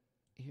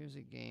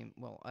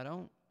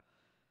 Well,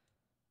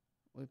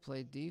 we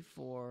play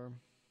d4.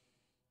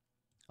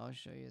 I'll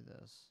show you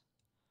this.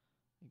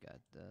 You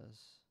got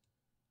this.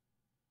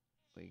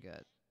 We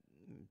got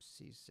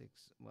c6.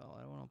 Well,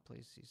 I don't want to play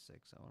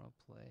c6. I want to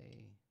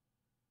play...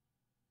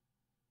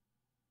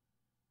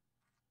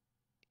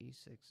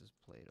 e6 is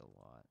played a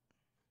lot.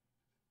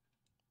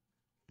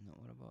 No,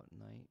 what about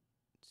knight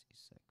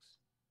c6?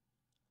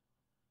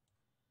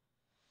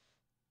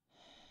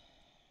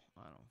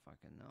 I don't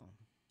fucking know.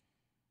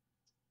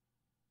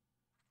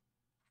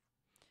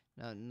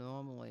 Now,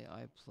 normally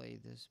I play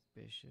this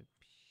bishop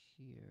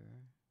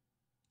here.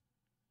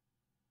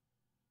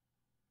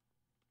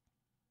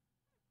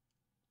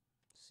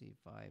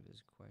 c5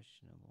 is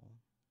questionable.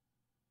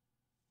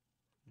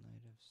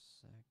 Knight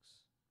f6.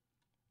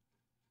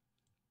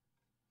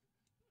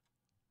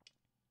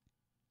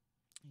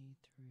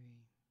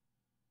 e3.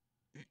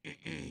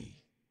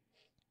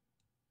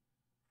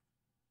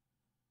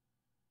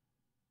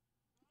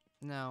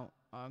 Now,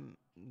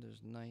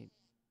 there's knight.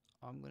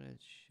 I'm going to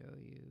show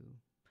you.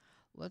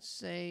 Let's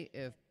say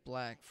if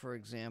black, for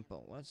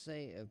example, I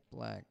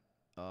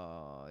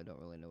don't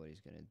really know what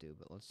he's going to do,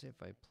 but let's say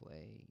if I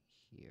play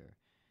here,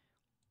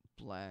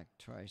 black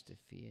tries to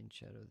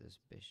fianchetto this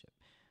bishop.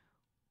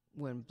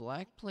 When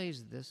black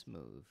plays this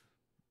move,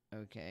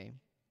 okay,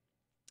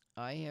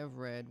 I have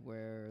read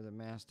where the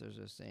masters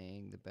are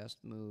saying the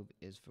best move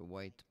is for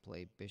white to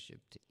play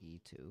bishop to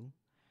e2,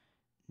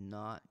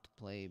 not to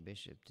play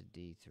bishop to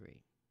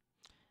d3.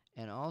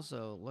 And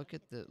also look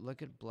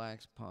at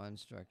black's pawn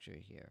structure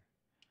here.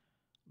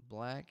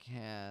 Black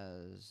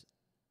has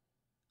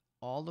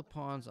all the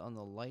pawns on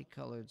the light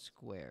colored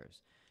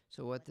squares.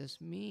 So what this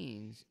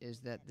means is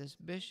that this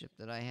bishop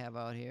that I have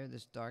out here,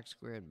 this dark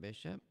squared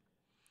bishop,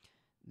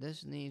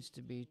 this needs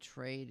to be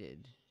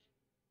traded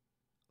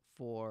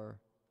for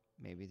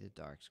maybe the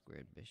dark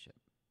squared bishop.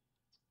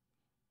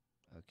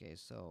 Okay,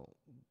 so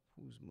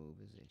whose move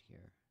is it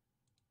here?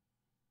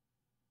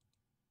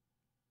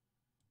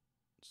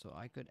 So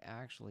I could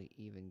actually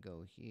even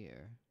go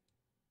here.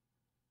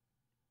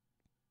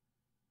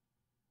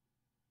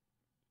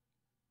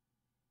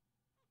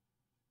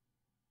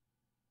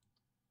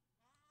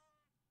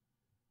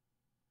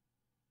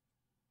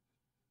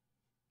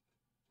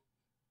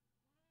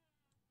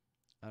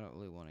 I don't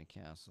really want a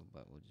castle,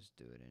 but we'll just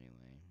do it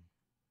anyway.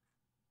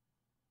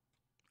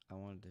 I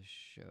wanted to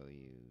show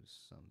you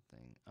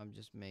something. I'm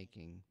just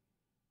making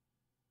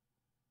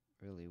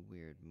really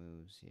weird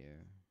moves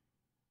here.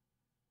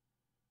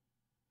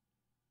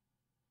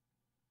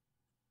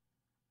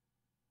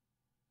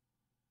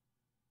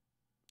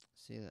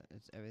 See that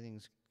it's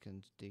everything's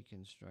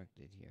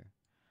deconstructed here.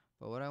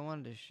 But what I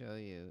wanted to show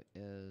you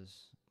is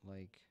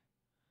like,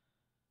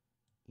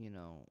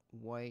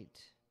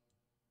 white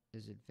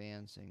is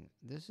advancing.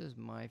 This is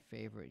my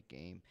favorite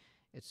game.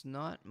 It's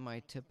not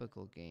my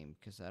typical game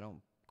because I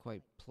don't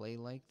quite play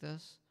like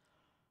this,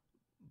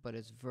 but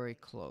it's very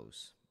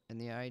close. And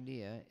the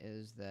idea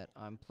is that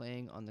I'm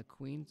playing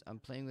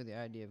with the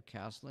idea of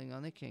castling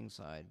on the king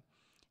side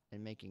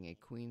and making a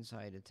queen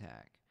side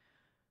attack.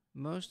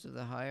 Most of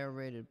the higher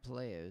rated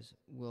players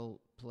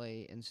will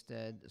play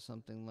instead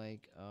something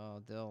like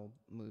they'll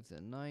move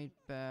the knight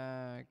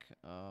back,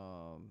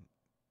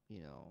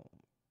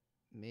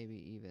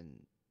 maybe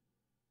even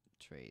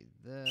trade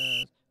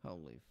this.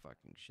 Holy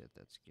fucking shit,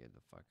 that scared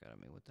the fuck out of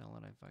me. What the hell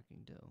did I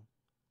fucking do?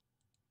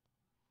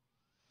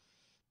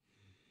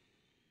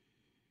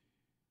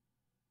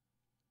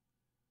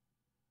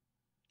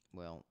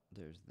 Well,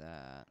 there's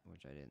that,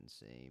 which I didn't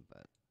see,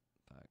 but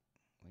fuck,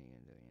 what are you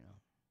gonna do,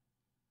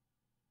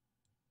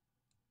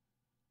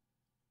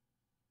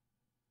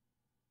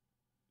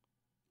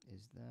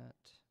 Is that,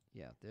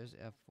 yeah, there's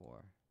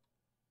F4.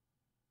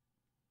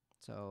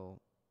 So,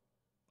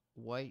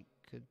 white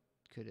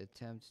could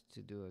attempt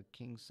to do a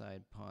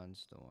kingside pawn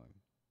storm.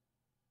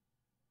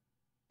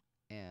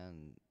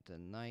 And the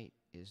knight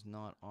is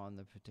not on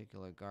the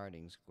particular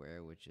guarding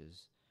square, which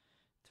is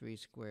 3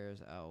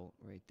 squares out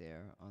right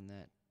there on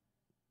that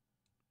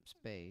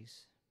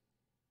space.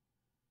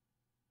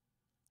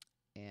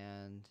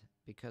 And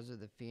because of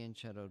the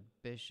fianchettoed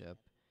bishop,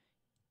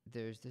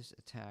 there's this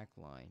attack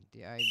line.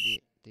 The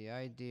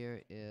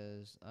idea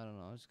is, I don't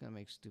know, I'm just gonna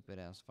make stupid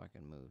ass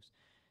fucking moves.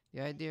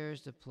 The idea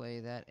is to play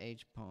that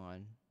H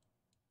pawn,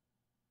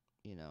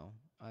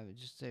 I would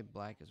just say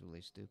black is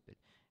really stupid,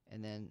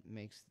 and then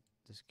makes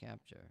this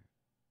capture.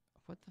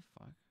 What the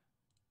fuck?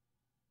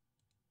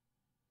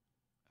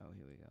 Oh,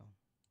 here we go.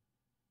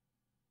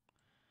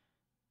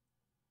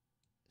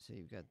 So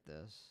you've got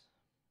this.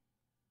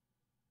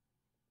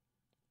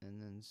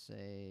 And then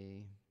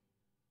say,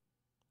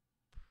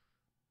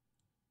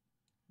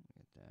 we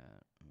get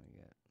that, and we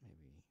get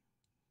maybe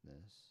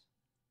this.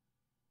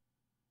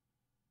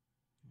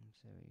 And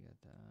say we get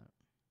that.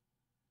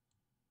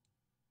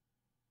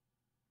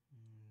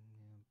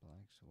 Yeah,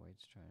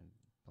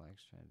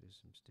 black's trying to do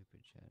some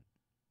stupid shit.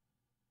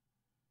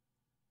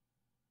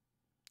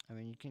 I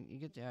mean, you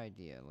get the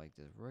idea. Like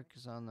the rook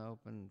is on the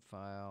open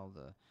file.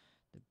 The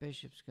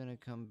bishop's gonna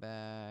come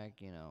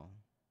back.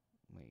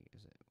 Wait,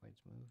 is it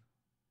white's move?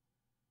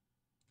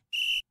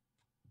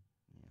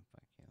 Yeah,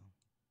 fuck you.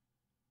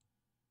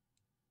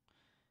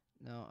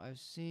 Now I've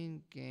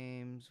seen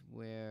games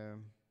where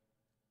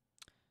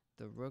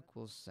the rook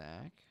will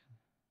sack.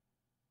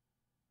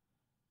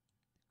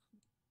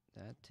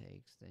 That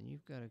takes. Then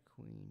you've got a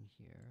queen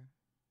here.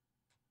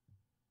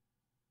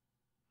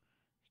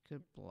 You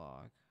could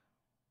block.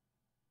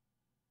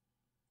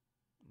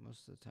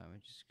 Most of the time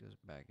it just goes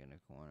back in a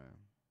corner.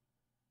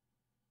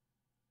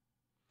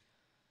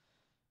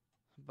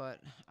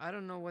 But I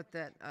don't know what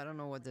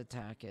the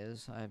attack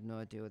is. I have no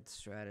idea what the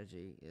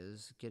strategy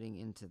is getting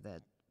into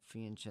that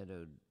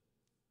fianchettoed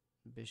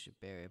bishop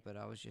area, but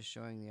I was just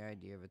showing the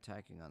idea of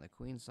attacking on the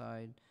queen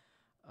side.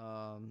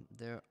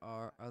 There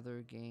are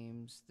other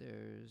games.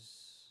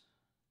 There's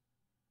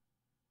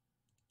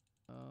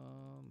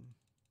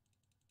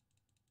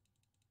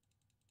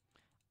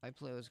I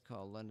play what's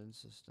called London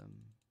System.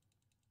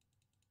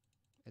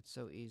 It's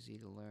so easy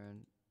to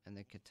learn. And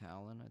the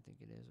Catalan, I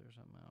think it is, or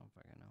something. I don't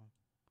fucking know.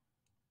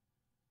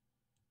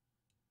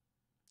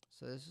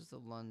 So this is the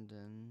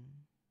London.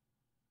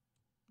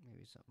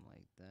 Maybe something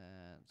like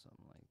that.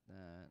 Something like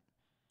that.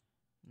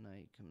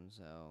 Knight comes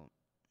out.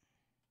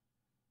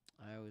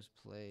 I always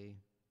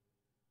play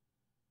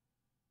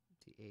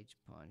the H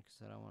pawn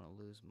because I don't want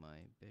to lose my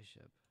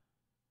bishop.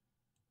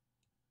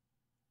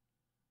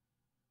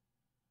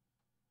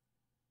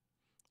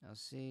 Now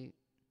see,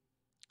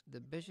 the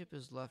bishop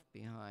is left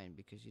behind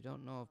because you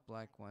don't know if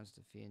black wants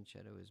to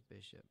fianchetto his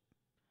bishop.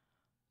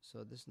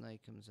 So this knight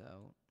comes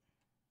out.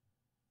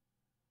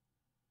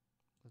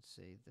 Let's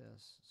say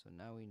this. So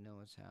now we know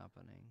what's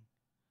happening.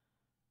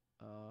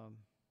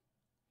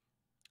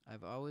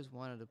 I've always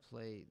wanted to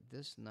play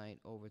this knight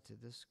over to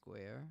this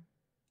square.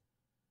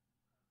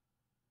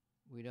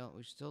 We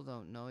still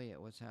don't know yet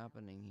what's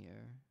happening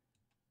here.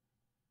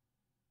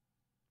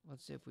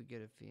 Let's see if we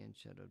get a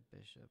fianchettoed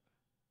bishop.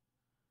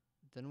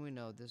 Then we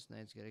know this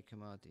knight's got to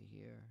come out to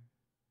here.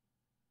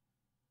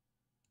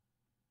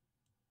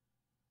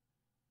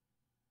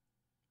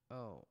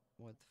 Oh,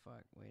 what the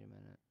fuck? Wait a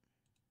minute.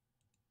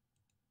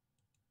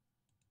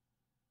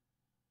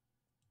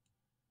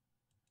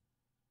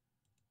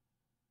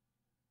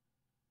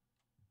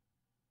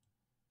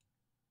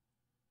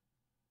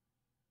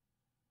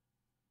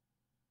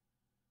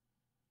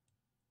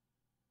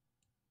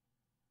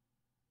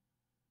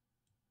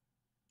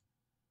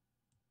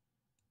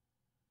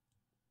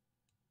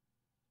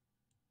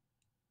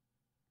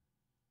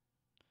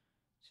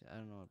 See, I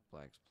don't know what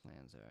black's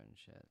plans are and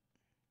shit.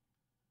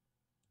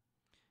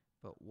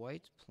 But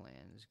white's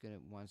plan is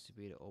wants to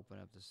be to open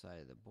up the side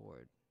of the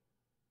board.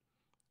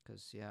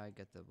 Because see how I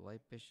got the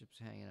light bishops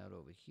hanging out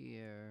over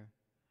here.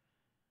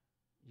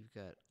 You've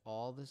got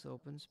all this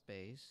open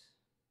space.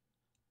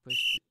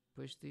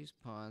 Push these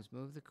pawns.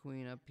 Move the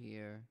queen up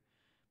here.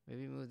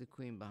 Maybe move the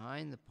queen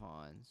behind the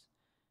pawns.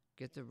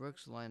 Get the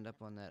rooks lined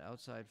up on that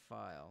outside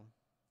file.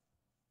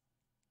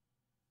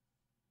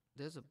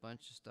 There's a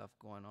bunch of stuff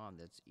going on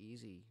that's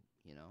easy,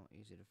 you know,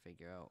 easy to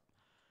figure out.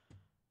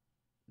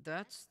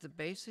 That's the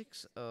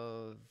basics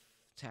of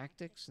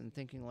tactics and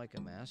thinking like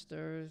a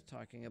master,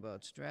 talking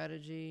about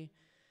strategy.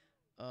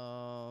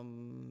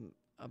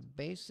 A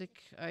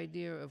basic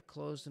idea of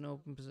closed and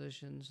open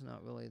positions,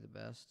 not really the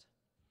best.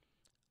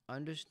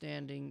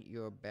 Understanding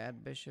your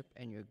bad bishop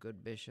and your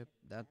good bishop,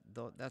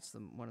 that's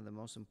one of the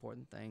most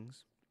important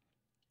things.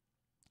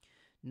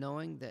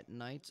 Knowing that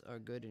knights are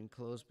good in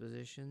closed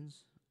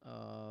positions,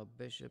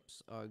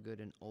 bishops are good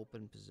in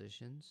open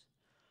positions.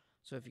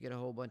 So if you get a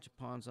whole bunch of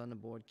pawns on the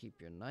board,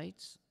 keep your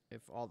knights.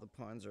 If all the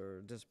pawns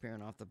are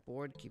disappearing off the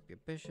board, keep your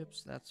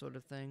bishops, that sort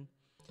of thing.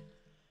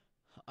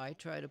 I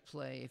try to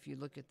play, if you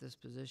look at this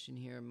position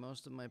here,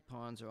 most of my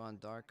pawns are on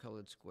dark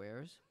colored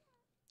squares.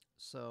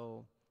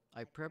 So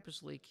I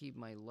purposely keep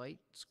my light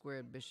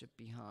squared bishop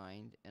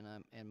behind,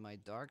 and my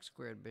dark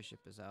squared bishop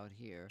is out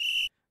here,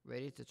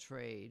 ready to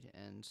trade,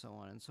 and so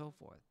on and so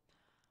forth.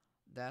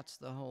 That's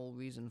the whole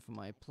reason for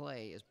my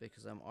play, is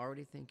because I'm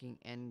already thinking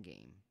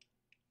endgame.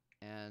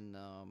 And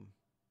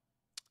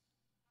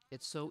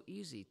it's so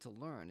easy to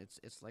learn.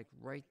 It's like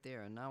right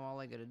there. And now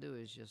all I got to do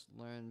is just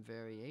learn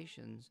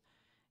variations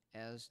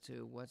as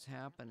to what's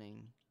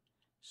happening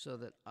so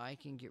that I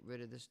can get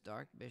rid of this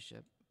dark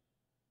bishop,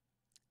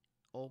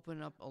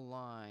 open up a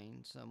line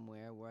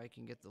somewhere where I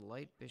can get the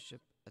light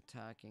bishop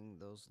attacking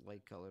those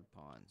light colored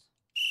pawns.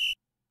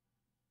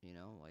 You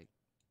know, like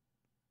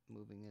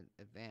moving it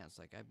advanced.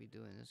 Like I'd be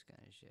doing this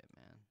kind of shit,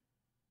 man.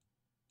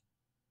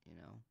 You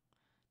know?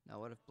 Now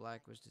what if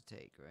black was to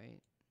take,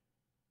 right?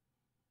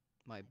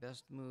 My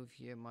best move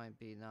here might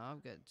be, now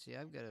I've got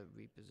to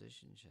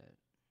reposition shit.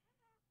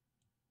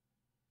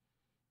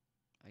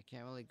 I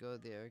can't really go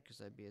there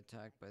because I'd be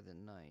attacked by the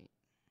knight.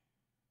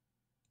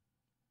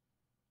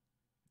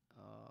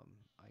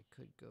 I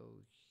could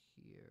go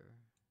here.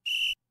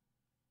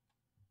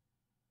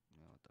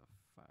 Oh, what the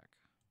fuck?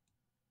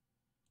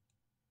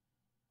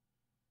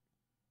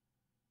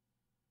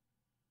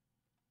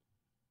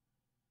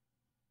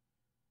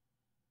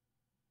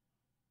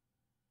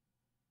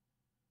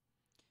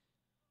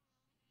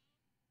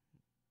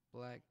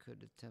 Black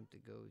could attempt to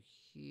go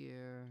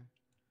here.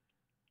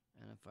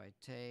 And if I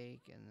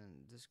take, and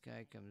then this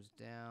guy comes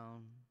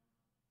down,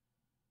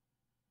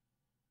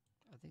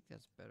 I think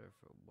that's better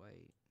for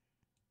white.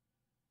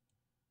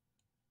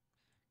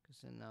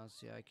 Because then now,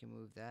 see, I can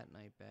move that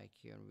knight back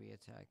here and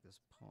re-attack this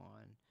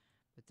pawn.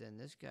 But then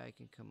this guy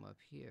can come up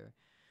here,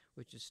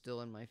 which is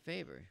still in my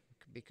favor.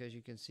 Because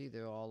you can see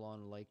they're all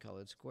on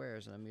light-colored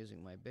squares, and I'm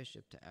using my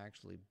bishop to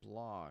actually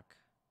block.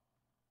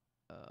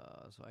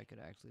 So I could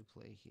actually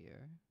play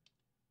here.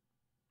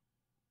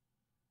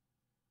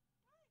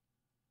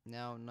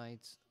 Now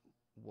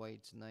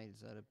white's knight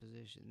is out of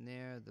position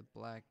there. The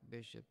black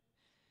bishop,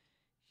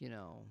 you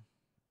know,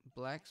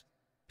 black's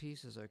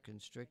pieces are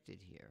constricted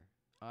here.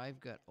 I've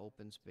got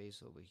open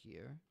space over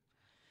here.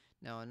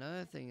 Now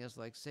another thing is,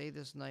 like, say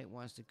this knight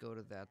wants to go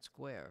to that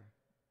square,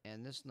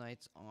 and this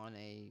knight's on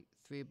a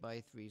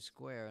 3x3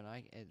 square, and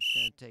it's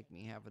going to take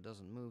me half a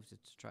dozen moves to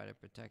try to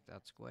protect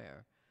that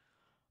square.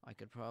 I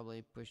could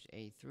probably push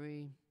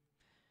a3.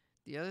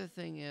 The other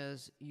thing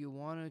is, you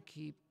want to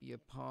keep your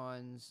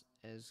pawns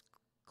as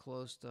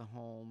close to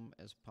home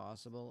as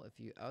possible. If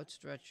you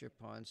outstretch your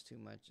pawns too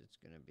much, it's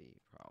going to be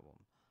a problem.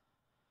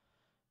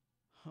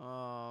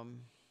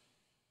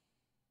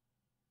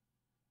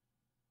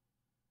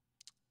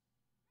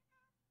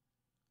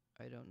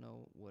 I don't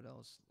know what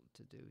else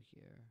to do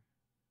here.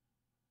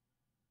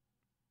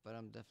 But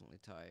I'm definitely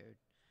tired.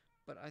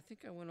 But I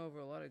think I went over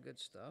a lot of good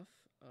stuff.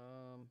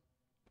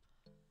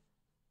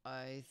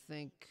 I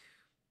think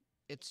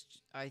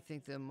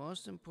the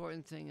most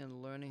important thing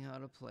in learning how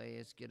to play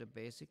is get a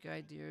basic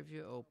idea of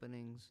your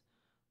openings.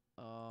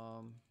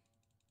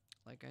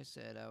 Like I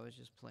said, I was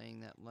just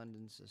playing that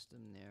London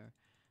system there.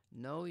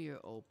 Know your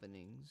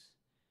openings.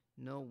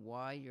 Know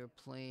why you're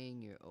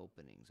playing your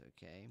openings,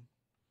 okay?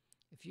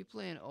 If you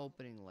play an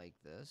opening like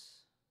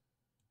this,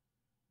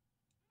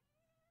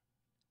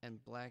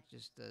 and black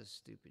just does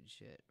stupid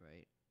shit,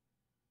 right?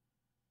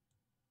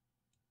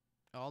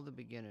 All the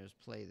beginners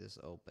play this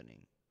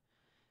opening.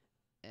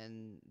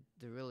 And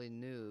the really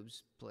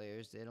noobs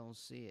players, they don't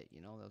see it,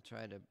 you know? They'll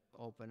try to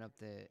open up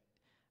the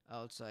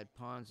outside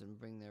pawns and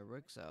bring their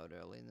rooks out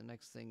early, and the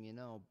next thing you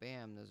know,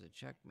 bam, there's a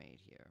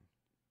checkmate here.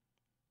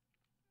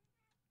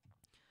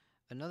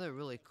 Another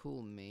really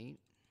cool mate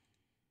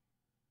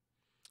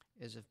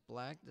is if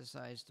black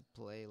decides to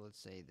play,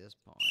 let's say, this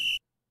pawn.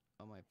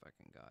 Oh my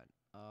fucking god.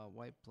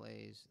 White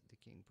plays the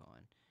king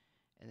pawn.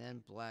 And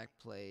then black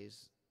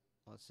plays,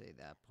 let's say,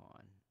 that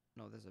pawn.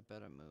 No, there's a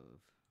better move.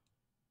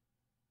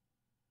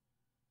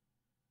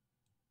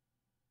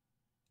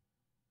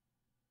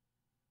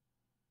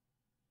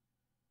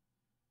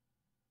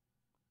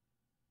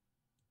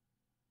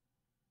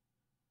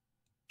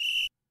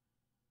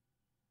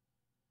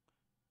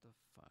 The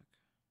fuck?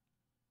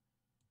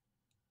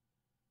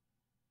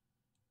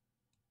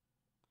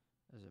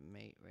 There's a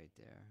mate right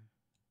there.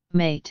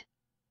 Mate.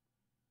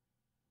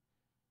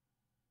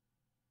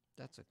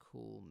 That's a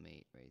cool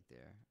mate right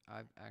there.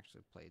 I've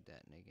actually played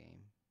that in a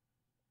game.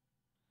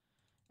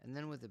 And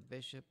then with the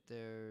bishop,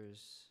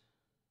 there's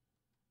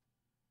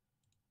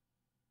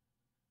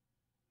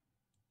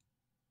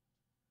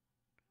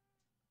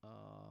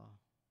uh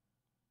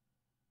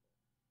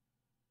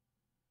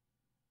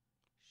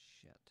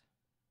shit.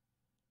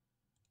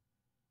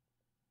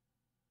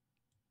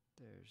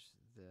 There's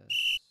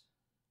this.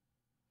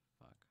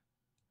 Fuck.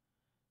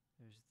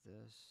 There's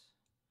this.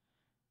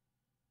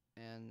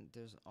 And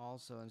there's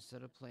also,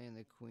 instead of playing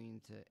the queen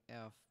to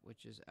F,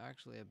 which is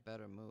actually a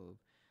better move,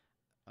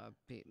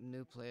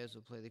 new players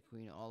will play the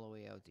queen all the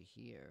way out to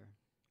here,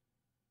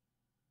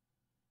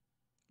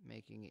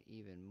 making it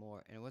even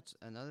more. And what's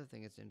another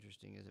thing that's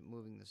interesting is that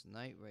moving this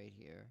knight right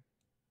here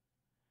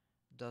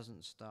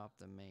doesn't stop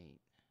the mate.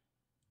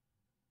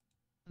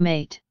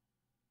 Mate.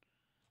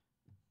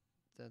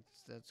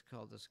 That's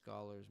called the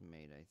scholar's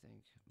mate, I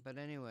think. But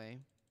anyway,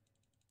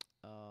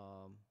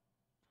 um,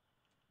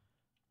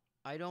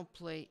 I don't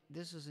play.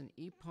 This is an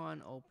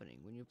e-pawn opening.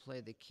 When you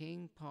play the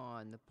king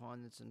pawn, the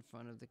pawn that's in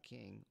front of the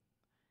king,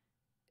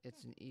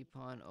 it's an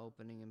e-pawn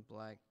opening, and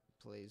black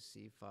plays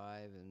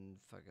c5 and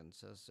fucking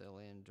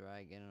Sicilian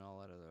dragon and all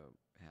that other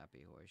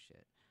happy horse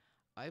shit.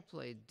 I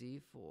played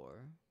d4,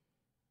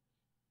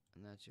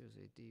 and that's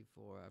usually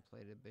d4. I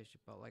played a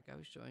bishop out like I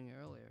was showing you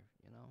earlier,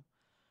 you know.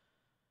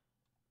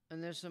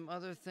 And there's some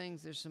other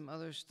things. There's some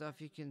other stuff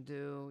you can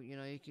do. You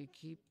know, you could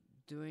keep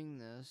doing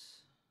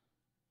this.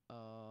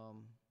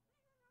 Um,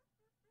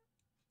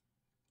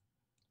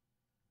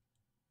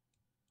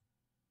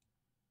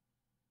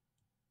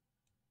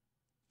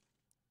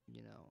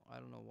 you know, I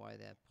don't know why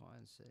that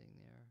pawn's sitting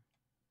there.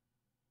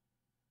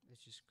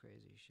 It's just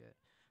crazy shit.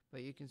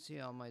 But you can see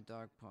all my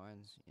dark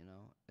pawns, you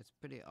know. It's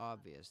pretty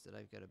obvious that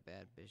I've got a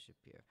bad bishop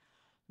here.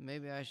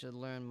 Maybe I should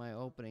learn my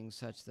opening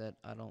such that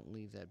I don't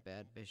leave that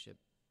bad bishop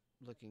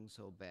looking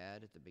so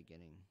bad at the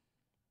beginning.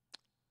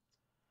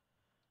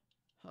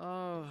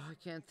 Oh, I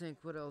can't think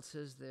what else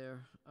is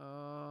there.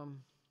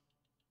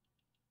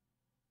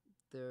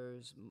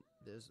 There's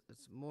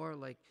it's more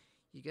like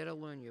you got to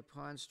learn your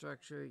pawn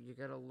structure, you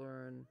got to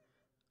learn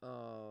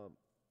uh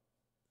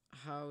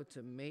how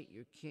to mate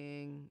your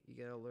king, you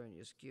got to learn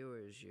your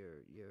skewers,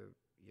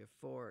 your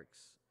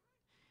forks.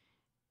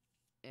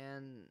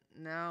 And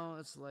now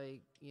it's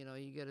like, you know,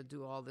 you got to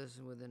do all this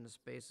within a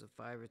space of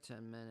 5 or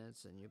 10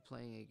 minutes, and you're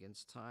playing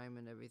against time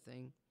and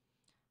everything.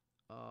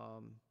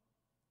 Um,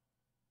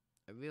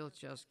 a real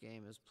chess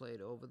game is played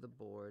over the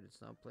board.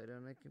 It's not played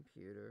on a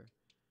computer,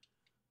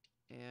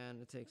 and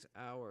it takes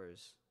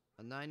hours.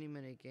 A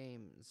 90-minute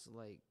game is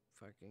like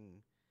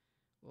fucking,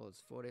 well,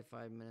 it's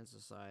 45 minutes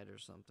aside or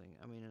something.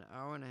 I mean, an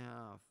hour and a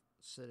half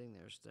sitting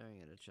there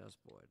staring at a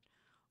chessboard.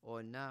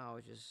 Or now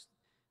just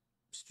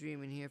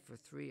streaming here for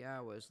 3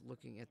 hours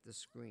looking at the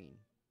screen.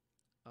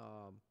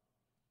 Um,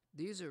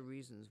 these are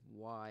reasons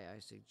why I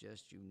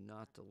suggest you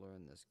not to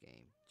learn this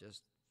game.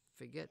 Just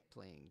forget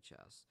playing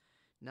chess.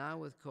 Now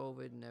with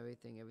COVID and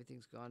everything,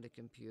 everything's gone to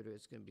computer.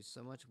 It's going to be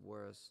so much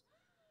worse.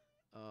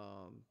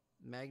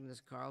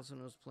 Magnus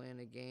Carlsen was playing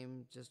a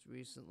game just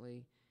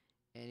recently,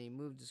 and he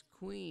moved his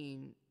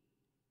queen,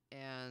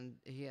 and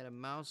he had a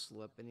mouse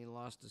slip, and he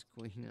lost his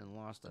queen and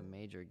lost a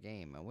major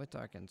game. And we're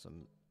talking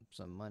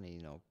some money,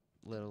 you know,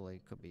 literally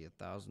could be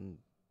thousands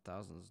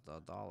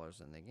of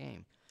dollars in the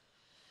game.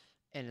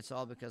 And it's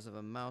all because of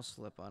a mouse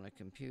slip on a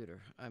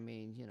computer. I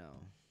mean, you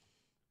know.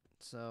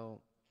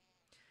 So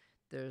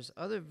there's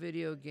other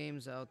video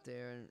games out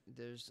there, and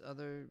there's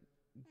other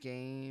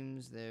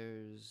games,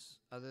 there's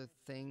other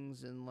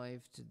things in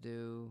life to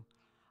do.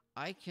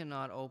 I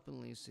cannot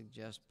openly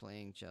suggest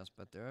playing chess,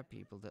 but there are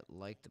people that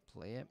like to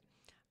play it.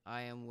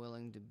 I am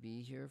willing to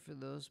be here for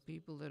those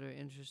people that are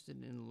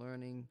interested in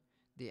learning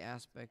the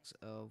aspects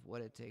of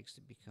what it takes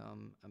to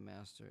become a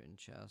master in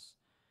chess.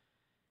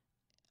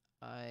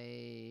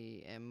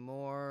 I am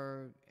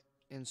more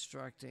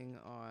instructing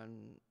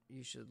on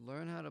you should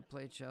learn how to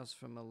play chess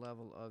from a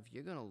level of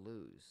you're going to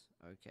lose,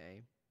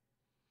 okay?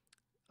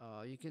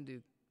 You can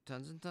do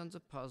tons and tons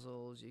of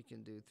puzzles. You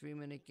can do 3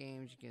 minute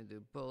games. You can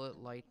do bullet,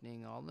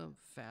 lightning, all the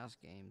fast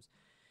games.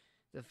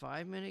 The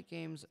 5 minute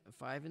games,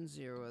 5 and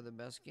 0, are the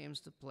best games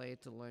to play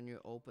to learn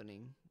your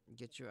opening.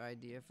 Get your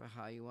idea for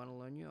how you want to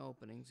learn your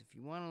openings. If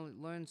you want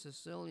to learn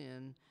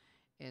Sicilian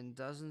and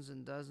dozens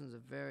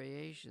of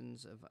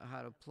variations of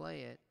how to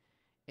play it,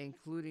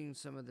 including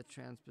some of the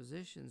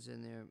transpositions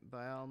in there,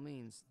 by all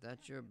means,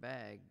 that's your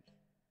bag.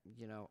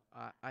 You know,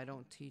 I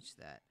don't teach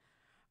that.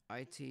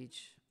 I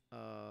teach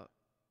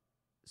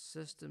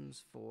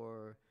systems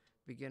for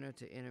beginner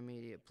to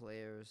intermediate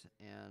players,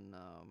 and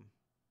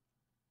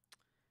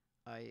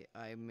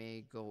I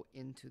may go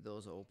into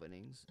those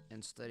openings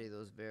and study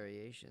those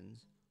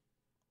variations.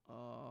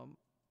 Um,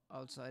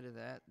 Outside of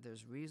that,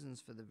 there's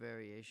reasons for the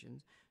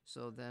variations.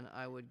 So then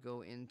I would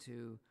go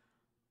into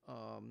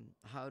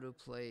how to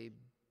play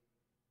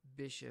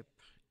bishop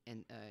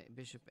and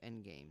bishop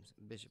endgames,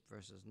 bishop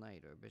versus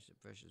knight or bishop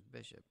versus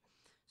bishop.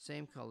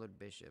 Same colored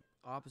bishop,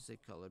 opposite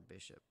colored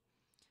bishop.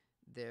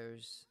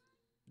 There's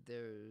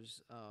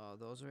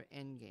those are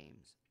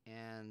endgames,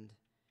 and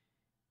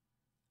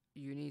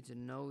you need to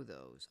know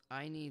those.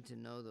 I need to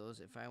know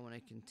those if I want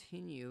to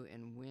continue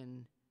and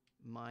win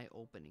my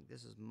opening.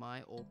 This is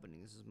my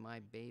opening. This is my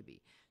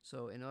baby.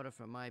 So in order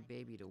for my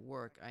baby to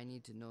work, I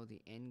need to know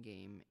the end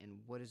game and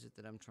what is it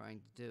that I'm trying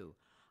to do.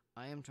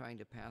 I am trying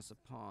to pass a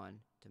pawn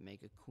to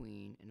make a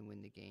queen and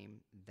win the game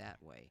that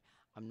way.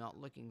 I'm not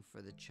looking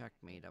for the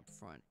checkmate up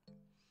front.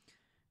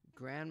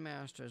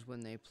 Grandmasters,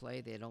 when they play,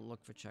 they don't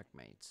look for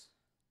checkmates.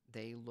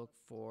 They look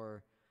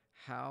for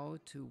how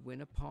to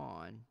win a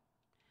pawn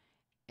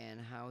and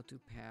how to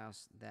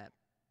pass that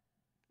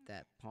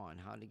pawn,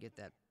 how to get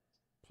that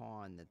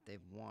pawn that they've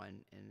won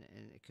and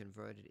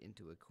convert it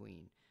into a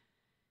queen.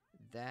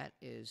 That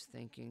is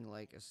thinking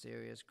like a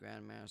serious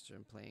grandmaster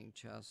and playing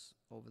chess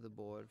over the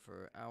board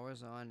for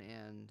hours on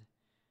end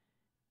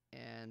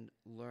and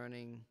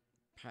learning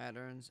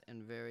patterns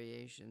and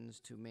variations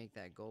to make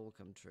that goal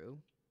come true.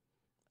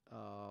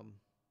 Um,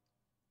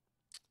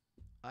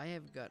 I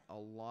have got a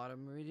lot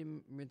of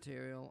reading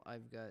material.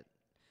 I've got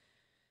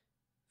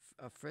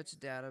a Fritz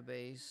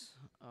database.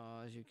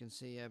 As you can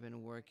see, I've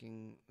been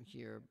working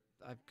here.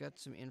 I've got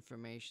some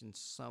information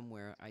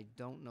somewhere. I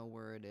don't know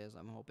where it is.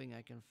 I'm hoping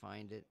I can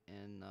find it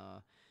and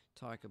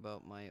talk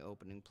about my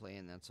opening play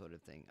and that sort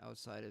of thing.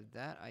 Outside of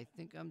that, I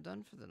think I'm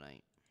done for the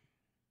night.